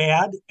his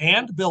dad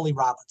and Billy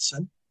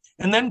Robinson.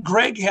 And then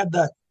Greg had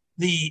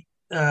the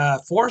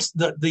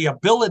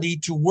ability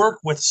to work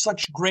with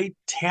such great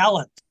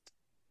talent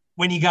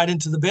when he got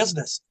into the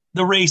business.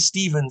 The Ray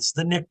Stevens,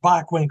 the Nick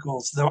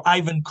Bockwinkel's, the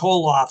Ivan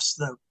Koloffs,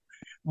 the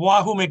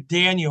Wahoo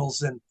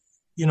McDaniels, and,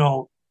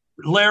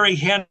 Larry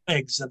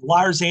Hennigs and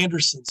Lars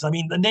Andersons.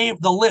 The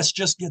list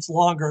just gets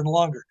longer and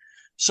longer.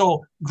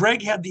 So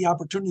Greg had the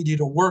opportunity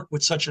to work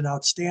with such an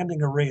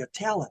outstanding array of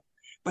talent.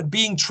 But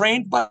being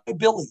trained by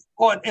Billy,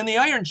 and the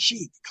Iron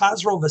Sheik,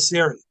 Khosrow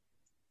Visseri,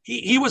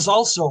 he was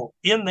also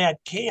in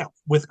that camp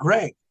with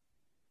Greg.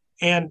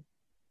 And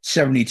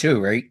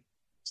 72, right?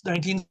 It's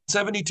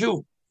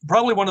 1972.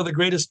 Probably one of the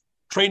greatest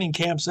training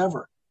camps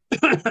ever.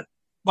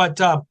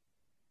 But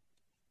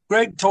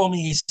Greg told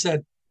me, he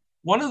said,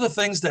 one of the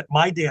things that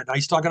my dad,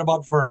 he's talking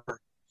about Verne,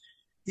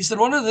 he said,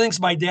 one of the things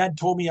my dad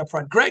told me up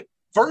front,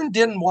 Verne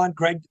didn't want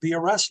Greg to be a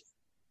wrestler.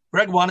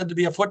 Greg wanted to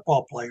be a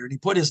football player, and he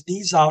put his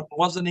knees out and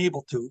wasn't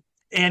able to.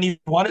 And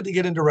he wanted to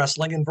get into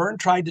wrestling, and Verne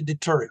tried to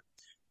deter him.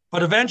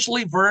 But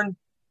eventually Verne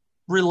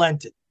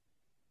relented.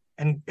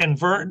 And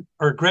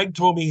Greg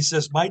told me, he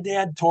says, my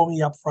dad told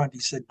me up front,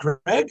 he said,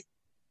 Greg,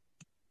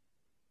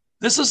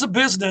 this is a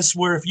business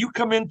where if you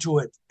come into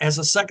it as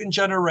a second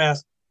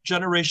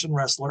generation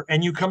wrestler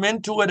and you come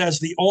into it as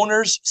the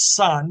owner's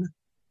son,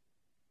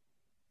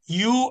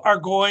 you are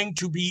going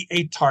to be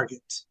a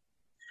target.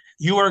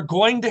 You are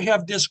going to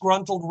have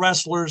disgruntled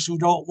wrestlers who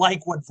don't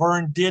like what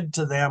Verne did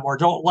to them, or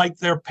don't like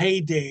their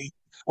payday,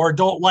 or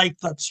don't like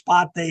the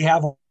spot they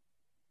have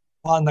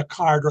on the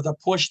card, or the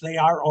push they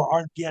are or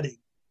aren't getting.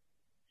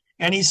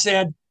 And he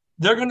said,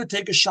 they're going to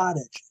take a shot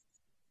at you.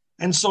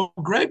 And so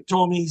Greg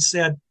told me, he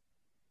said,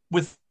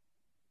 with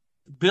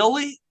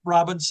Billy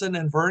Robinson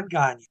and Verne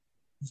Gagne,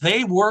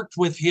 they worked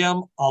with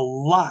him a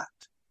lot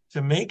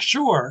to make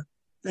sure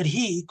that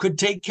he could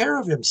take care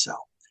of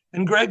himself.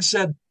 And Greg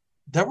said,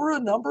 there were a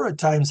number of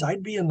times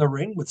I'd be in the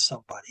ring with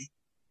somebody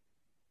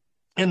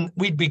and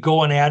we'd be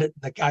going at it.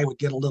 And the guy would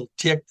get a little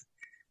ticked.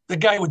 The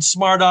guy would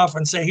smart off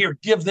and say, here,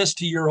 give this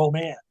to your old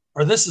man,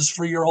 or this is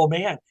for your old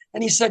man.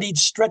 And he said he'd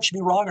stretch me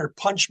wrong or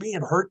punch me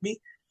and hurt me.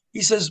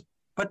 He says,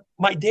 But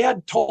my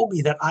dad told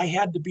me that I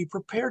had to be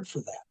prepared for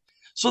that.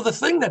 So the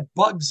thing that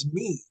bugs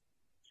me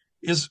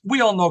is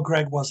we all know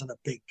Greg wasn't a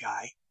big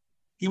guy.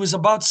 He was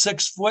about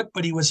 6 foot,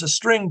 but he was a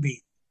string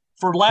beat.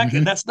 For lack,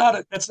 and that's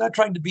not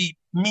trying to be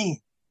mean.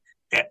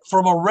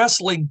 From a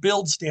wrestling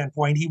build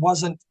standpoint, he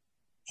wasn't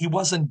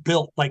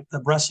built like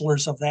the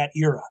wrestlers of that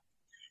era.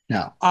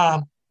 No.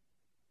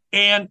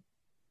 And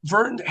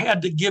Verne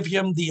had to give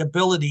him the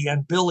ability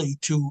and Billy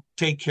to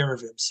take care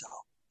of himself.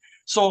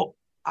 So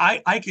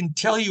I can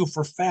tell you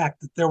for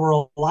fact that there were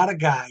a lot of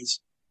guys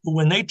who,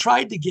 when they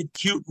tried to get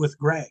cute with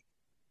Greg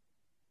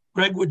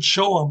would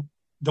show them,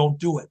 don't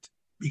do it,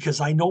 because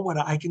I know what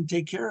I can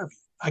take care of you.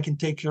 I can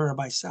take care of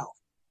myself.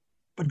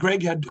 But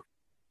Greg had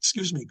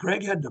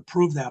to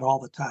prove that all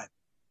the time.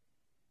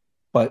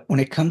 But when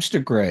it comes to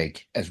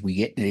Greg, as we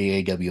get into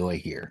the AWA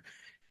here,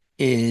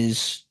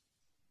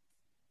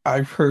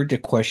 I've heard the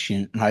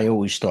question, and I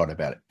always thought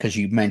about it, because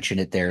you mentioned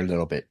it there a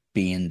little bit,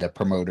 being the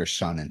promoter's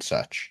son and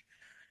such.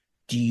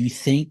 Do you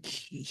think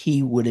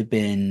he would have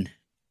been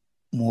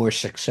more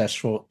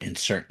successful in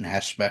certain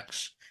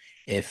aspects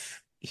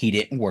if he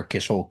didn't work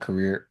his whole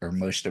career or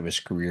most of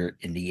his career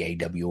in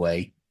the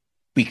AWA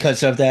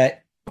because of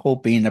that whole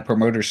being the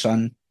promoter's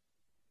son?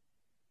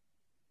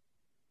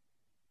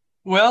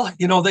 Well,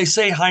 they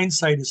say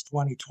hindsight is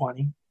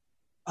 20/20.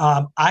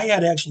 I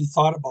had actually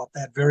thought about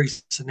that very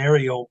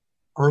scenario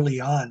early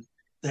on,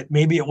 that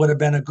maybe it would have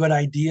been a good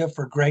idea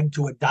for Greg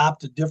to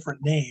adopt a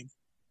different name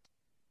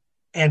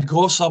and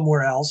go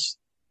somewhere else.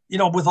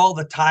 With all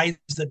the ties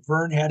that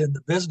Verne had in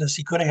the business,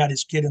 he could have had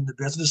his kid in the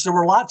business. There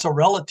were lots of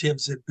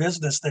relatives in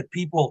business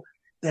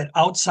that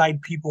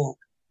outside people,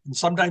 and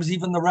sometimes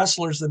even the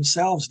wrestlers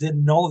themselves,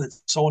 didn't know that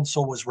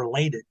so-and-so was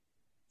related.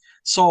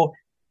 So,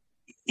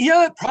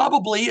 yeah,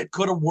 probably it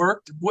could have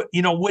worked.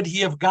 Would he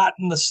have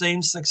gotten the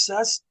same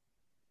success?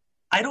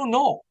 I don't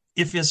know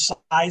if his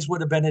size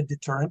would have been a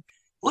deterrent.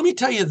 Let me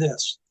tell you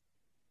this.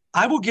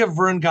 I will give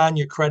Verne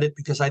Gagne credit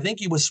because I think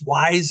he was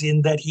wise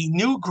in that he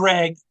knew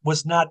Greg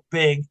was not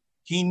big.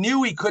 He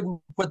knew he couldn't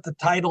put the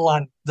title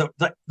on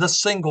the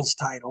singles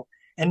title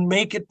and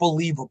make it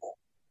believable.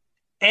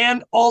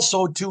 And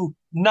also to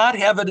not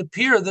have it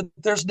appear that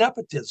there's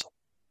nepotism.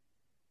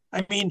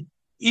 I mean,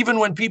 even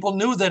when people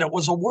knew that it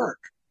was a work,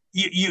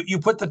 you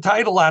put the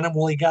title on him.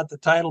 Well, he got the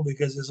title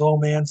because his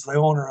old man's the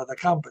owner of the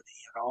company,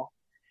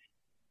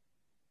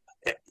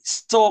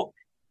 So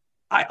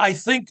I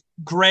think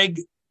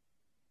Greg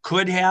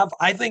could have.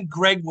 I think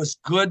Greg was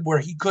good where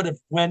he could have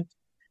went.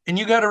 And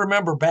you got to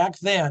remember back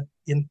then,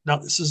 now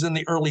this is in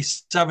the early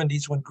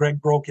 70s when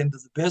Greg broke into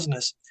the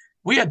business,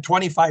 we had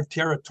 25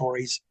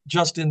 territories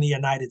just in the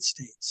United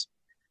States.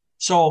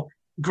 So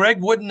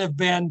Greg wouldn't have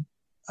been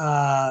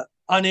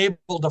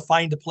unable to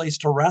find a place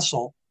to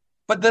wrestle.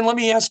 But then let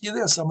me ask you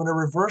this. I'm going to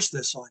reverse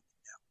this on you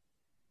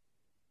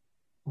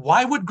now.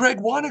 Why would Greg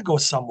want to go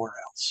somewhere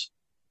else?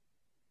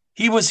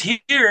 He was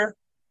here.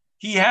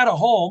 He had a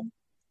home.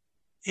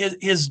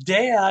 His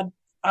dad,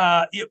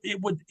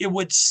 it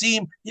would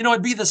seem,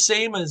 it'd be the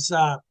same as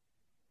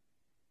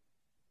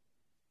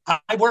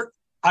I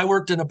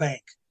worked in a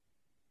bank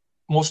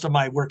most of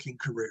my working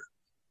career.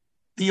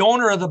 The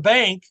owner of the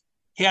bank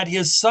had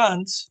his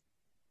sons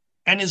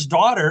and his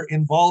daughter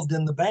involved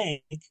in the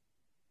bank,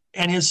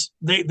 and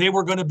they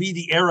were going to be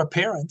the heir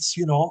apparents.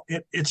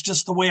 It's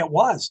just the way it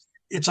was.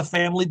 It's a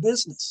family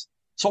business.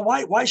 So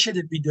why should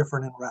it be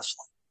different in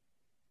wrestling?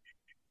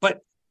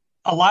 But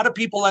a lot of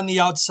people on the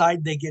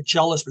outside, they get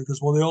jealous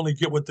because, well, they only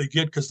get what they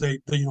get because they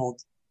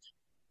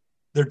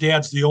their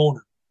dad's the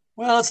owner.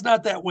 Well, it's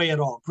not that way at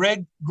all.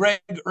 Greg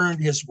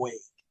earned his way.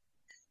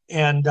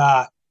 And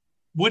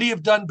would he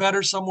have done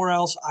better somewhere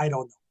else? I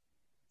don't know.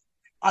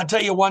 I'll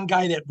tell you one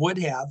guy that would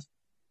have.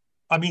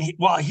 I mean,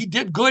 he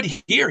did good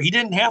here. He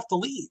didn't have to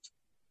leave.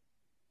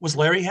 Was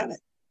Larry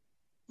Hennig.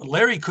 But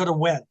Larry could have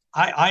went.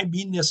 I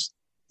mean this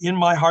in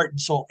my heart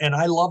and soul. And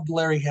I loved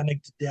Larry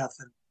Hennig to death.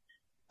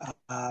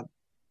 And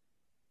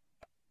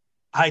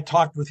I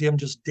talked with him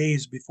just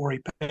days before he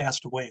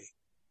passed away.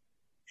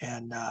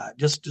 And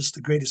just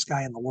the greatest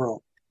guy in the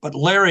world. But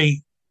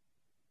Larry,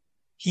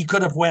 he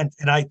could have went,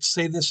 and I've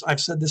said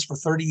this for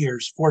 30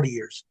 years, 40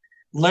 years.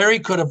 Larry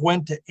could have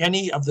went to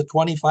any of the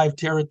 25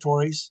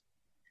 territories,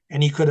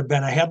 and he could have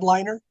been a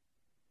headliner,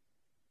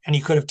 and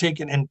he could have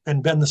taken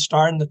and been the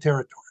star in the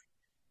territory.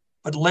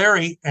 But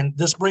Larry, and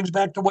this brings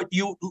back to what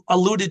you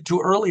alluded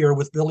to earlier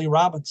with Billy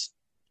Robinson,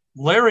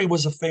 Larry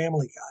was a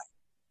family guy.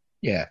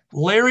 Yeah.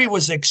 Larry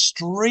was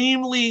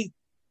extremely.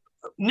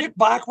 Nick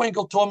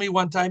Bockwinkel told me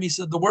one time, he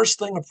said, the worst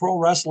thing a pro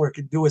wrestler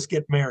can do is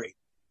get married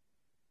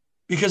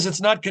because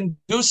it's not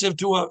conducive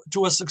to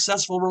a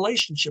successful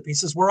relationship. He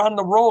says, we're on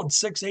the road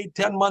 6, 8,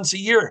 10 months a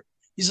year.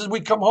 He says,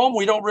 we come home,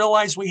 we don't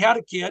realize we had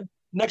a kid.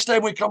 Next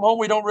time we come home,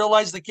 we don't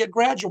realize the kid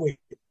graduated.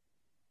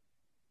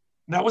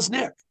 And that was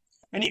Nick.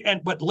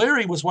 But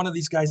Larry was one of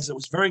these guys that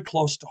was very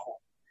close to home.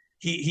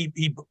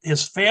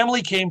 His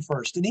family came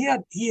first, and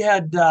he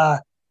had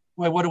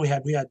what do we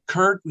had? We had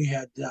Kurt, we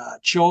had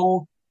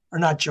Joe. Or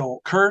not Joe,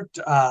 Kurt.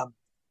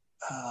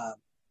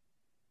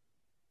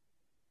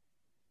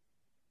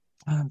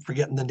 I'm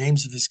forgetting the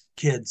names of his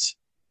kids.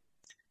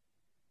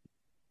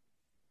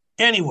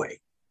 Anyway,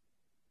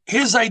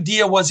 his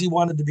idea was he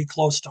wanted to be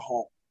close to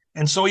home.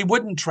 And so he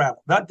wouldn't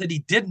travel. Not that he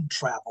didn't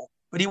travel,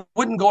 but he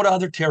wouldn't go to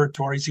other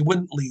territories. He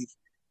wouldn't leave.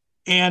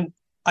 And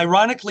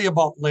ironically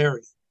about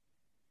Larry,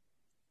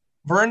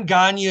 Verne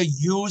Gagne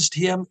used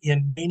him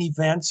in main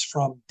events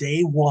from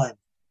day one.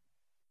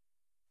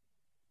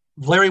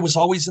 Larry was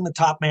always in the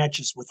top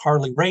matches with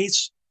Harley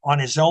Race on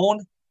his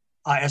own,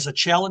 as a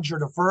challenger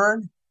to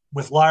Verne,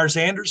 with Lars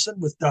Anderson,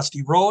 with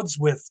Dusty Rhodes,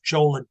 with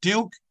Joe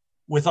LeDuc,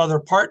 with other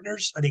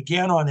partners, and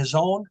again on his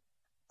own.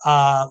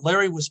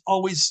 Larry was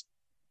always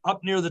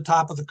up near the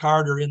top of the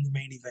card or in the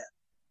main event.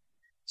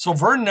 So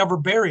Verne never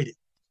buried it.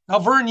 Now,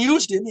 Verne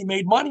used him. He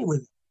made money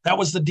with him. That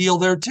was the deal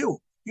there, too.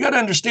 You got to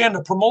understand,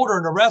 a promoter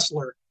and a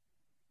wrestler,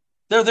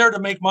 they're there to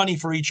make money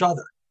for each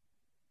other.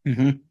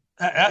 Mm-hmm.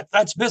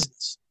 That's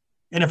business.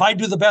 And if I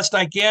do the best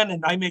I can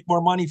and I make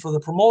more money for the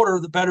promoter,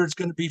 the better it's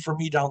going to be for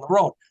me down the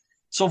road.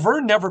 So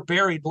Verne never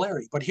buried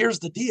Larry. But here's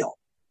the deal.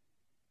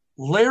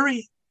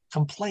 Larry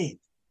complained.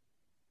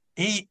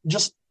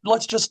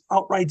 Let's just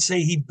outright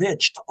say he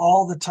bitched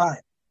all the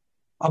time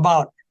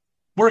about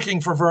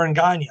working for Verne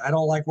Gagne. I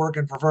don't like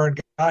working for Verne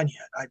Gagne.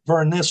 I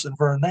burn this and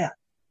burn that.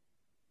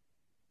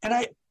 And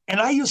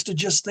I used to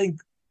just think,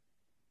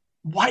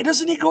 why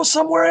doesn't he go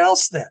somewhere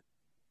else then?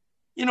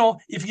 You know,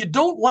 if you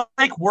don't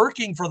like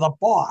working for the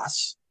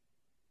boss,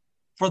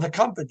 for the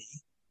company,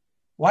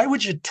 why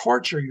would you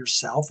torture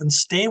yourself and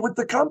stay with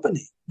the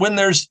company when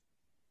there's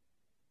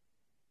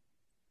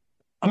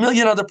a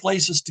million other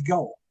places to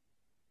go?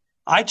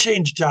 I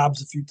changed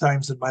jobs a few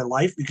times in my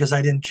life because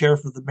I didn't care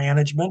for the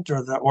management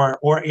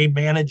or a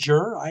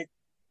manager.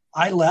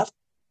 I left.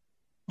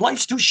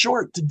 Life's too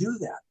short to do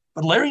that.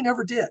 But Larry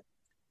never did.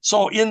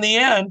 So in the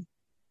end,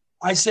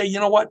 I say, you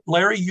know what?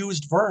 Larry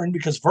used Verne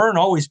because Verne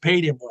always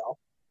paid him well.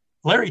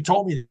 Larry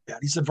told me that.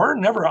 He said,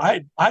 Verne never,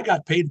 I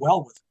got paid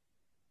well with him.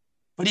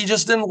 But he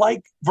just didn't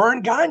like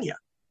Verne Gagne.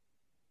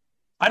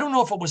 I don't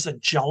know if it was a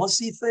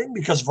jealousy thing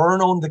because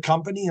Verne owned the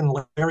company and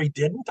Larry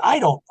didn't. I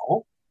don't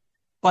know.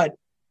 But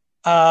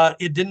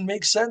it didn't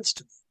make sense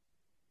to me.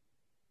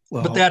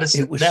 Well, but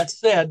that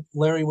said,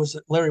 Larry was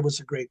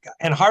a great guy.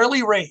 And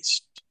Harley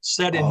Race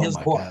said in his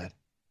book, God.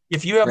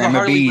 If you have the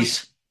Harley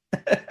Race,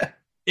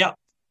 yeah,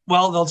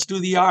 well, let's do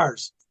the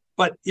R's.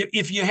 But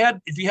if you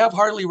have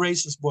Harley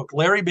Race's book,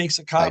 Larry makes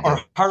a comment, or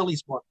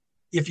Harley's book.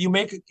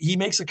 He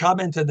makes a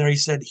comment in there. He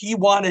said he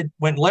wanted,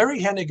 when Larry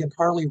Hennig and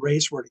Harley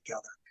Race were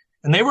together,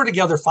 and they were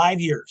together 5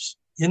 years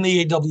in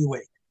the AWA,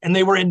 and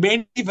they were in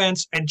main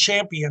events and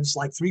champions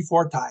like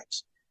 3-4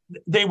 times.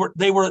 They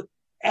were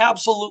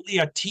absolutely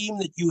a team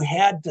that you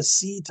had to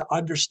see to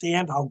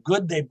understand how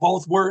good they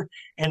both were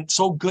and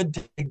so good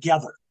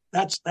together.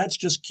 That's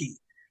just key.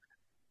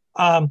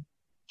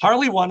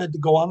 Harley wanted to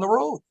go on the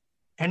road,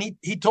 and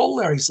he told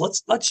Larry,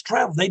 let's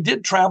travel. They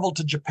did travel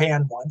to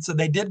Japan once, and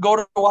they did go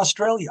to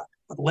Australia,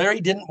 but Larry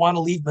didn't want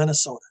to leave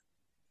Minnesota.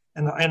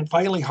 And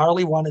finally,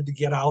 Harley wanted to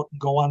get out and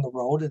go on the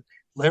road. And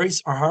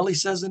Harley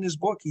says in his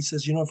book, he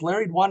says, you know, if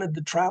Larry wanted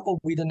to travel,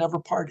 we'd have never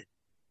parted.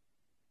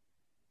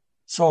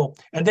 So,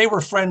 and they were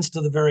friends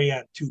to the very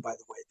end too, by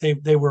the way.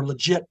 They were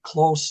legit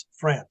close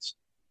friends.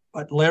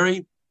 But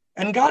Larry,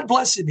 and God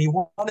bless him, he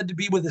wanted to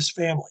be with his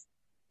family.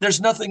 There's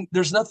nothing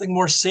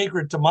more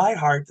sacred to my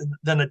heart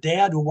than a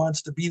dad who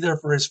wants to be there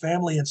for his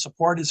family and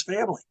support his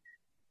family.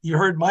 You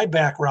heard my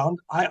background.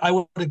 I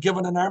would have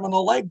given an arm and a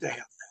leg to have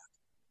that.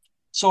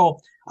 So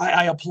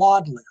I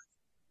applaud Larry.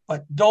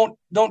 But don't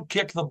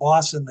kick the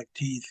boss in the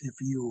teeth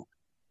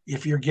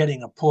if you're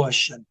getting a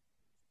push and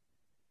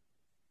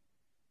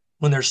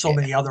when there's so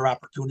many other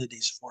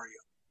opportunities for you.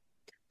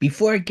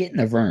 Before I get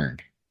into Verne,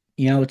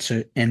 you know,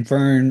 and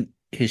Verne,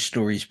 his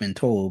story's been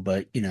told,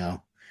 but you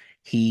know,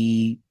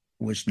 he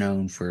was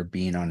known for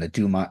being on the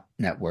Dumont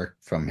network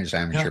from his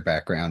amateur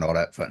background, all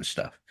that fun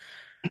stuff.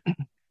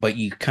 But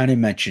you kind of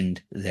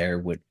mentioned there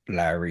with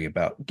Larry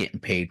about getting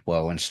paid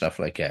well and stuff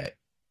like that.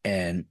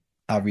 And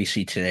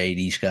obviously today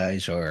these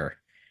guys are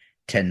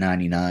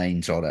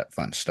 1099s, all that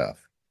fun stuff.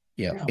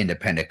 Yeah,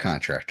 independent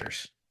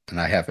contractors. And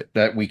I have it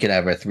that we could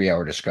have a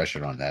 3-hour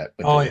discussion on that.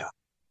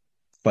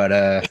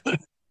 But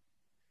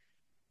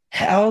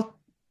how?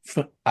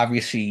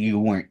 Obviously, you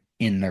weren't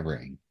in the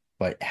ring,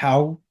 but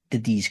how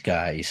did these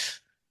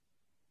guys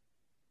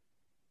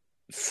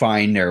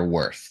find their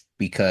worth?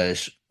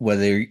 Because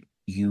whether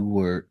you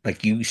were,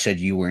 like you said,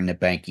 you were in the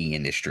banking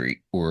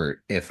industry,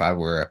 or if I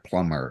were a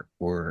plumber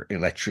or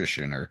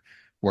electrician or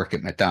work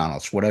at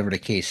McDonald's, whatever the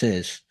case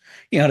is,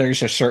 you know,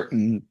 there's a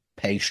certain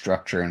pay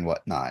structure and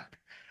whatnot.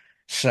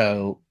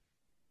 So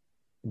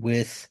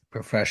with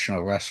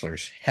professional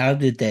wrestlers, how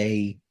did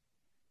they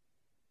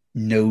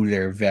know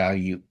their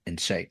value and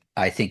say,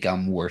 I think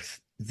I'm worth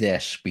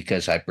this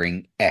because I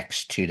bring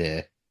X to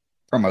the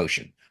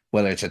promotion,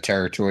 whether it's a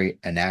territory,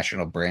 a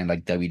national brand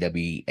like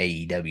WWE,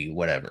 AEW,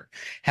 whatever.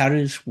 How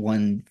does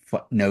one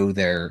know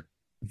their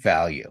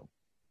value,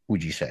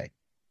 would you say?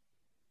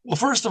 Well,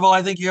 first of all,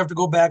 I think you have to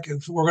go back.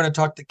 If we're going to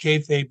talk to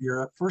kayfabe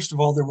Europe, first of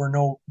all, there were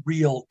no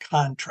real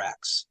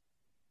contracts.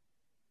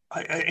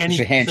 It's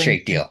a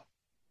handshake deal.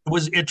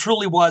 It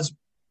truly was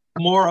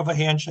more of a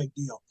handshake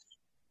deal.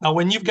 Now,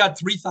 when you've got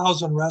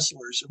 3,000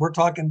 wrestlers, we're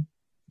talking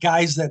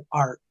guys that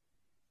are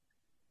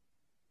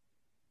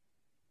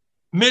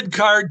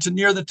mid-card to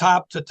near the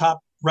top to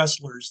top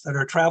wrestlers that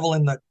are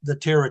traveling the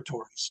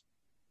territories.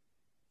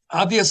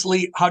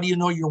 Obviously, how do you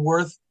know your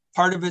worth?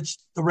 Part of it's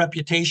the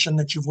reputation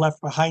that you've left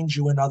behind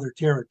you in other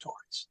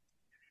territories.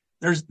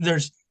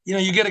 There's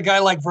you get a guy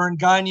like Verne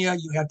Gagne.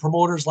 You had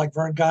promoters like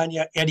Verne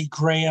Gagne, Eddie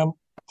Graham,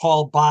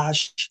 Paul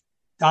Bosch,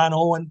 Don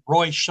Owen,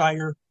 Roy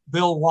Schire,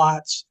 Bill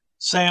Watts,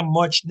 Sam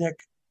Muchnick,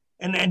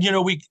 and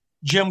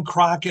Jim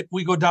Crockett.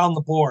 We go down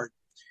the board.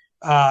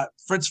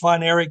 Fritz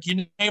von Erich.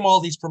 You name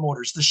all these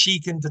promoters. The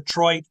Sheik in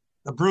Detroit,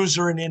 the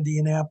Bruiser in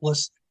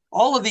Indianapolis.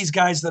 All of these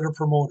guys that are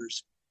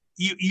promoters.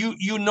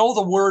 You know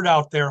the word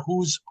out there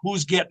who's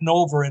getting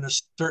over in a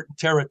certain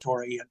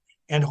territory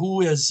and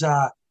who's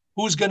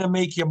going to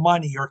make you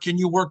money, or can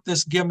you work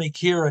this gimmick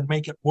here and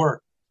make it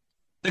work?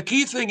 The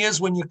key thing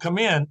is when you come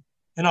in,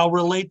 and I'll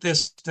relate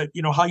this to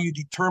how you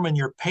determine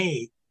your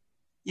pay.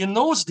 In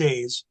those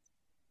days,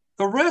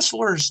 the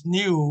wrestlers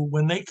knew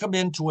when they come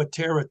into a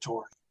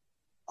territory.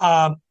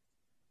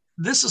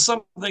 This is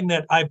something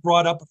that I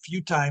brought up a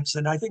few times,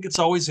 and I think it's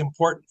always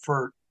important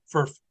for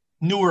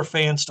newer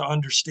fans to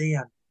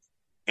understand.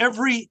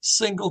 Every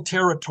single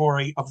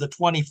territory of the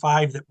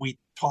 25 that we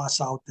toss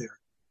out there,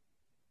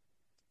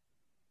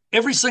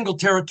 every single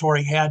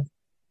territory had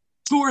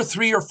 2 or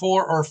 3 or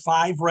 4 or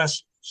 5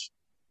 wrestlers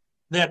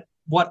that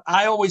what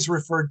I always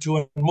referred to,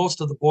 and most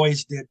of the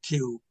boys did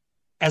too,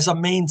 as a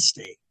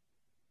mainstay.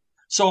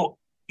 So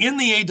in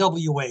the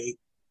AWA,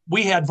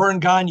 we had Verne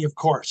Gagne, of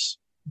course,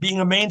 being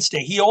a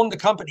mainstay. He owned the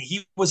company.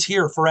 He was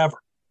here forever.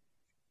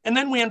 And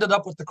then we ended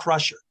up with the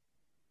Crusher,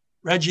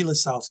 Reggie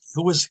Lisowski,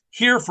 who was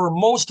here for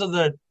most of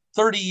the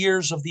 30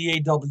 years of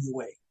the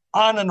AWA,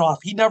 on and off.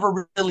 He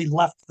never really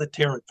left the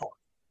territory.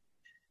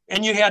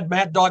 And you had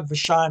Mad Dog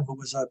Vachon, who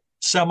was a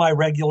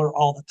semi-regular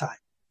all the time.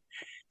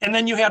 And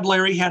then you had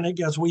Larry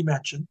Hennig, as we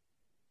mentioned.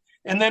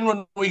 And then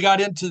when we got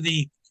into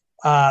the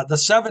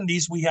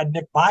 70s, we had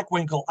Nick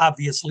Bockwinkel,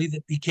 obviously,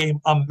 that became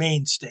a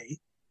mainstay.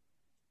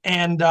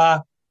 And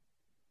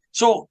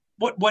so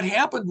what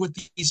happened with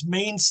these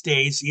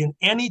mainstays in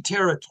any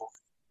territory,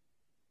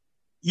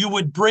 you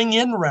would bring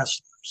in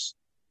wrestlers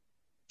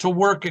to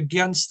work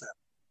against them.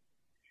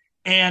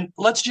 And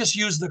let's just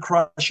use the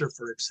Crusher,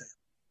 for example.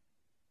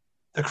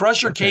 The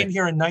Crusher came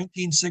here in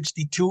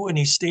 1962, and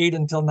he stayed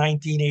until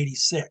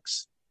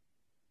 1986.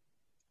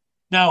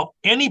 Now,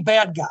 any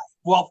bad guy,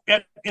 well,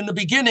 in the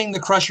beginning, the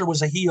Crusher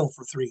was a heel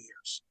for 3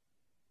 years.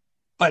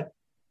 But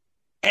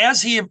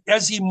as he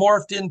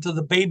morphed into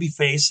the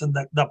babyface and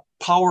the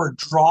power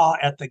draw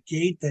at the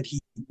gate that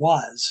he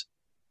was,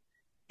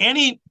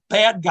 any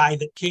bad guy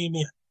that came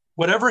in,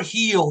 whatever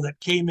heel that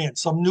came in,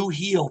 some new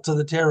heel to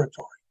the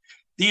territory,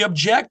 the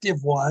objective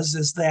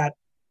is that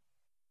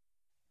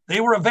they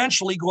were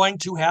eventually going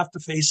to have to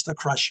face the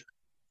Crusher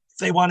if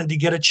they wanted to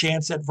get a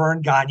chance at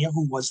Verne Gagne,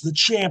 who was the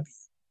champion.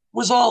 It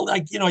was all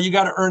like, you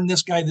got to earn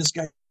this guy.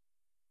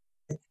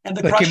 And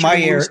the Crusher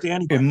didn't lose to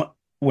anybody.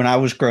 When I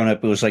was growing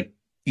up, it was like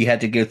you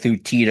had to go through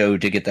Tito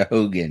to get the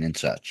Hogan and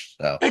such.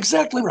 So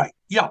exactly right.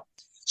 Yeah.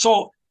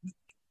 So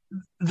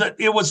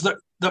it was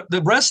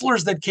the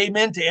wrestlers that came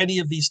into any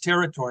of these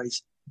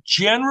territories,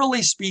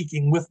 generally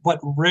speaking, with but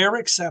rare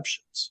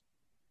exceptions,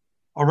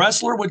 a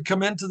wrestler would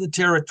come into the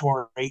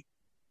territory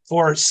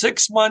for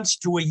 6 months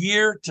to a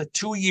year to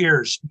 2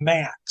 years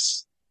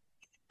max.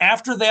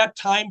 After that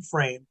time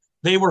frame,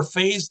 they were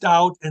phased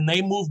out and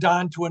they moved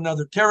on to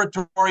another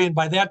territory. And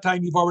by that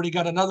time, you've already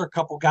got another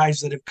couple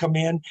guys that have come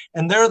in,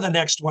 and they're the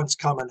next ones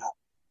coming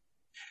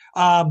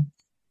up.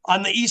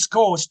 On the East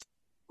Coast,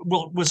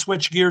 we'll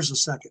switch gears a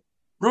second.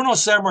 Bruno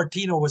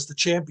Sammartino was the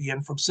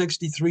champion from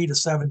 63 to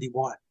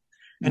 71.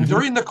 And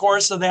during the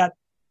course of that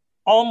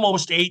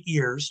almost 8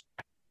 years,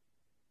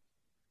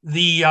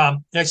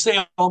 I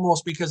say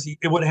almost because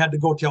it would have had to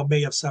go till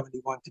May of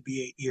 71 to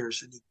be 8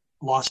 years, and he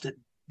lost it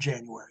in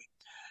January.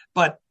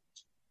 But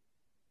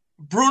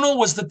Bruno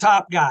was the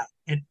top guy,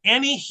 and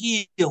any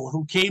heel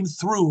who came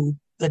through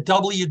the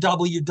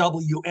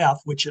WWF,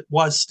 which it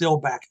was still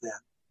back then,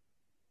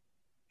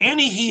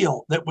 any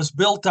heel that was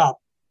built up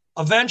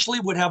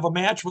eventually would have a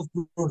match with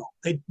Bruno.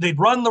 They'd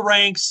run the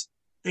ranks.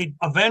 They'd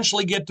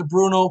eventually get to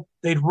Bruno.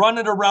 They'd run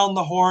it around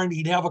the horn.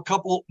 He'd have a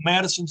couple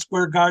Madison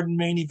Square Garden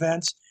main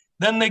events.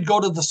 Then they'd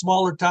go to the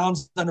smaller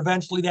towns. Then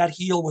eventually that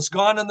heel was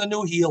gone, and the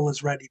new heel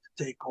is ready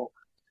to take over.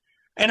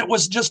 And it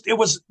was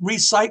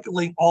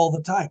recycling all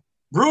the time.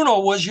 Bruno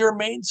was your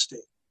mainstay.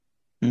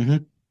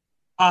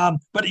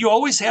 But you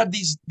always had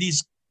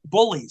these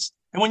bullies.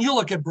 And when you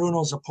look at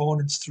Bruno's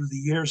opponents through the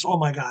years, oh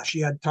my gosh, he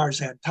had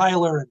Tarzan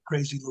Tyler and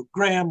Crazy Luke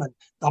Graham and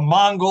the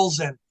Mongols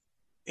and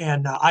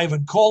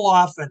Ivan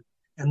Koloff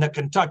and the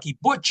Kentucky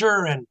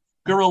Butcher and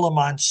Gorilla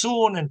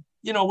Monsoon. And,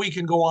 we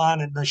can go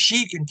on, and the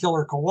Sheik and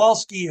Killer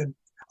Kowalski and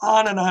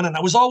on and on. And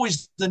it was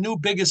always the new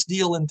biggest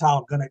deal in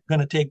town going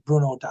to take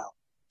Bruno down.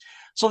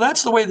 So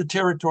that's the way the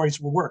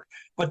territories will work.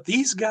 But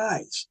these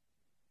guys,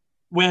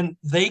 when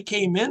they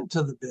came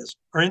into the business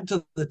or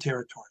into the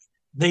territory,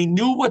 they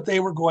knew what they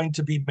were going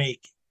to be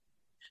making.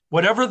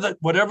 Whatever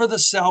the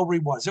salary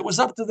was, it was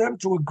up to them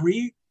to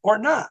agree or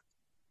not.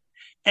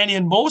 And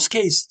in most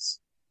cases,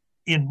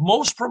 in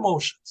most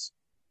promotions,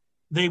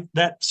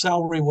 that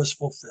salary was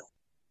fulfilled.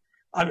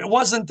 I mean, it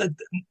wasn't that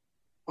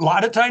a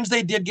lot of times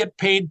they did get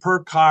paid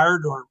per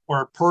card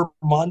or per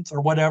month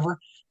or whatever,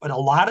 but a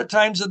lot of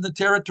times in the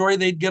territory,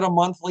 they'd get a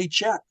monthly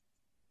check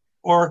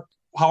or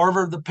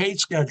however the pay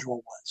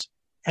schedule was.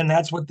 And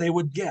that's what they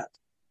would get.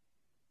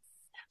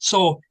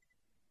 So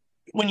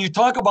when you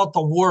talk about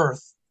the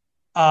worth,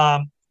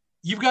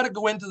 you've got to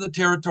go into the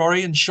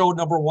territory and show,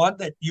 number one,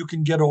 that you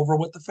can get over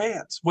with the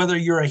fans, whether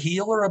you're a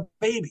heel or a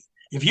baby.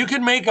 If you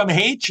can make them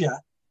hate you,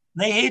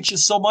 they hate you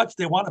so much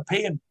they want to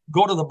pay and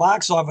go to the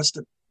box office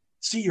to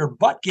see your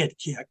butt get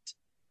kicked,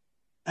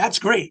 that's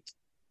great.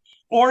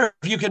 Or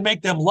if you can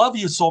make them love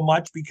you so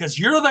much because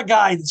you're the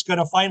guy that's going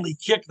to finally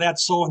kick that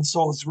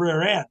so-and-so's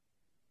rear end.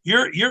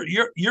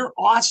 You're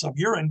awesome.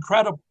 You're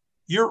incredible.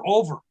 You're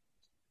over.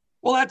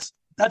 Well,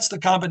 that's the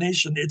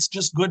combination. It's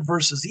just good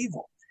versus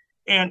evil.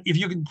 And if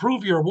you can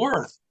prove your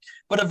worth,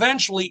 but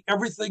eventually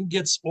everything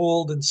gets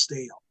old and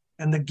stale.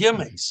 And the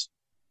gimmicks,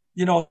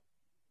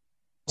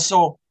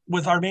 so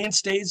with our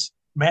mainstays,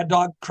 Mad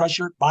Dog,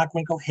 Crusher,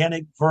 Bockwinkel,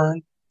 Hennig,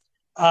 Verne,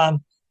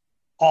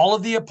 all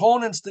of the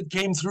opponents that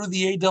came through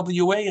the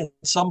AWA in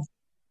some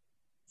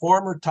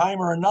form or time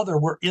or another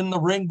were in the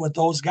ring with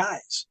those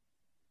guys.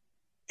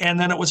 And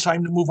then it was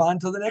time to move on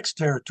to the next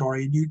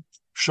territory and you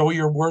show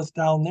your worth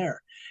down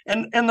there.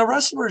 And the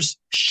wrestlers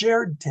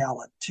shared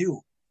talent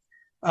too.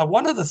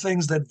 One of the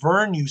things that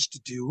Verne used to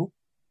do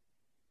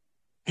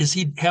is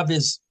he'd have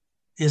his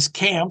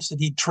camps and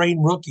he'd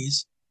train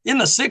rookies. In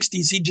the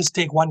 60s, he'd just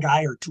take one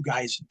guy or two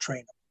guys and train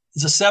them.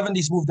 As the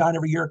 70s moved on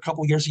every year, a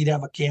couple of years, he'd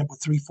have a camp with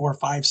 3, 4,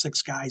 5,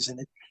 6 guys in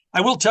it.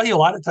 I will tell you, a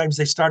lot of times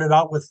they started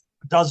out with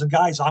a dozen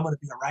guys. I'm going to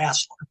be a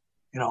wrestler.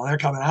 They're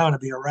coming, I'm going to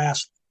be a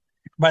wrestler.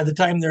 By the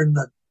time they're in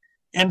the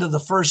end of the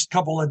first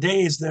couple of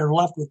days, they're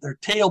left with their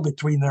tail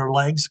between their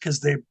legs because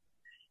they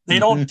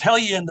don't tell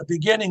you in the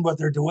beginning what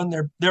they're doing.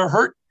 They're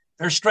hurt.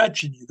 They're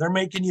stretching you. They're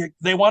making you.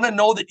 They want to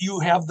know that you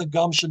have the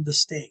gumption to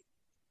stay.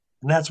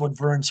 And that's what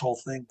Verne's whole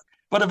thing.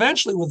 But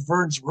eventually with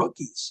Verne's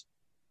rookies,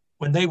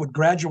 when they would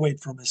graduate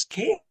from his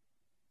camp,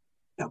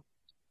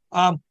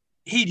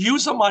 he'd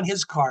use them on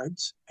his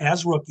cards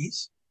as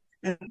rookies.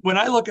 And when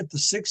I look at the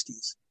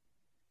 60s,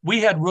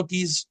 we had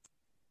rookies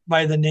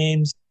by the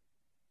names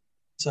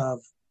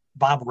of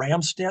Bob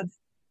Ramstead,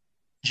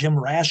 Jim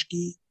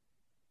Rashke,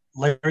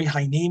 Larry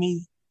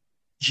Heinemi,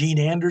 Gene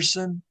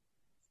Anderson,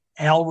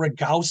 Al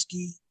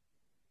Rogowski,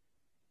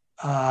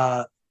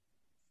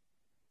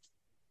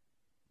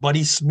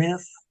 Buddy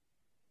Smith,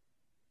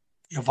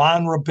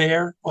 Yvonne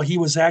Robert. Well, he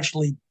was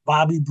actually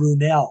Bobby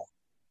Brunel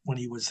when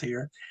he was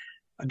here.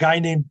 A guy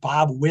named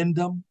Bob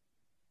Wyndham.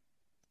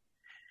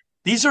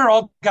 These are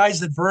all guys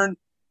that Verne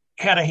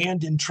had a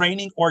hand in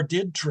training or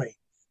did train.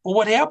 But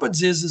what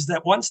happens is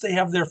that once they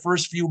have their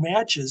first few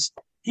matches,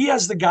 he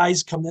has the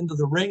guys come into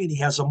the ring and he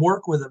has them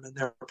work with them in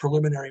their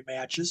preliminary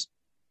matches.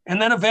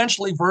 And then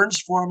eventually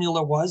Verne's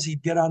formula was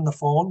he'd get on the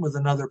phone with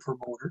another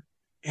promoter,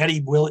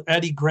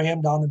 Eddie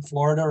Graham down in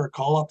Florida, or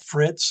call up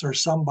Fritz or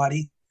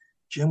somebody,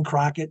 Jim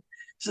Crockett.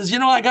 He says,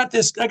 I got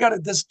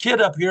this kid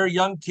up here,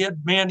 young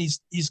kid, man,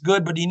 he's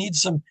good, but he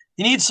needs some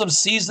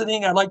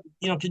seasoning. I'd like,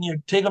 can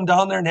you take him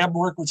down there and have him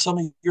work with some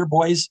of your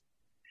boys?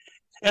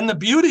 And the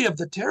beauty of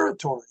the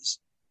territories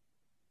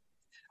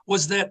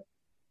was that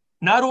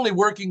not only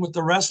working with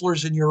the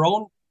wrestlers in your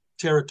own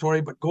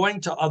territory, but going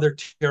to other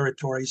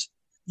territories,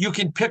 you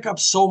can pick up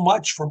so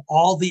much from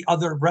all the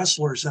other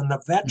wrestlers and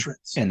the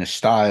veterans. And the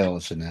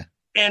styles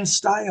and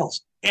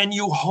styles. And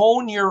you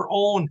hone your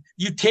own.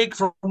 You take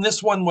from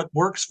this one what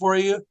works for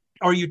you,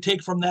 or you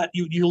take from that,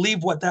 you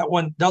leave what that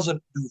one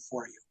doesn't do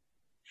for you.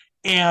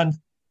 And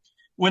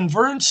when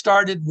Verne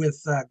started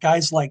with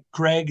guys like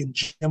Greg and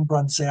Jim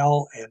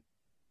Brunzell and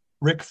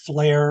Ric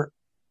Flair,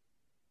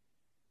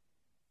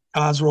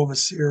 Khosrow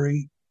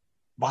Vaziri,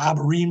 Bob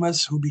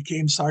Remus, who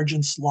became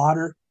Sergeant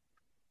Slaughter,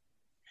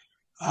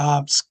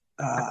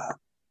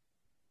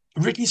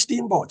 Ricky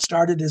Steamboat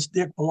started as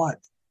Dick Blood,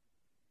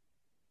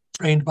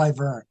 trained by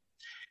Verne.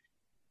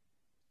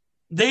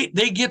 They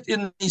get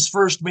in these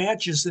first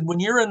matches, and when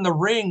you're in the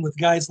ring with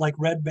guys like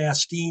Red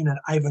Bastien and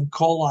Ivan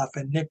Koloff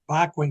and Nick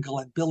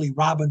Bockwinkel and Billy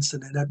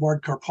Robinson and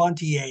Edouard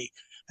Carpentier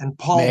and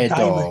Paul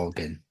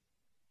Diamond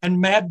and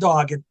Mad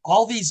Dog and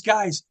all these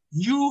guys,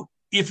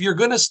 if you're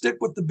going to stick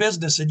with the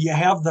business and you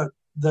have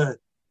the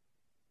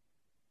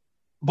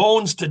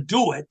bones to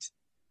do it,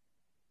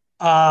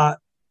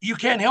 you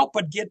can't help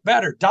but get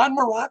better. Don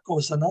Morocco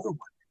is another one.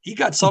 He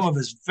got some of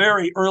his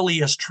very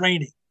earliest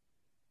training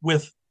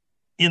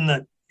in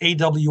the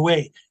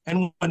AWA.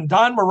 And when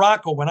Don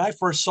Morocco, when I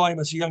first saw him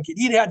as a young kid,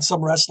 he'd had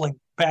some wrestling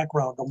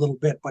background a little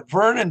bit, but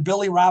Verne and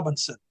Billy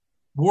Robinson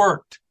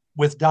worked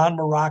with Don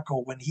Morocco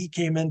when he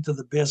came into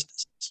the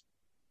business.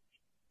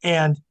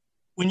 And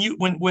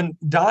when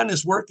Don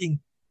is working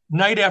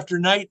night after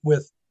night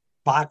with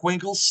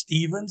Bockwinkel,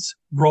 Stevens,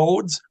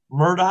 Rhodes,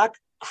 Murdoch,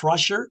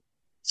 Crusher,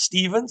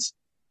 Stevens,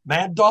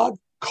 Mad Dog,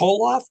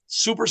 Koloff,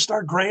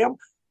 Superstar Graham.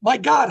 My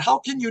God, how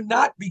can you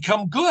not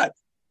become good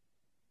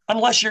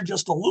unless you're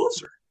just a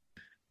loser?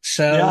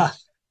 So Yeah.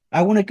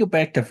 I want to go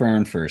back to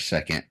Verne for a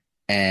second.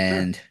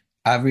 And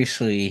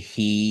obviously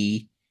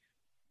he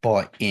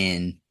bought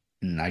in,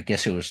 and I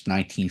guess it was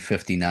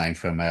 1959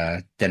 from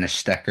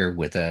Dennis Stecker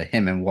with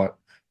him and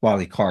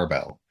Wally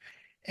Carbell.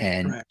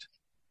 And Correct.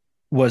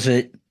 was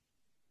it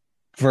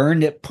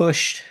Verne that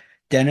pushed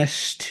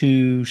Dennis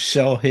to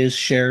sell his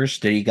shares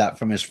that he got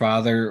from his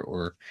father,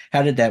 or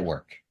how did that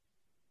work?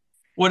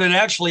 What had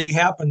actually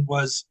happened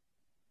was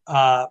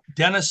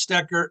Dennis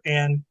Stecker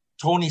and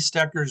Tony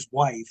Stecker's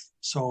wife,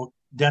 so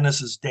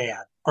Dennis's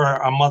dad, or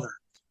a mother,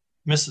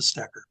 Mrs.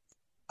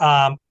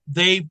 Stecker,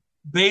 they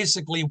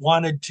basically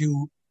wanted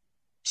to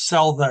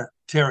sell the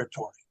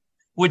territory,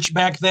 which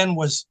back then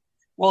was,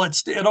 well,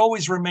 it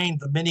always remained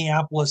the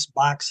Minneapolis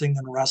Boxing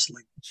and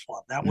Wrestling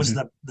Club. That was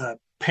the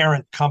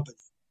parent company.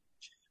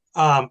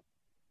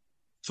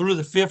 Through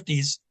the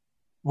 50s,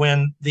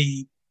 when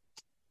the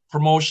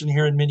promotion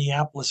here in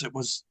Minneapolis, it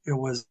was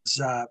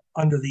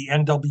under the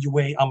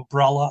NWA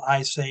umbrella,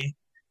 I say,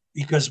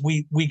 because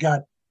we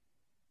got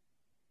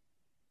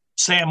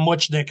Sam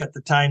Muchnick at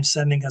the time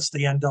sending us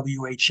the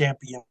NWA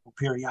champion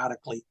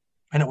periodically,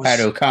 and it was Pat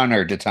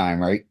O'Connor at the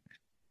time, right?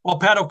 Well,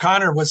 Pat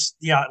O'Connor was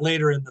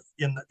later in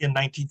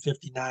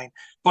 1959.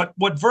 But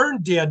what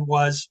Verne did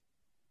was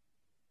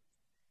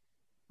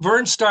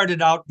Verne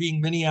started out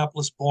being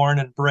Minneapolis born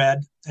and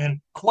bred,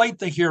 and quite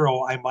the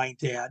hero, I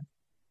might add.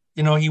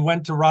 You know, he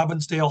went to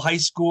Robbinsdale High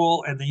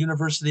School and the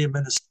University of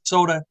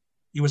Minnesota.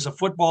 He was a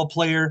football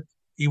player.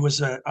 He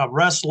was a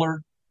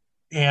wrestler,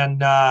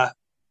 and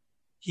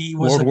he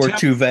was World War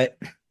II vet.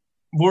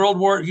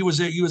 He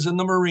was in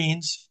the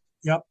Marines.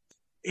 Yep,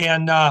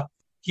 and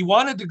he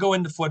wanted to go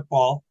into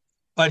football,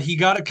 but he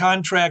got a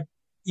contract.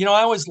 You know,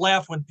 I always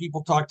laugh when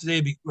people talk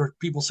today, or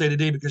people say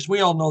today, because we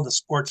all know the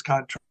sports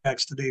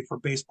contracts today for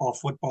baseball,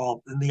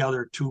 football, and the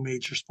other two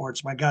major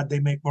sports. My God, they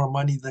make more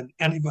money than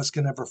any of us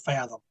can ever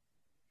fathom.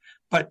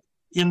 But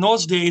in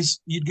those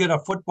days, you'd get a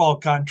football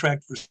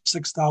contract for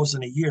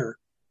 $6,000 a year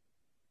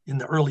in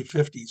the early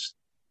 50s.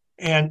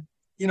 And,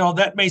 you know,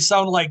 that may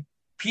sound like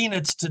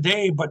peanuts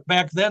today, but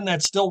back then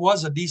that still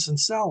was a decent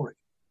salary.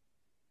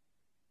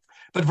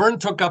 But Verne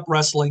took up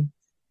wrestling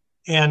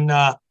and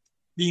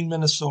being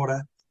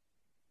Minnesota.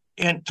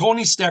 And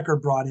Tony Stecker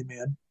brought him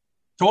in.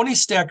 Tony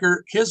Stecker,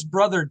 his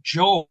brother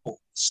Joe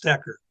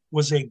Stecker,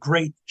 was a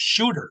great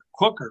shooter,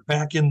 cooker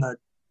back in the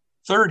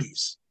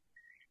 30s.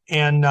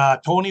 And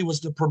Tony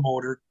was the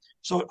promoter.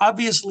 So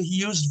obviously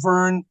he used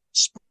Verne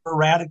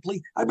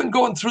sporadically. I've been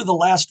going through the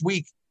last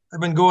week.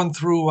 I've been going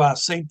through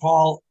St.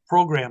 Paul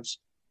programs.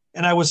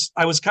 And I was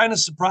kind of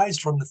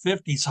surprised from the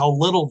 50s how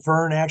little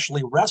Verne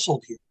actually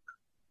wrestled here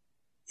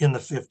in the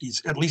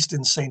 50s, at least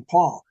in St.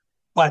 Paul.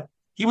 But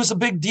he was a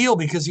big deal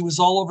because he was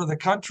all over the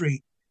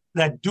country.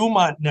 That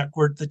Dumont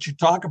network that you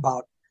talk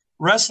about,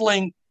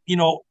 wrestling, you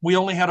know, we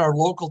only had our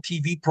local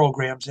TV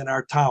programs in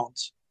our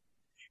towns.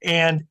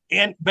 And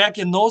back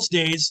in those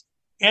days,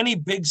 any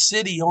big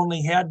city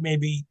only had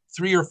maybe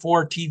 3 or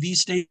 4 TV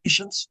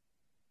stations.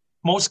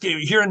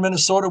 Here in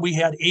Minnesota, we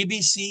had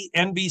ABC,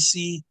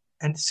 NBC,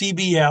 and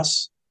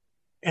CBS.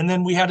 And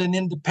then we had an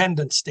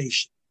independent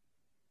station.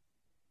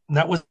 And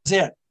that was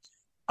it.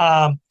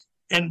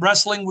 And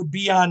wrestling would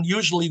be on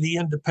usually the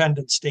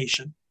independent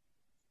station.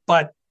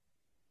 But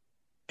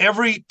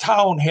every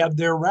town had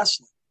their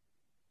wrestling.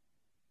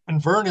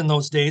 And Verne in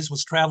those days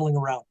was traveling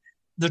around.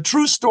 The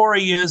true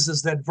story is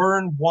that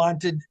Verne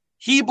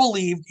he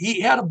believed,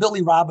 he had a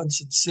Billy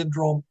Robinson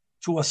syndrome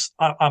to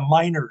a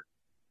minor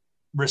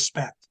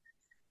respect.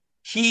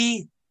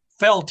 He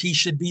felt he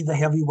should be the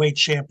heavyweight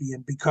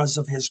champion because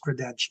of his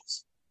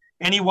credentials.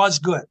 And he was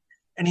good.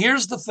 And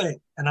here's the thing,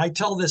 and I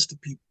tell this to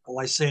people,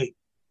 I say,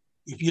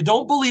 if you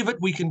don't believe it,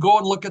 we can go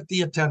and look at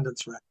the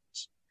attendance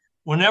records.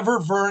 Whenever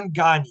Verne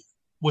Gagne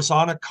was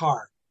on a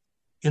card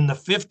in the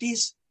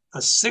 50s, the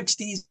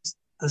 60s,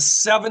 the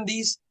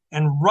 70s,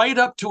 and right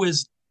up to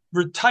his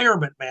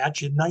retirement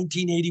match in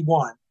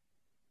 1981,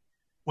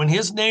 when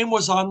his name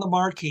was on the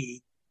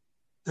marquee,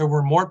 there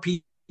were more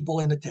people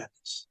in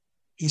attendance.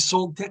 He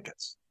sold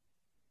tickets.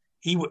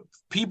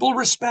 People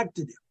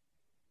respected him.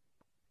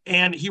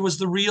 And he was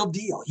the real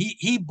deal.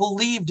 He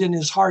believed in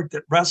his heart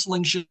that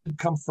wrestling should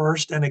come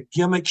first and a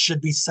gimmick should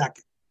be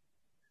second.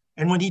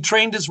 And when he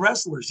trained his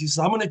wrestlers, he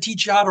said, I'm going to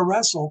teach you how to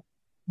wrestle,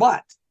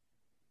 but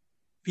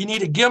if you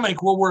need a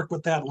gimmick, we'll work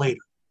with that later.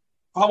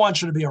 I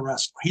want you to be a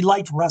wrestler. He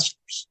liked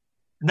wrestlers.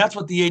 And that's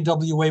what the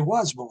AWA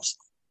was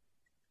mostly.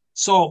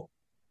 So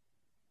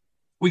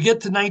we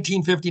get to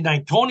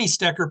 1959. Tony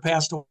Stecker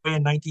passed away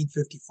in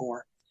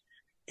 1954.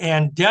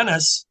 And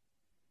Dennis,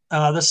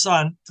 the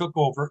son, took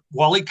over.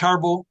 Wally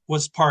Carbo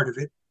was part of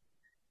it.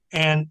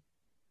 And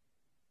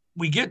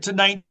we get to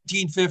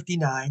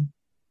 1959.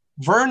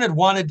 Verne had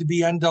wanted to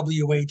be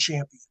NWA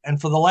champion. And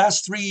for the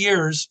last 3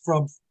 years,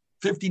 from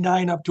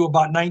 59 up to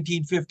about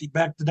 1950,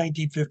 back to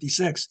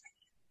 1956,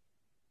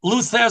 Lou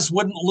Thez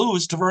wouldn't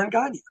lose to Verne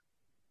Gagne.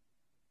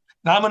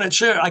 Now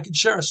I can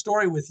share a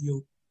story with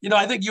you.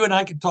 I think you and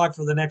I could talk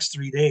for the next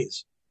 3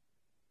 days.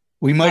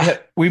 We might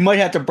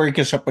have to break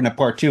this up in a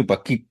part 2,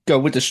 but go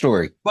with the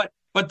story.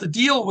 But the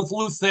deal with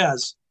Lou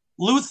Thez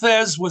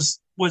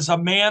was a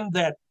man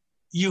that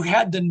you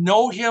had to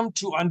know him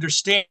to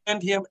understand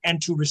him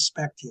and to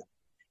respect him.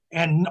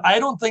 And I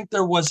don't think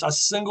there was a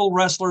single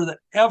wrestler that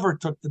ever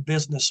took the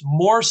business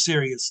more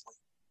seriously,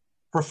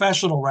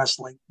 professional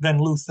wrestling, than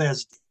Lou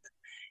Thez did.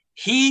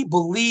 He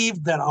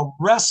believed that a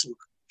wrestler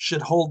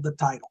should hold the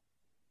title.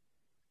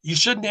 You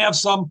shouldn't have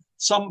some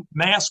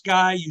mask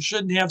guy. You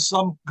shouldn't have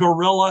some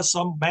gorilla,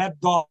 some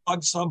mad dog,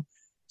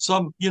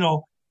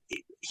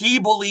 he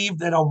believed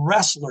that a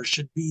wrestler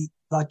should be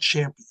the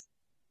champion.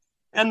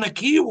 And the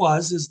key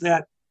is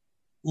that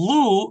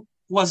Lou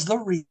was the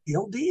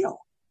real deal.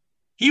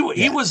 He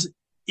was,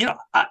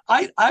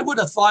 I would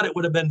have thought it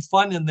would have been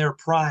fun in their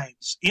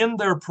primes. In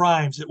their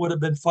primes, it would have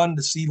been fun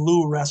to see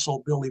Lou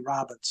wrestle Billy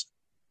Robinson.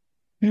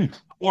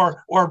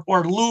 Or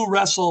Lou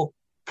wrestle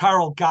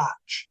Karl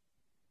Gotch,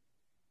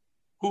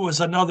 who was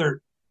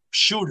another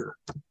shooter.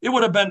 It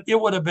would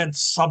have been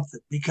something,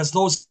 because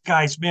those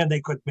guys, man,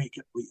 they could make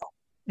it real.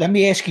 Let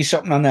me ask you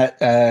something on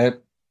that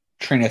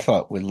train of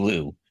thought with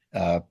Lou,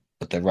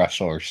 with the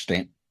wrestler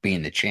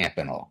being the champ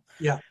and all.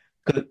 Yeah.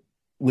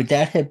 Would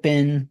that have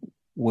been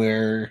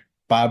where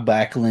Bob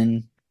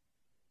Backlund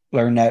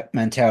learned that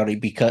mentality?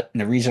 Because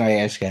and the reason I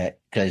ask that,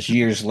 because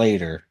years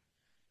later,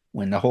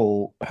 when the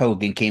whole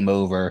Hogan came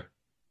over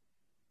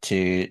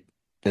to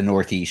the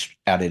Northeast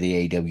out of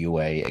the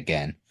AWA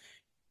again,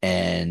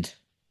 and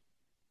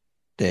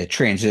the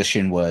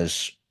transition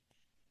was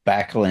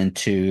Backlund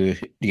to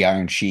the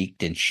Iron Sheik,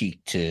 then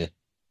Sheik to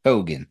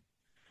Hogan.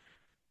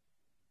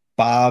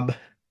 Bob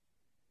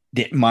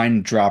didn't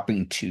mind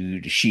dropping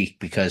to the Sheik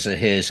because of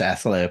his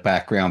athletic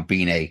background,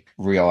 being a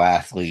real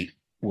athlete,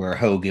 where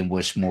Hogan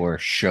was more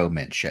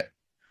showmanship.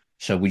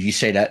 So would you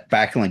say that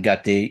Backlund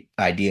got the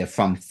idea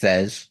from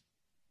Thez?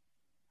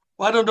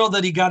 Well, I don't know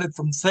that he got it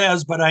from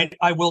Thez, but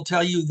I will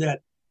tell you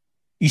that.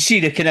 You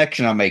see the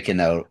connection I'm making,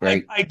 though,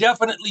 right? I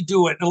definitely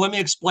do it. And let me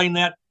explain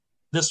that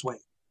this way.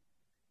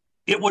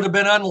 It would have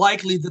been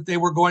unlikely that they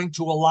were going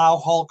to allow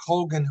Hulk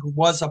Hogan, who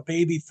was a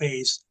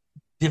babyface,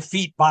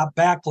 defeat Bob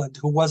Backlund,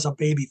 who was a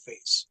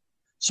babyface.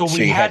 So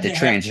we had to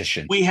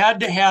transition. We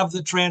had to have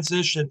the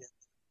transition.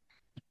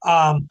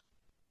 Bob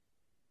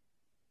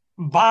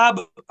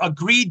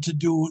agreed to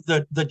do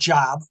the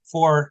job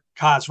for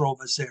Khosrow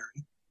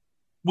Vaziri,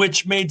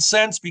 which made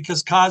sense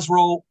because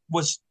Khosrow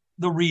was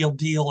the real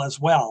deal as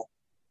well.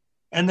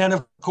 And then,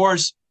 of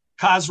course,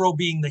 Khosrow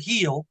being the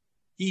heel,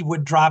 he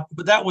would drop.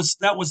 But that was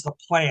the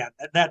plan.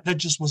 That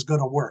just was going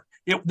to work.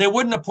 They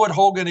wouldn't have put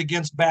Hogan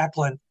against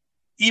Backlund,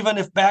 even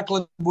if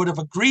Backlund would have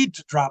agreed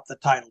to drop the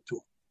title to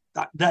him.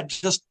 That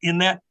just in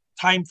that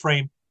time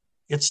frame,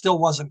 it still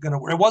wasn't going to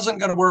work. It wasn't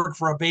going to work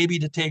for a baby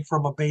to take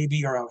from a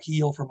baby, or a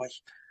heel from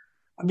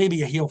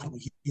maybe a heel from a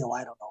heel.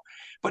 I don't know.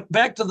 But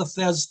back to the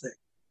Thez thing.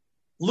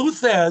 Lou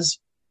Thez,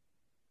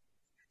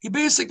 he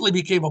basically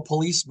became a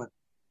policeman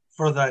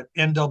for the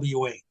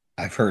NWA.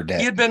 I've heard that.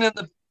 He had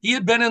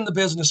been in the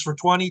business for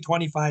 20,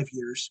 25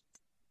 years,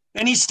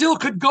 and he still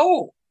could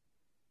go.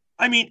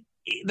 I mean,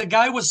 the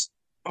guy was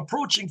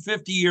approaching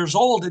 50 years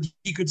old, and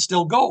he could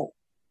still go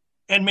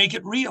and make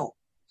it real.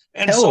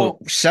 And so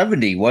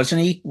 70,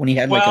 wasn't he, when he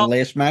had like a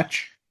last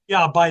match?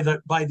 Yeah, by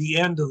the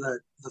end of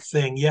the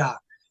thing, yeah.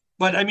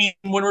 But I mean,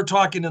 when we're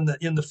talking in the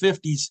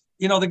 50s,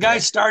 the guy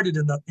started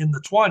in the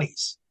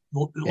 20s,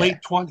 late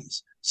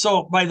 20s.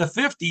 So by the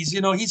 50s,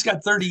 he's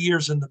got 30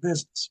 years in the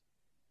business.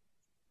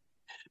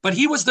 But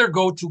he was their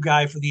go-to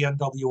guy for the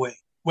NWA.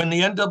 When the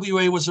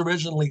NWA was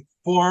originally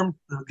formed,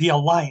 the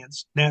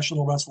Alliance,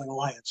 National Wrestling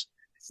Alliance.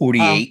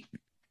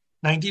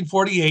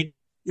 1948.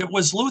 It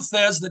was Lou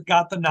Thez that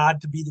got the nod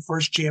to be the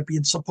first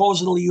champion,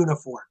 supposedly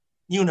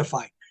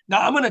unified. Now,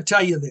 I'm going to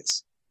tell you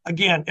this.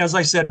 Again, as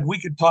I said, we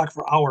could talk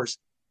for hours.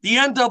 The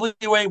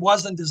NWA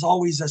wasn't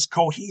always as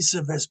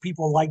cohesive as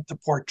people like to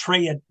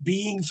portray it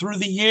being through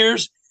the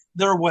years.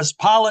 There was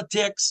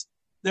politics.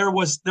 There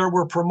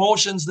were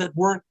promotions that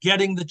weren't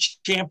getting the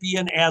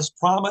champion as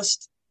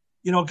promised,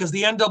 because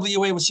the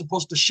NWA was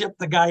supposed to ship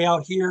the guy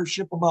out here,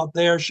 ship him out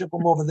there, ship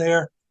him over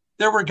there.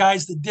 There were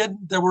guys that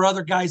didn't. There were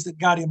other guys that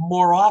got him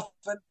more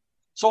often.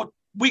 So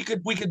we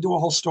could do a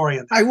whole story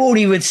on that. I won't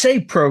even say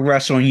Pro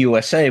Wrestling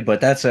USA,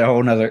 but that's a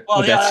whole nother.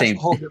 Well, yeah, that's a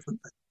whole different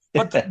thing.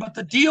 But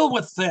the deal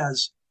with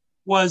Thez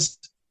was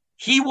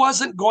he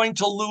wasn't going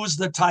to lose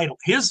the title.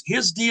 His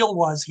deal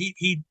was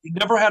he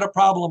never had a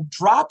problem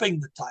dropping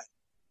the title.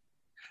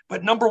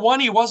 But number one,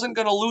 he wasn't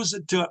going to lose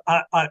it to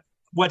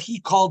what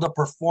he called a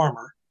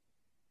performer,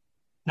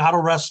 not a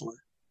wrestler.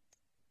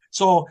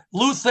 So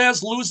Lou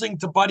Thez losing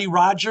to Buddy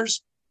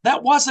Rogers,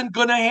 that wasn't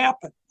going to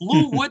happen.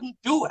 Lou wouldn't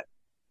do it,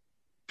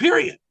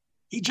 period.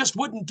 He just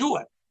wouldn't do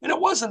it. And it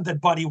wasn't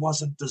that Buddy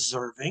wasn't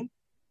deserving.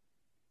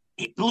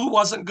 Lou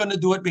wasn't going to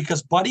do it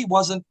because Buddy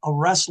wasn't a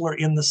wrestler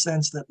in the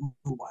sense that Lou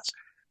was.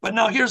 But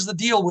now here's the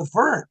deal with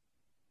Verne.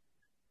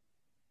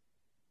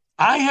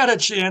 I had a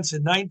chance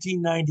in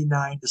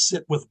 1999 to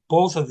sit with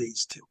both of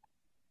these two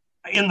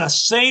in the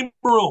same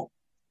room,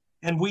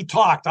 and we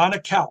talked on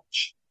a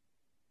couch.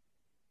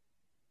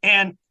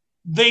 And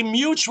they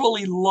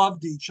mutually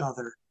loved each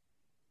other,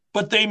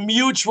 but they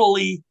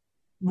mutually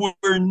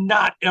were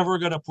not ever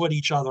going to put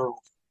each other over.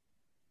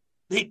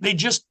 They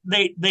just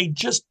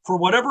for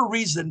whatever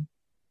reason,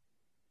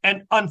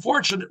 and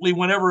unfortunately,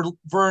 whenever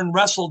Verne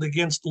wrestled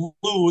against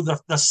Lou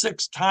the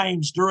 6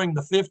 times during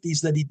the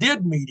 50s that he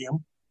did meet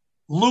him,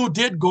 Lou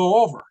did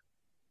go over.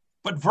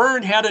 But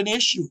Verne had an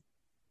issue,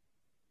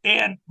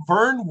 and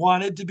Verne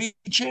wanted to be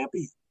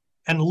champion.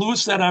 And Lou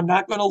said, I'm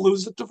not going to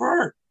lose it to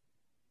Verne.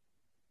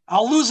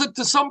 I'll lose it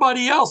to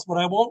somebody else, but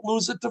I won't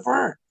lose it to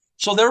Verne.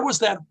 So there was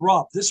that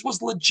rub. This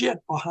was legit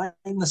behind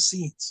the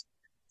scenes.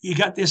 You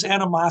got this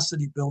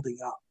animosity building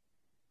up.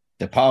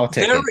 The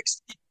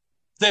politics.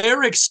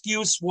 Their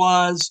excuse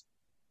was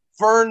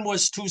Verne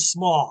was too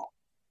small.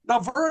 Now,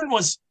 Verne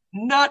was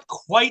not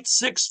quite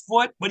 6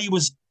 foot, but he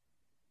was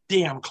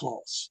damn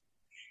close.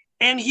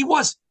 And he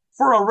was,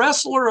 for a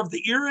wrestler of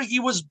the era, he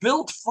was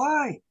built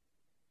fine.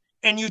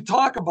 And you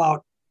talk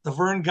about the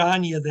Verne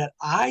Gagne that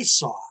I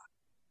saw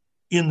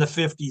in the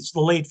 50s, the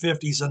late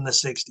 50s and the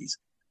 60s.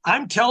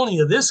 I'm telling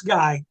you, this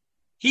guy,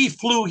 he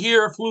flew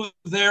here, flew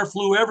there,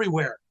 flew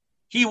everywhere.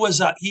 He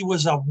was a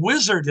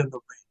wizard in the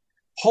ring.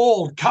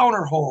 Hold,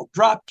 counter hold,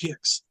 drop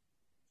kicks.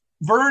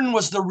 Verne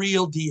was the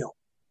real deal.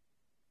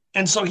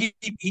 And so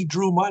he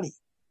drew money.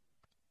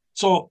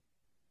 So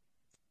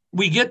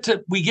we get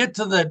to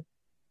the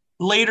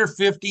later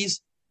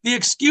 50s. The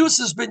excuse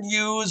has been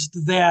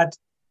used that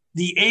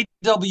the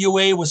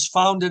AWA was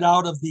founded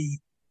out of the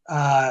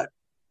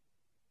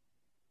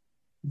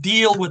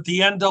deal with the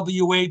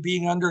NWA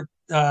being under,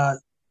 what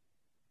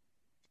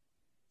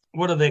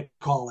do they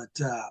call it?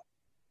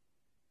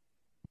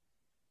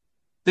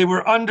 They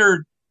were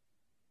under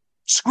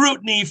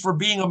scrutiny for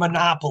being a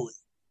monopoly,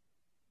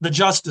 the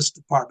Justice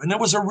Department. It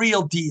was a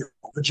real deal.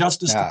 The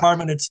Justice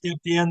Department had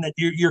stepped in, that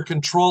you're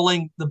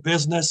controlling the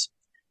business,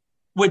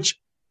 which,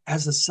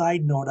 as a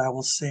side note, I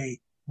will say,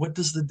 what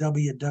does the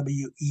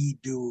WWE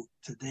do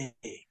today?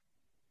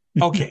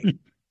 Okay.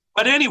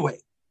 But anyway,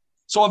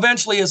 so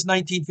eventually, as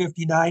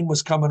 1959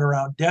 was coming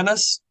around,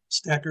 Dennis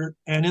Stecker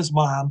and his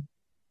mom,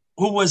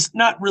 who was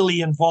not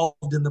really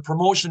involved in the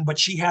promotion, but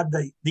she had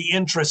the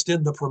interest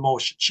in the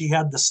promotion. She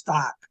had the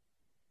stock,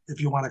 if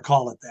you want to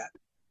call it that.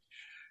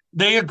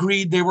 They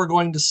agreed they were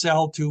going to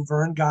sell to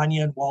Verne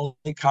Gagne and Wally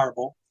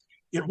Carbo.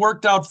 It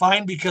worked out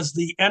fine because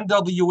the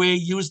NWA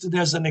used it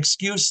as an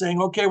excuse,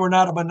 saying, okay, we're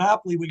not a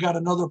monopoly. We got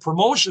another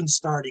promotion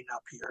starting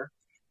up here.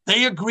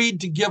 They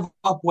agreed to give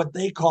up what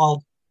they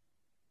called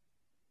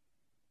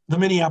the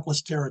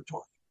Minneapolis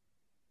territory.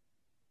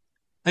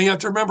 Now you have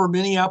to remember,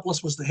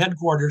 Minneapolis was the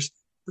headquarters,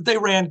 but they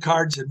ran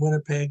cards in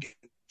Winnipeg,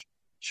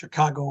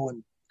 Chicago,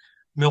 and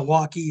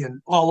Milwaukee,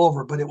 and all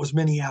over, but it was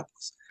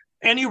Minneapolis.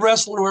 Any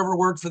wrestler who ever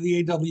worked for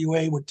the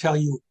AWA would tell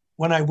you,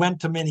 when I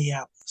went to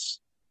Minneapolis,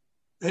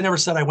 they never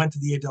said I went to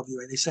the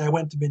AWA. They say I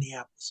went to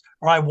Minneapolis,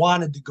 or I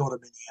wanted to go to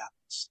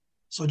Minneapolis.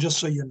 So just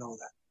so you know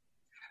that.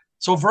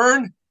 So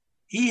Verne,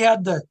 he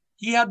had the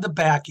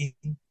backing,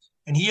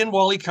 and he and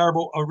Wally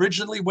Carbo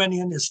originally went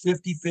in as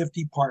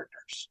 50-50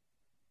 partners.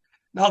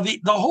 Now the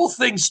whole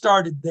thing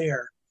started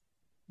there,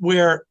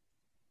 where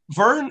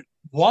Verne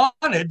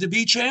wanted to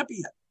be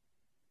champion.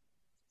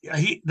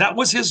 That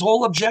was his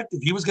whole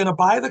objective. He was going to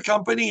buy the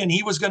company, and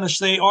he was going to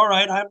say, all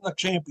right, I'm the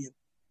champion.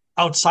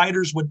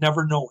 Outsiders would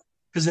never know it,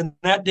 because in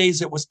that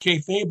days it was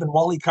kayfabe, and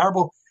Wally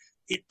Carbo,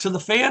 to the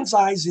fans'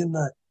 eyes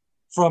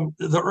from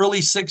the early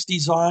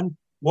 60s on,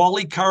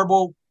 Wally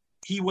Carbo,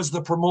 he was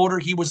the promoter,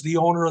 he was the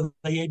owner of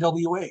the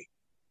AWA.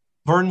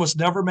 Verne was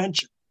never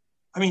mentioned.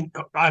 I mean,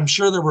 I'm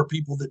sure there were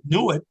people that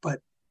knew it, but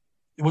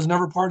it was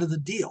never part of the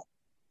deal.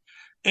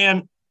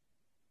 And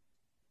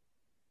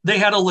they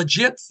had a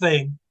legit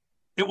thing.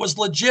 It was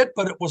legit,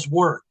 but it was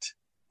worked.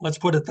 Let's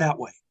put it that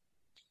way.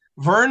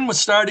 Verne was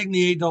starting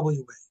the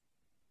AWA.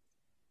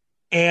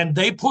 And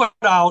they put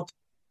out,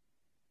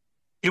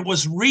 it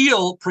was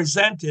real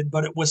presented,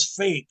 but it was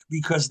fake,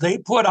 because they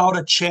put out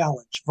a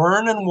challenge.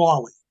 Verne and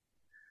Wally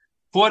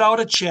put out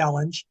a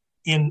challenge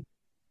in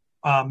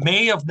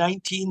May of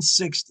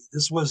 1960.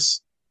 This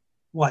was,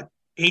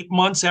 8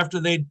 months after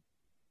they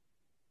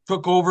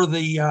took over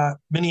the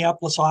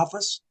Minneapolis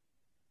office.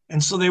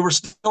 And so they were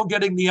still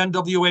getting the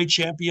NWA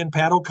champion,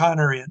 Pat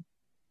O'Connor, in,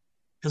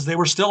 because they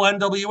were still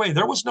NWA.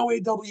 There was no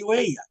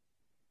AWA yet.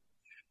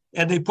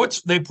 And they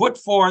put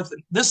forth,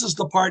 this is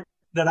the part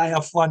that I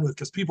have fun with,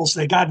 because people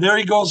say, God, there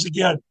he goes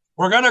again.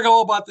 We're going to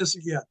go about this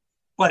again.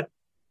 But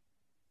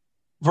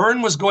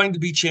Verne was going to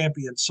be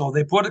champion. So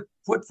they put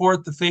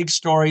forth the fake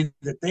story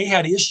that they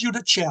had issued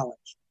a challenge.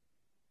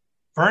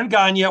 Verne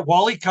Gagne,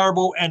 Wally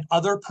Carbo, and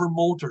other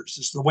promoters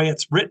is the way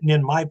it's written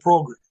in my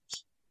programs.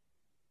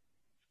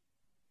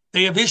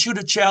 They have issued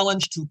a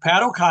challenge to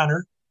Pat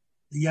O'Connor,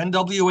 the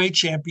NWA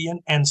champion,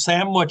 and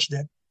Sam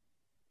Muchnick,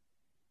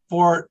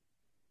 for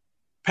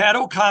Pat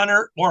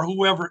O'Connor, or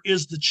whoever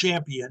is the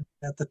champion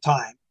at the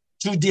time,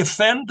 to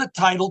defend the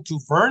title to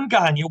Verne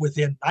Gagne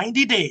within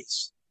 90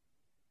 days,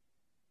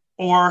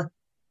 or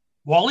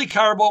Wally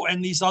Carbo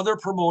and these other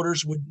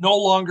promoters would no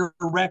longer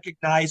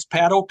recognize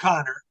Pat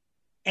O'Connor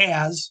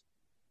as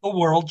the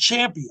world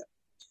champion.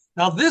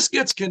 Now, this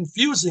gets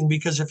confusing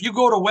because if you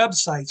go to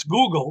websites,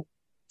 Google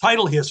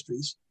title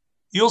histories,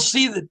 you'll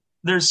see that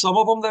there's some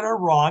of them that are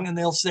wrong, and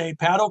they'll say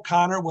Pat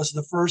O'Connor was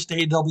the first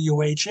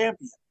AWA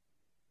champion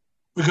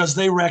because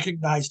they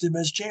recognized him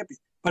as champion,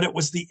 but it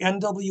was the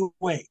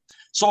NWA.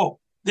 So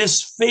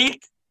this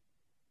fake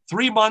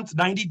 3-month,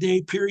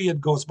 90-day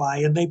period goes by,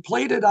 and they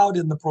played it out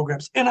in the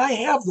programs. And I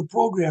have the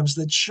programs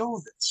that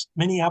show this,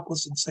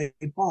 Minneapolis and St.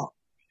 Paul.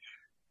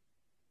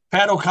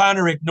 Pat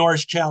O'Connor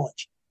ignores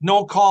challenge.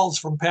 No calls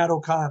from Pat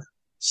O'Connor.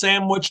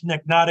 Sam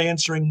Wichnick not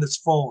answering this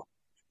phone.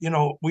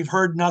 We've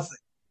heard nothing.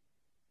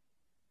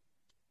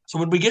 So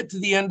when we get to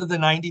the end of the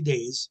 90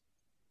 days,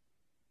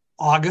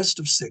 August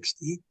of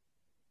 60,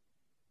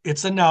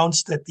 it's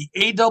announced that the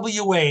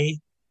AWA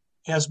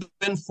has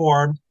been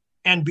formed.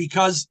 And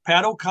because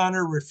Pat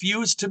O'Connor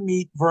refused to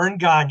meet Verne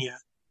Gagne,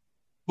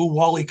 who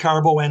Wally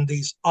Carbo and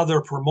these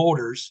other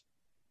promoters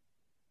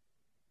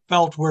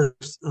felt were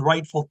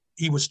rightful,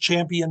 he was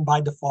champion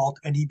by default,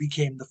 and he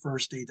became the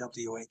first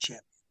AWA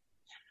champion.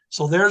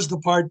 So there's the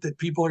part that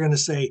people are going to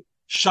say,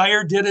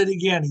 Schire did it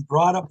again. He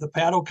brought up that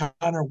Pat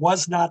O'Connor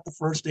was not the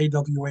first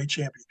AWA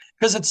champion,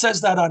 because it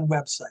says that on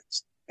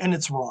websites, and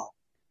it's wrong.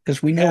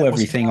 Because we know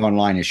everything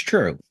online is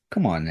true.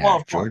 Come on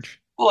now,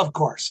 George. Well, of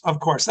course.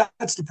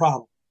 That's the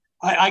problem.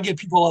 I get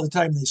people all the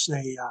time, they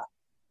say,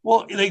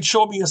 well, they'd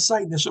show me a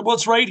site, and they say, well,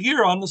 it's right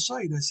here on the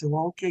site. I say,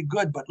 well, okay,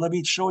 good, but let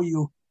me show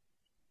you.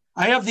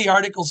 I have the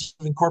Articles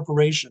of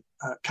Incorporation,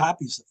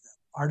 copies of them,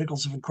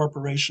 Articles of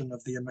Incorporation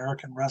of the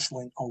American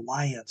Wrestling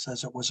Alliance,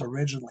 as it was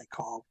originally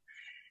called.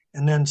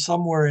 And then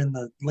somewhere in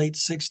the late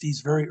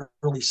 60s, very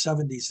early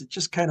 70s, it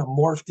just kind of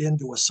morphed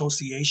into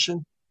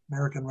association,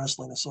 American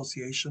Wrestling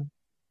Association.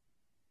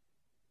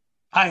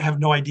 I have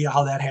no idea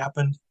how that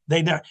happened.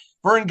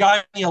 Verne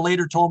Gagne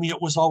later told me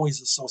it was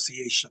always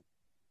association.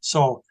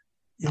 So,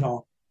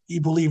 he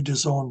believed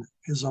his own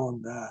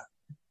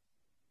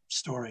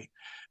story.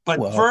 But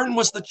Verne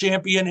was the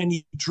champion, and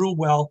he drew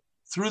well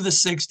through the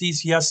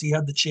 60s. Yes, he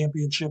had the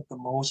championship the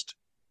most.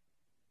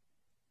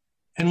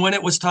 And when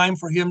it was time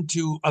for him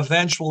to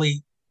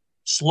eventually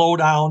slow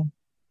down,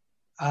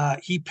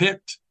 he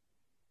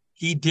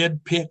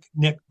did pick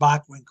Nick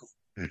Bockwinkel.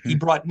 Mm-hmm. He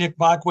brought Nick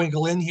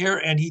Bockwinkel in here,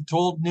 and he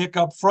told Nick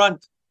up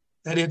front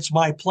that it's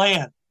my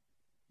plan.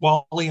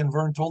 Wally and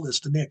Verne told this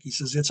to Nick. He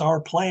says, it's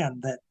our plan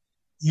that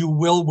you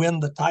will win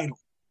the title.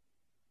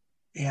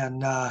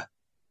 And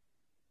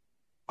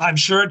I'm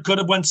sure it could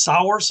have went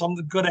sour.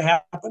 Something could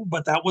have happened,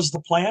 but that was the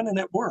plan, and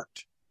it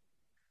worked.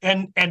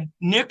 And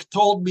Nick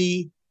told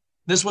me,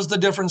 this was the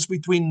difference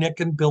between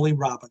Nick and Billy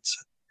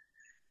Robinson.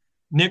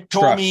 Nick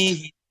told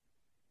me,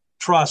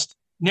 trust.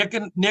 Nick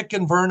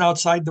and Verne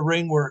outside the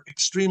ring were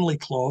extremely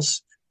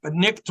close, but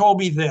Nick told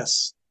me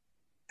this,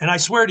 and I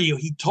swear to you,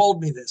 he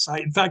told me this.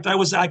 I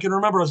can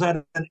remember I was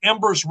at an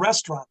Embers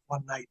restaurant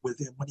one night with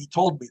him when he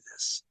told me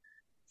this.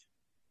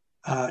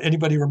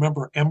 Anybody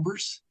remember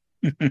Embers?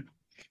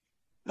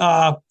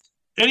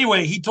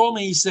 Anyway, he told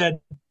me, he said,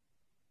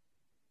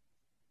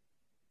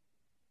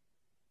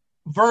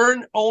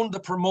 Verne owned the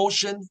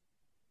promotion.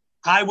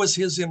 I was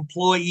his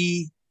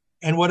employee,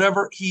 and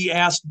whatever he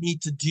asked me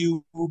to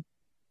do,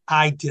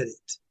 I did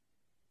it.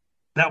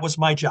 That was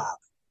my job.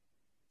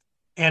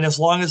 And as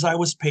long as I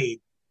was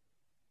paid,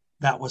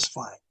 that was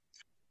fine.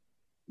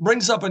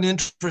 Brings up an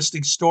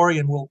interesting story,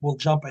 and we'll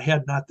jump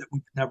ahead. Not that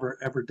we've never,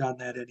 ever done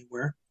that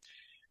anywhere.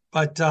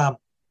 But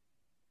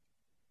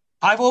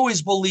I've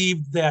always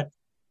believed that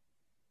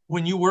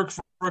when you work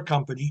for a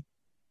company,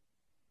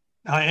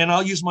 and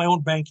I'll use my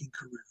own banking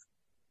career.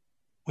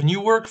 When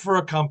you work for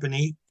a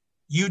company,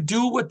 you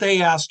do what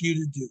they ask you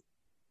to do.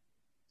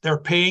 They're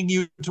paying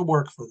you to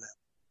work for them.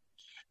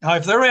 Now,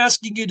 if they're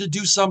asking you to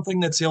do something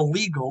that's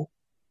illegal,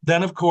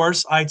 then, of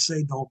course, I'd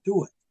say don't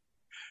do it.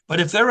 But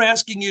if they're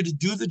asking you to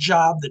do the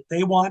job that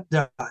they want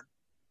done,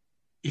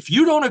 if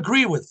you don't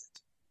agree with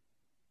it,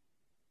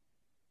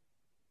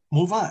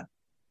 move on.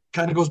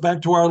 Kind of goes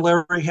back to our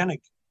Larry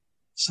Hennig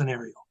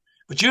scenario.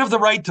 But you have the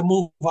right to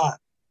move on.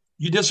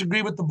 You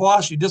disagree with the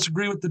boss, you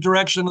disagree with the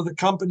direction of the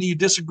company, you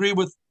disagree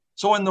with...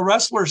 So in the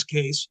wrestler's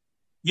case,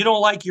 you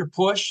don't like your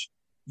push,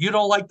 you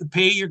don't like the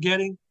pay you're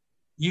getting,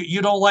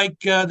 you don't like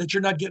that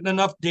you're not getting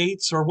enough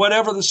dates, or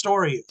whatever the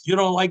story is. You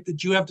don't like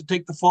that you have to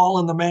take the fall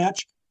in the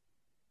match.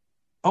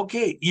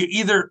 Okay, you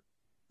either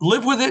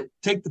live with it,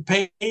 take the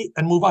pay,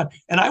 and move on.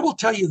 And I will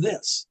tell you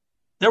this: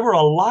 there were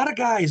a lot of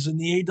guys in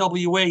the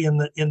AWA in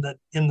the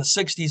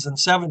 60s and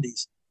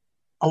 70s.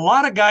 A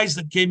lot of guys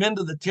that came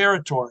into the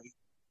territory.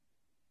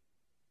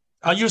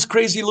 I'll use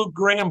Crazy Luke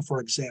Graham,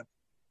 for example.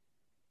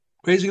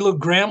 Crazy Luke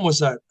Graham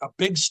was a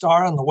big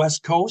star on the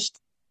West Coast.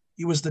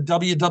 He was the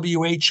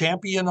WWA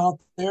champion out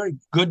there,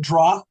 good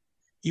draw.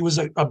 He was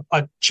a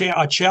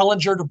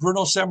challenger to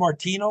Bruno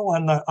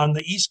Sammartino on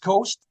the East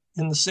Coast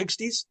in the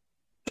 60s.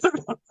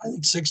 I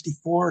think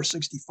 64 or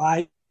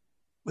 65,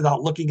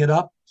 without looking it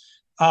up.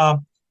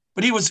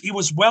 But he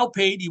was well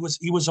paid. He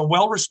was a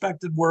well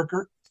respected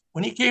worker.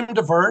 When he came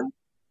to Verne,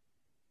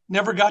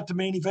 never got to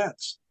main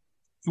events.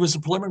 He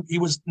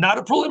was not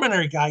a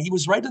preliminary guy. He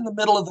was right in the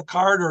middle of the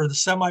card or the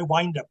semi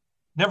windup.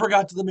 Never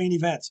got to the main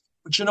events.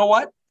 But you know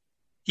what?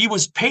 He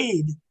was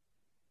paid.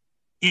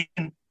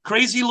 In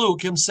Crazy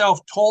Luke himself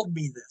told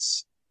me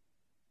this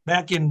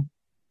back in,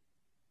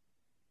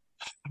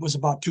 it was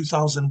about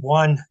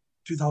 2001,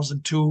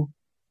 2002.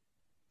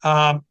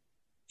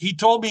 He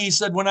told me, he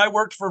said, when I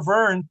worked for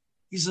Verne,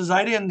 he says,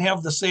 I didn't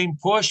have the same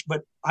push,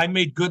 but I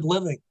made good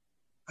living.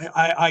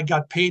 I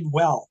got paid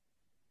well.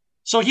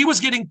 So he was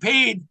getting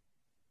paid.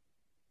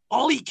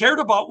 All he cared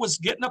about was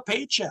getting a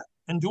paycheck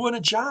and doing a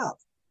job.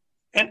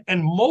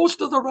 And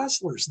most of the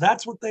wrestlers,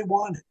 that's what they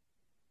wanted.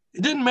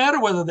 It didn't matter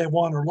whether they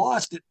won or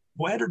lost. It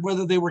mattered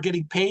whether they were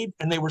getting paid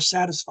and they were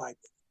satisfied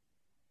with it.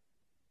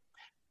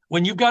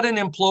 When you've got an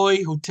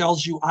employee who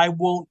tells you, I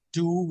won't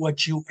do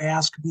what you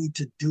ask me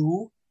to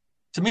do,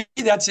 to me,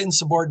 that's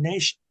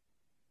insubordination.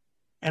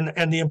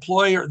 And the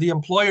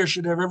employer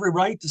should have every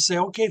right to say,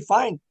 okay,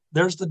 fine,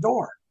 there's the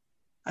door.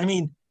 I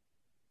mean,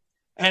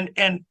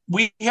 and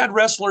we had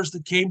wrestlers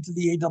that came to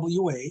the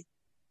AWA.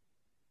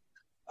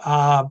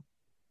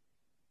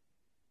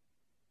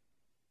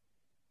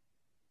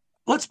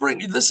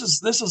 This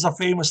is a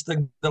famous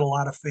thing that a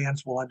lot of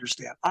fans will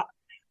understand.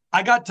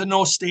 I got to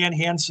know Stan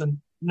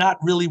Hansen not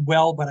really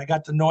well, but I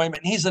got to know him,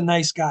 and he's a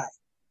nice guy.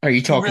 Are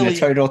you talking the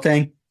title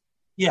thing?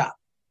 Yeah.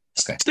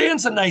 Okay.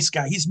 Stan's a nice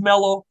guy. He's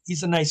mellow.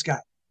 He's a nice guy.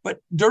 But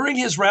during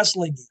his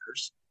wrestling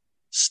years,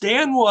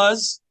 Stan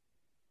was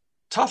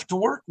tough to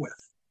work with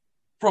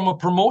from a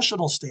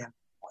promotional standpoint.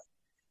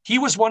 He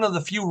was one of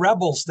the few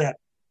rebels that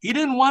he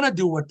didn't want to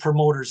do what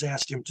promoters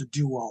asked him to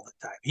do all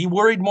the time. He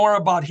worried more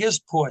about his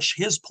push,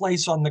 his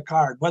place on the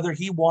card, whether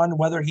he won,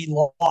 whether he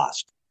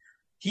lost.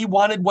 He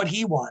wanted what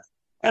he wanted.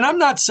 And I'm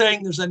not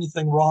saying there's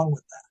anything wrong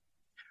with that.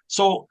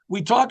 So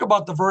we talk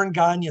about the Verne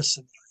Gagne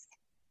scenario.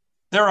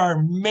 There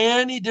are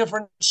many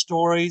different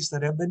stories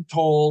that have been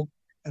told,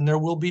 and there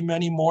will be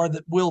many more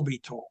that will be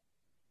told.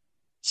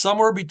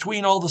 Somewhere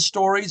between all the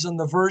stories and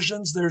the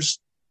versions, there's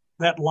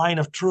that line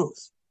of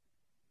truth.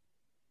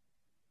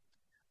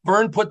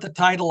 Verne put the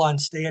title on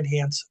Stan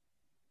Hansen.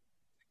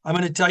 I'm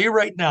going to tell you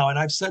right now, and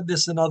I've said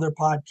this in other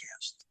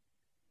podcasts,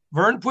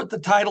 Verne put the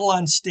title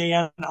on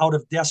Stan out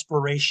of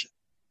desperation.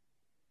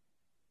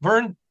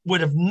 Verne would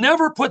have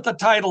never put the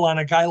title on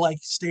a guy like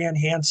Stan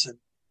Hansen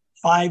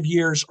 5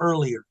 years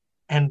earlier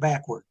and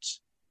backwards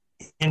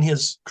in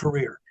his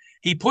career.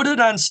 He put it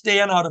on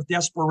Stan out of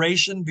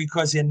desperation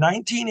because in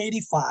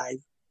 1985,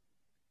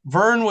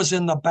 Verne was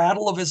in the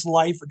battle of his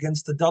life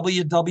against the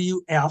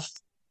WWF.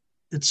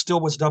 It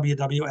still was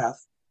WWF.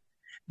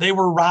 They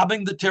were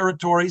robbing the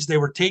territories. They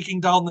were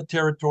taking down the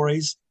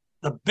territories.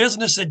 The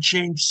business had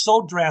changed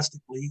so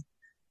drastically.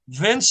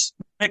 Vince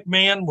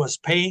McMahon was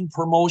paying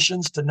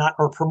promotions to not,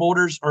 or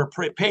promoters, or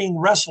paying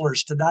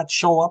wrestlers to not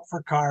show up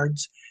for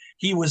cards.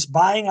 He was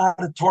buying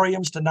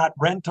auditoriums to not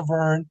rent to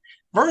Verne.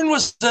 Verne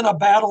was in a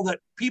battle that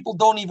people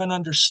don't even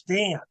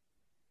understand.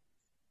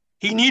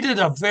 He needed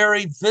a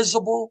very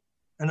visible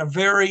and a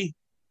very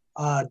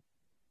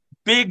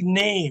big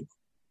name.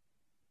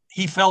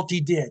 He felt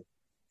he did.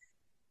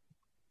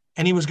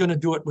 And he was going to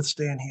do it with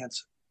Stan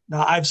Hansen.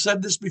 Now, I've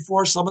said this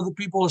before. Some of the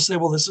people will say,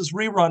 well, this is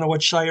rerun of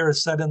what Schire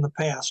has said in the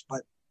past,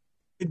 but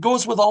it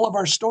goes with all of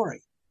our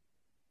story.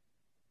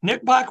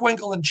 Nick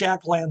Bockwinkel and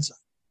Jack Lanza,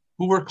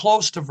 who were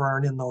close to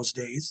Verne in those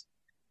days,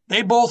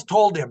 they both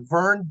told him,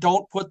 Verne,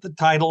 don't put the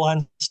title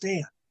on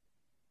Stan.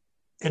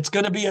 It's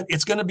going to be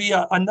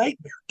a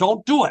nightmare.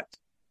 Don't do it.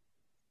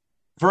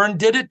 Verne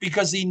did it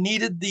because he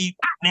needed the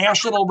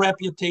national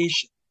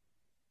reputation.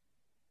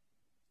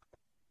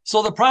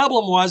 So the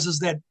problem is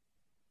that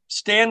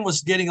Stan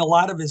was getting a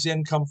lot of his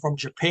income from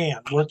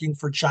Japan, working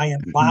for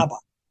Giant Baba.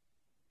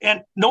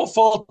 And no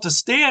fault to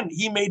Stan,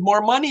 he made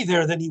more money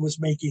there than he was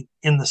making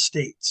in the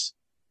States.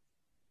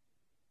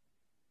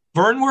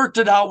 Verne worked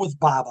it out with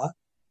Baba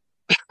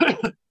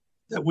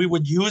that we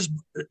would use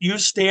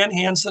Stan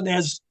Hansen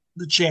as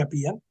the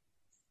champion.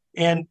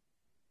 And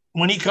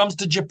when he comes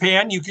to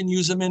Japan, you can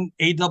use him in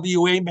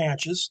AWA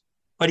matches,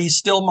 but he's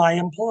still my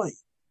employee.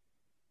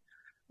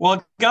 Well,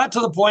 it got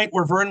to the point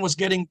where Verne was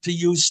getting to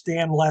use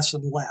Stan less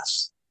and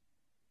less.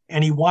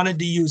 And he wanted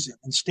to use him.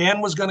 And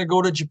Stan was going to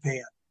go to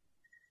Japan.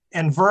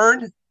 And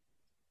Verne,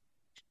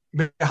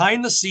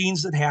 behind the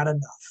scenes, had had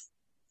enough.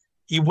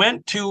 He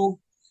went to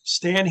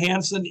Stan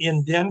Hansen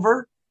in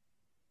Denver.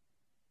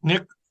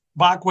 Nick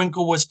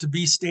Bockwinkel was to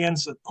be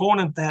Stan's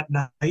opponent that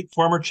night,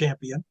 former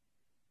champion.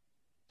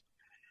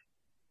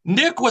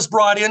 Nick was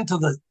brought into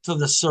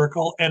the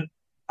circle. And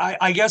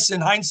I guess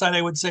in hindsight,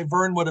 I would say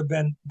Verne would have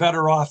been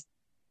better off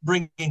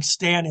bringing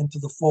Stan into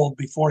the fold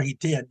before he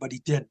did, but he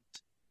didn't.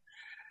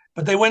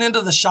 But they went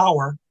into the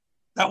shower.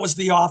 That was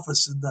the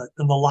office in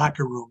the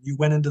locker room. You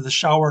went into the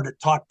shower to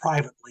talk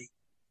privately.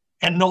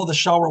 And no, the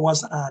shower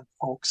wasn't on,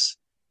 folks.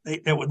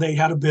 They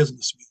had a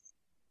business meeting.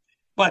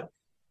 But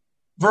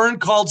Verne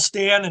called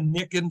Stan and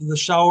Nick into the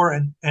shower,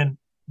 and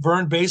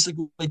Verne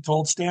basically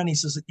told Stan, he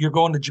says, you're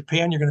going to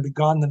Japan. You're going to be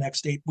gone the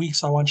next 8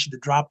 weeks. I want you to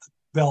drop the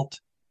belt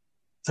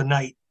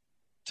tonight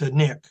to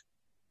Nick.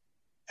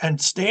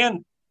 And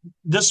Stan,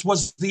 this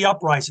was the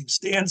uprising.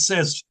 Stan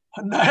says,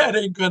 that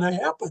ain't going to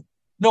happen.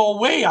 No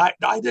way.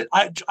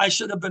 I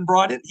should have been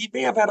brought in. He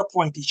may have had a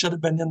point. He should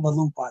have been in the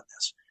loop on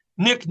this.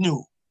 Nick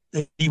knew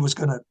that he was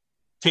going to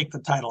take the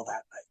title that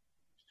night.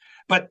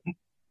 But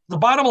the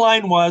bottom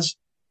line was,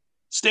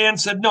 Stan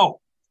said, no,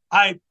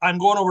 I'm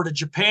going over to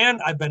Japan.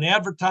 I've been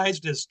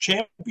advertised as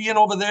champion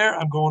over there.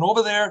 I'm going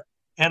over there,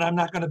 and I'm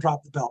not going to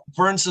drop the belt.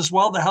 Verne says,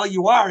 well, the hell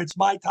you are. It's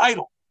my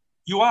title.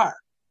 You are.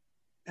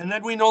 And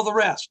then we know the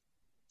rest.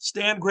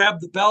 Stan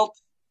grabbed the belt,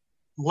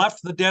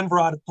 left the Denver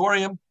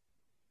auditorium.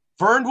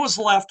 Verne was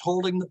left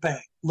holding the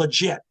bag,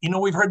 legit. You know,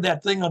 we've heard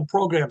that thing on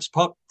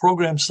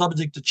programs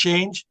subject to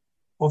change.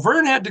 Well,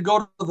 Verne had to go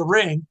to the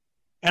ring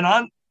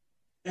and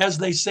as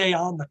they say,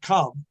 on the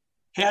come,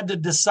 had to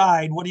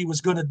decide what he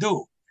was going to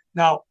do.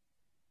 Now,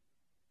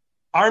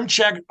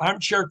 armchair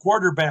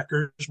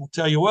quarterbackers will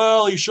tell you,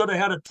 well, he should have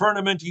had a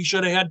tournament. He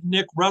should have had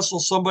Nick wrestle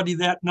somebody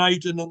that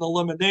night in an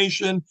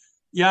elimination.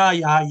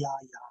 Yeah.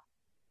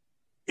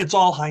 It's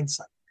all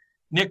hindsight.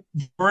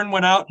 Verne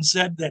went out and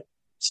said that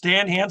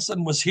Stan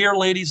Hansen was here,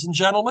 ladies and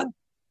gentlemen.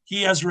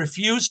 He has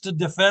refused to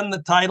defend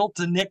the title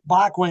to Nick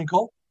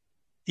Bockwinkel.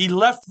 He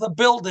left the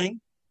building,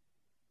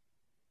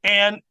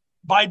 and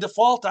by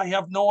default, I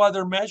have no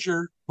other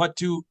measure but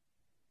to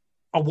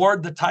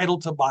award the title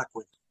to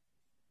Bockwinkel.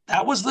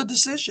 That was the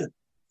decision.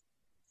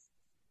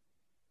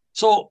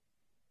 So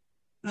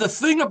the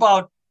thing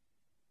about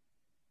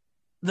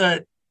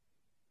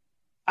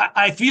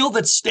I feel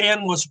that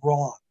Stan was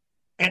wrong.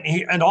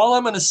 And all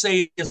I'm going to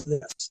say is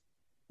this.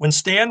 When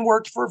Stan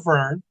worked for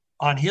Verne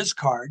on his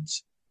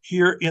cards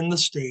here in the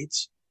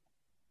States,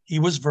 he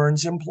was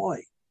Verne's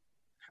employee.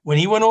 When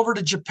he went over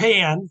to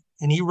Japan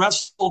and he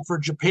wrestled for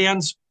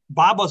Japan's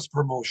Baba's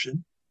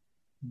promotion,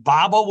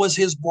 Baba was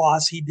his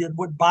boss. He did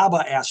what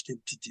Baba asked him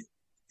to do.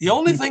 The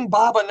only thing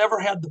Baba never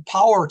had the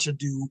power to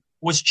do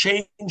was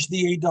change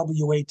the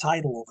AWA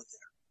title over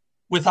there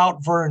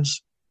without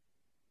Verne's,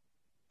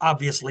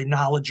 obviously,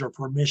 knowledge or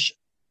permission.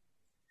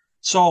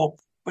 So,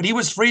 but he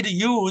was free to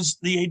use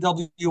the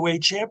AWA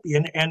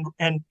champion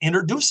and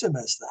introduce him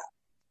as that.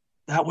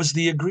 That was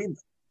the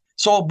agreement.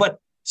 So, but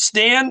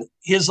Stan,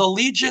 his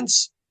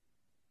allegiance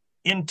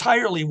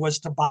entirely was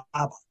to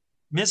Baba.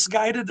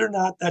 Misguided or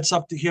not, that's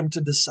up to him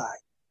to decide.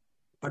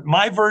 But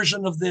my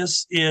version of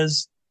this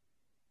is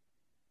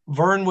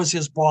Verne was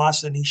his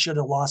boss and he should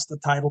have lost the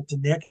title to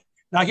Nick.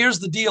 Now, here's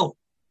the deal.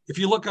 If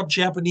you look up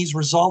Japanese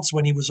results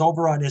when he was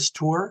over on his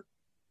tour,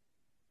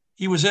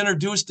 he was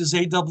introduced as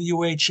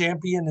AWA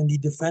champion and he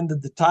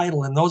defended the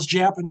title. And those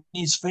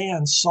Japanese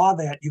fans saw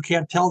that. You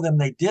can't tell them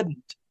they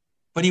didn't.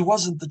 But he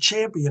wasn't the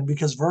champion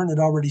because Verne had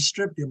already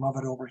stripped him of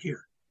it over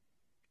here.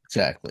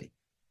 Exactly.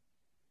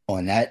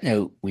 On that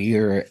note, we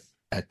are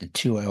at the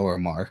 2-hour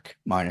mark,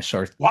 minus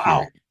our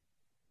Wow.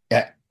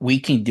 Yeah, we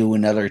can do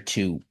another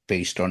 2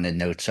 based on the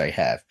notes I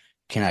have.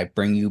 Can I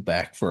bring you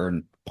back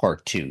for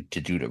part 2 to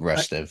do the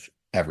rest of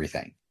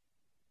everything?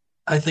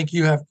 I think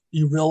you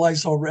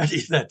realize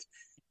already that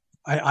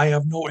I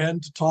have no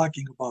end to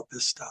talking about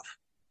this stuff.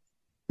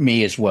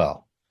 Me as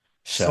well.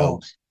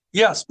 So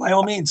yes, by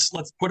all means,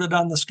 let's put it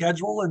on the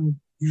schedule and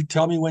you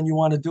tell me when you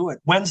want to do it.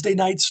 Wednesday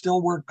nights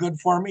still work good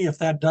for me if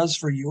that does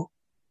for you.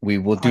 We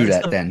will do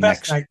that then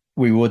next. Night.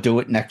 We will do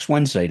it next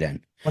Wednesday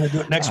then. Want to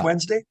do it next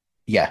Wednesday?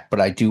 Yeah,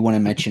 but I do want to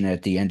mention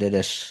at the end of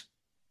this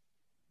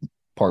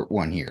part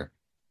 1 here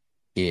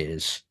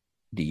is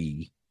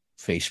the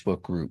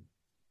Facebook group.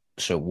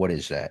 So what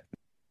is that?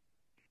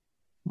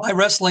 My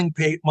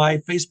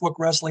Facebook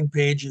wrestling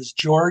page is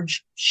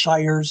George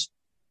Shire's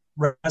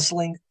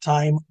Wrestling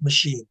Time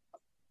Machine.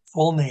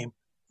 Full name.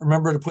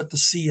 Remember to put the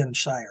C in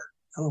Shire.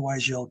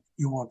 Otherwise you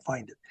won't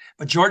find it.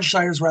 But George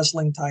Shire's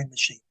Wrestling Time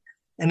Machine.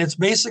 And it's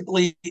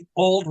basically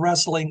old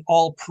wrestling,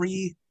 all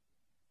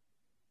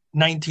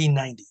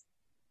pre-1990.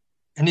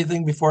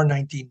 Anything before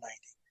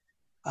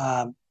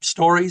 1990.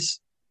 Stories,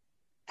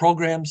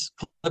 programs,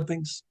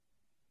 clippings,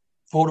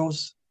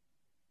 photos,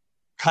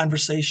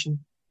 conversation,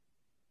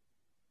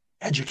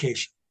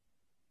 education.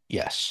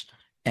 Yes.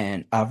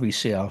 And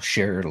obviously I'll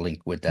share a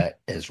link with that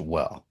as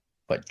well.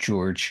 But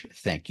George,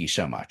 thank you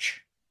so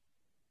much.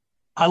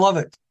 I love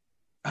it.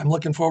 I'm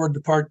looking forward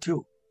to part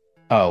 2.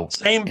 Oh,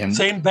 same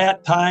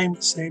bat time,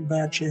 same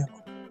bat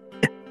channel.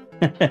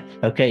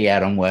 Okay,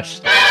 Adam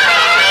West.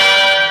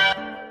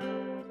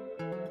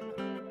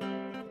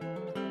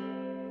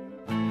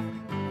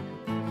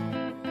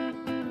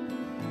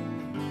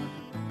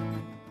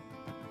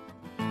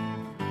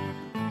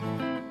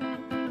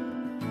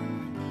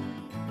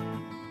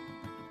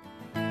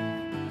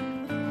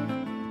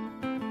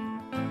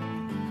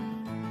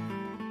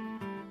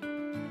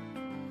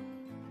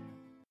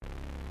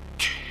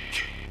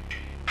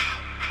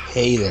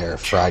 Hey there,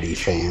 Friday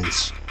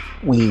fans.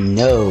 We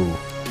know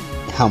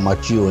how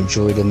much you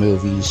enjoy the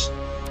movies.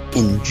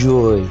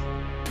 Enjoy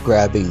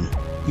grabbing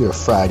your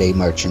Friday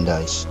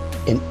merchandise.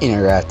 and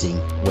interacting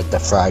with the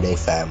Friday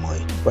family,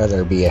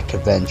 whether it be at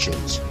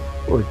conventions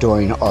or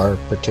during our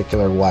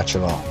particular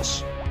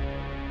watch-alongs.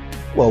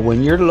 Well,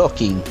 when you're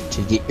looking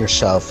to get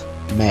yourself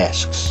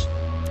masks,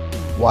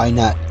 why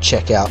not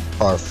check out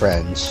our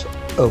friends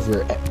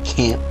over at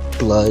Camp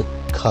Blood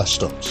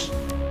Customs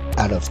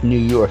out of New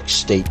York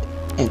State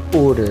and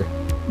order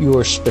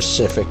your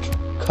specific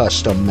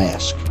custom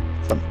mask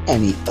from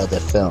any of the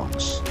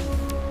films.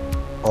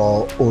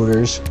 All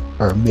orders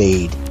are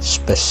made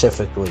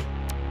specifically.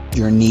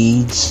 Your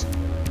needs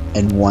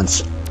and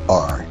wants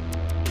are.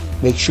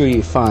 Make sure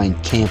you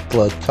find Camp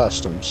Blood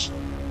Customs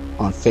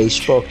on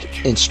Facebook,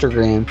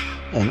 Instagram,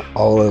 and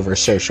all over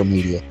social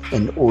media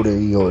and order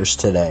yours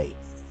today.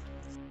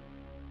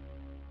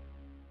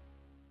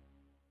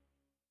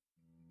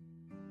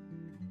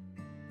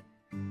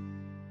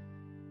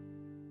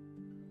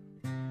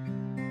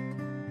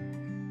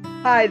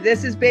 Hi,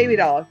 this is Baby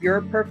Doll,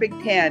 your perfect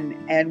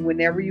 10. And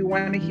whenever you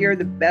want to hear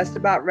the best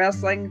about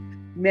wrestling,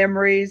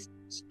 memories,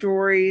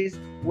 stories,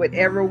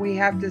 whatever we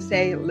have to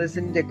say,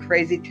 listen to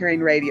Crazy Train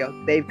Radio.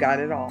 They've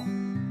got it all.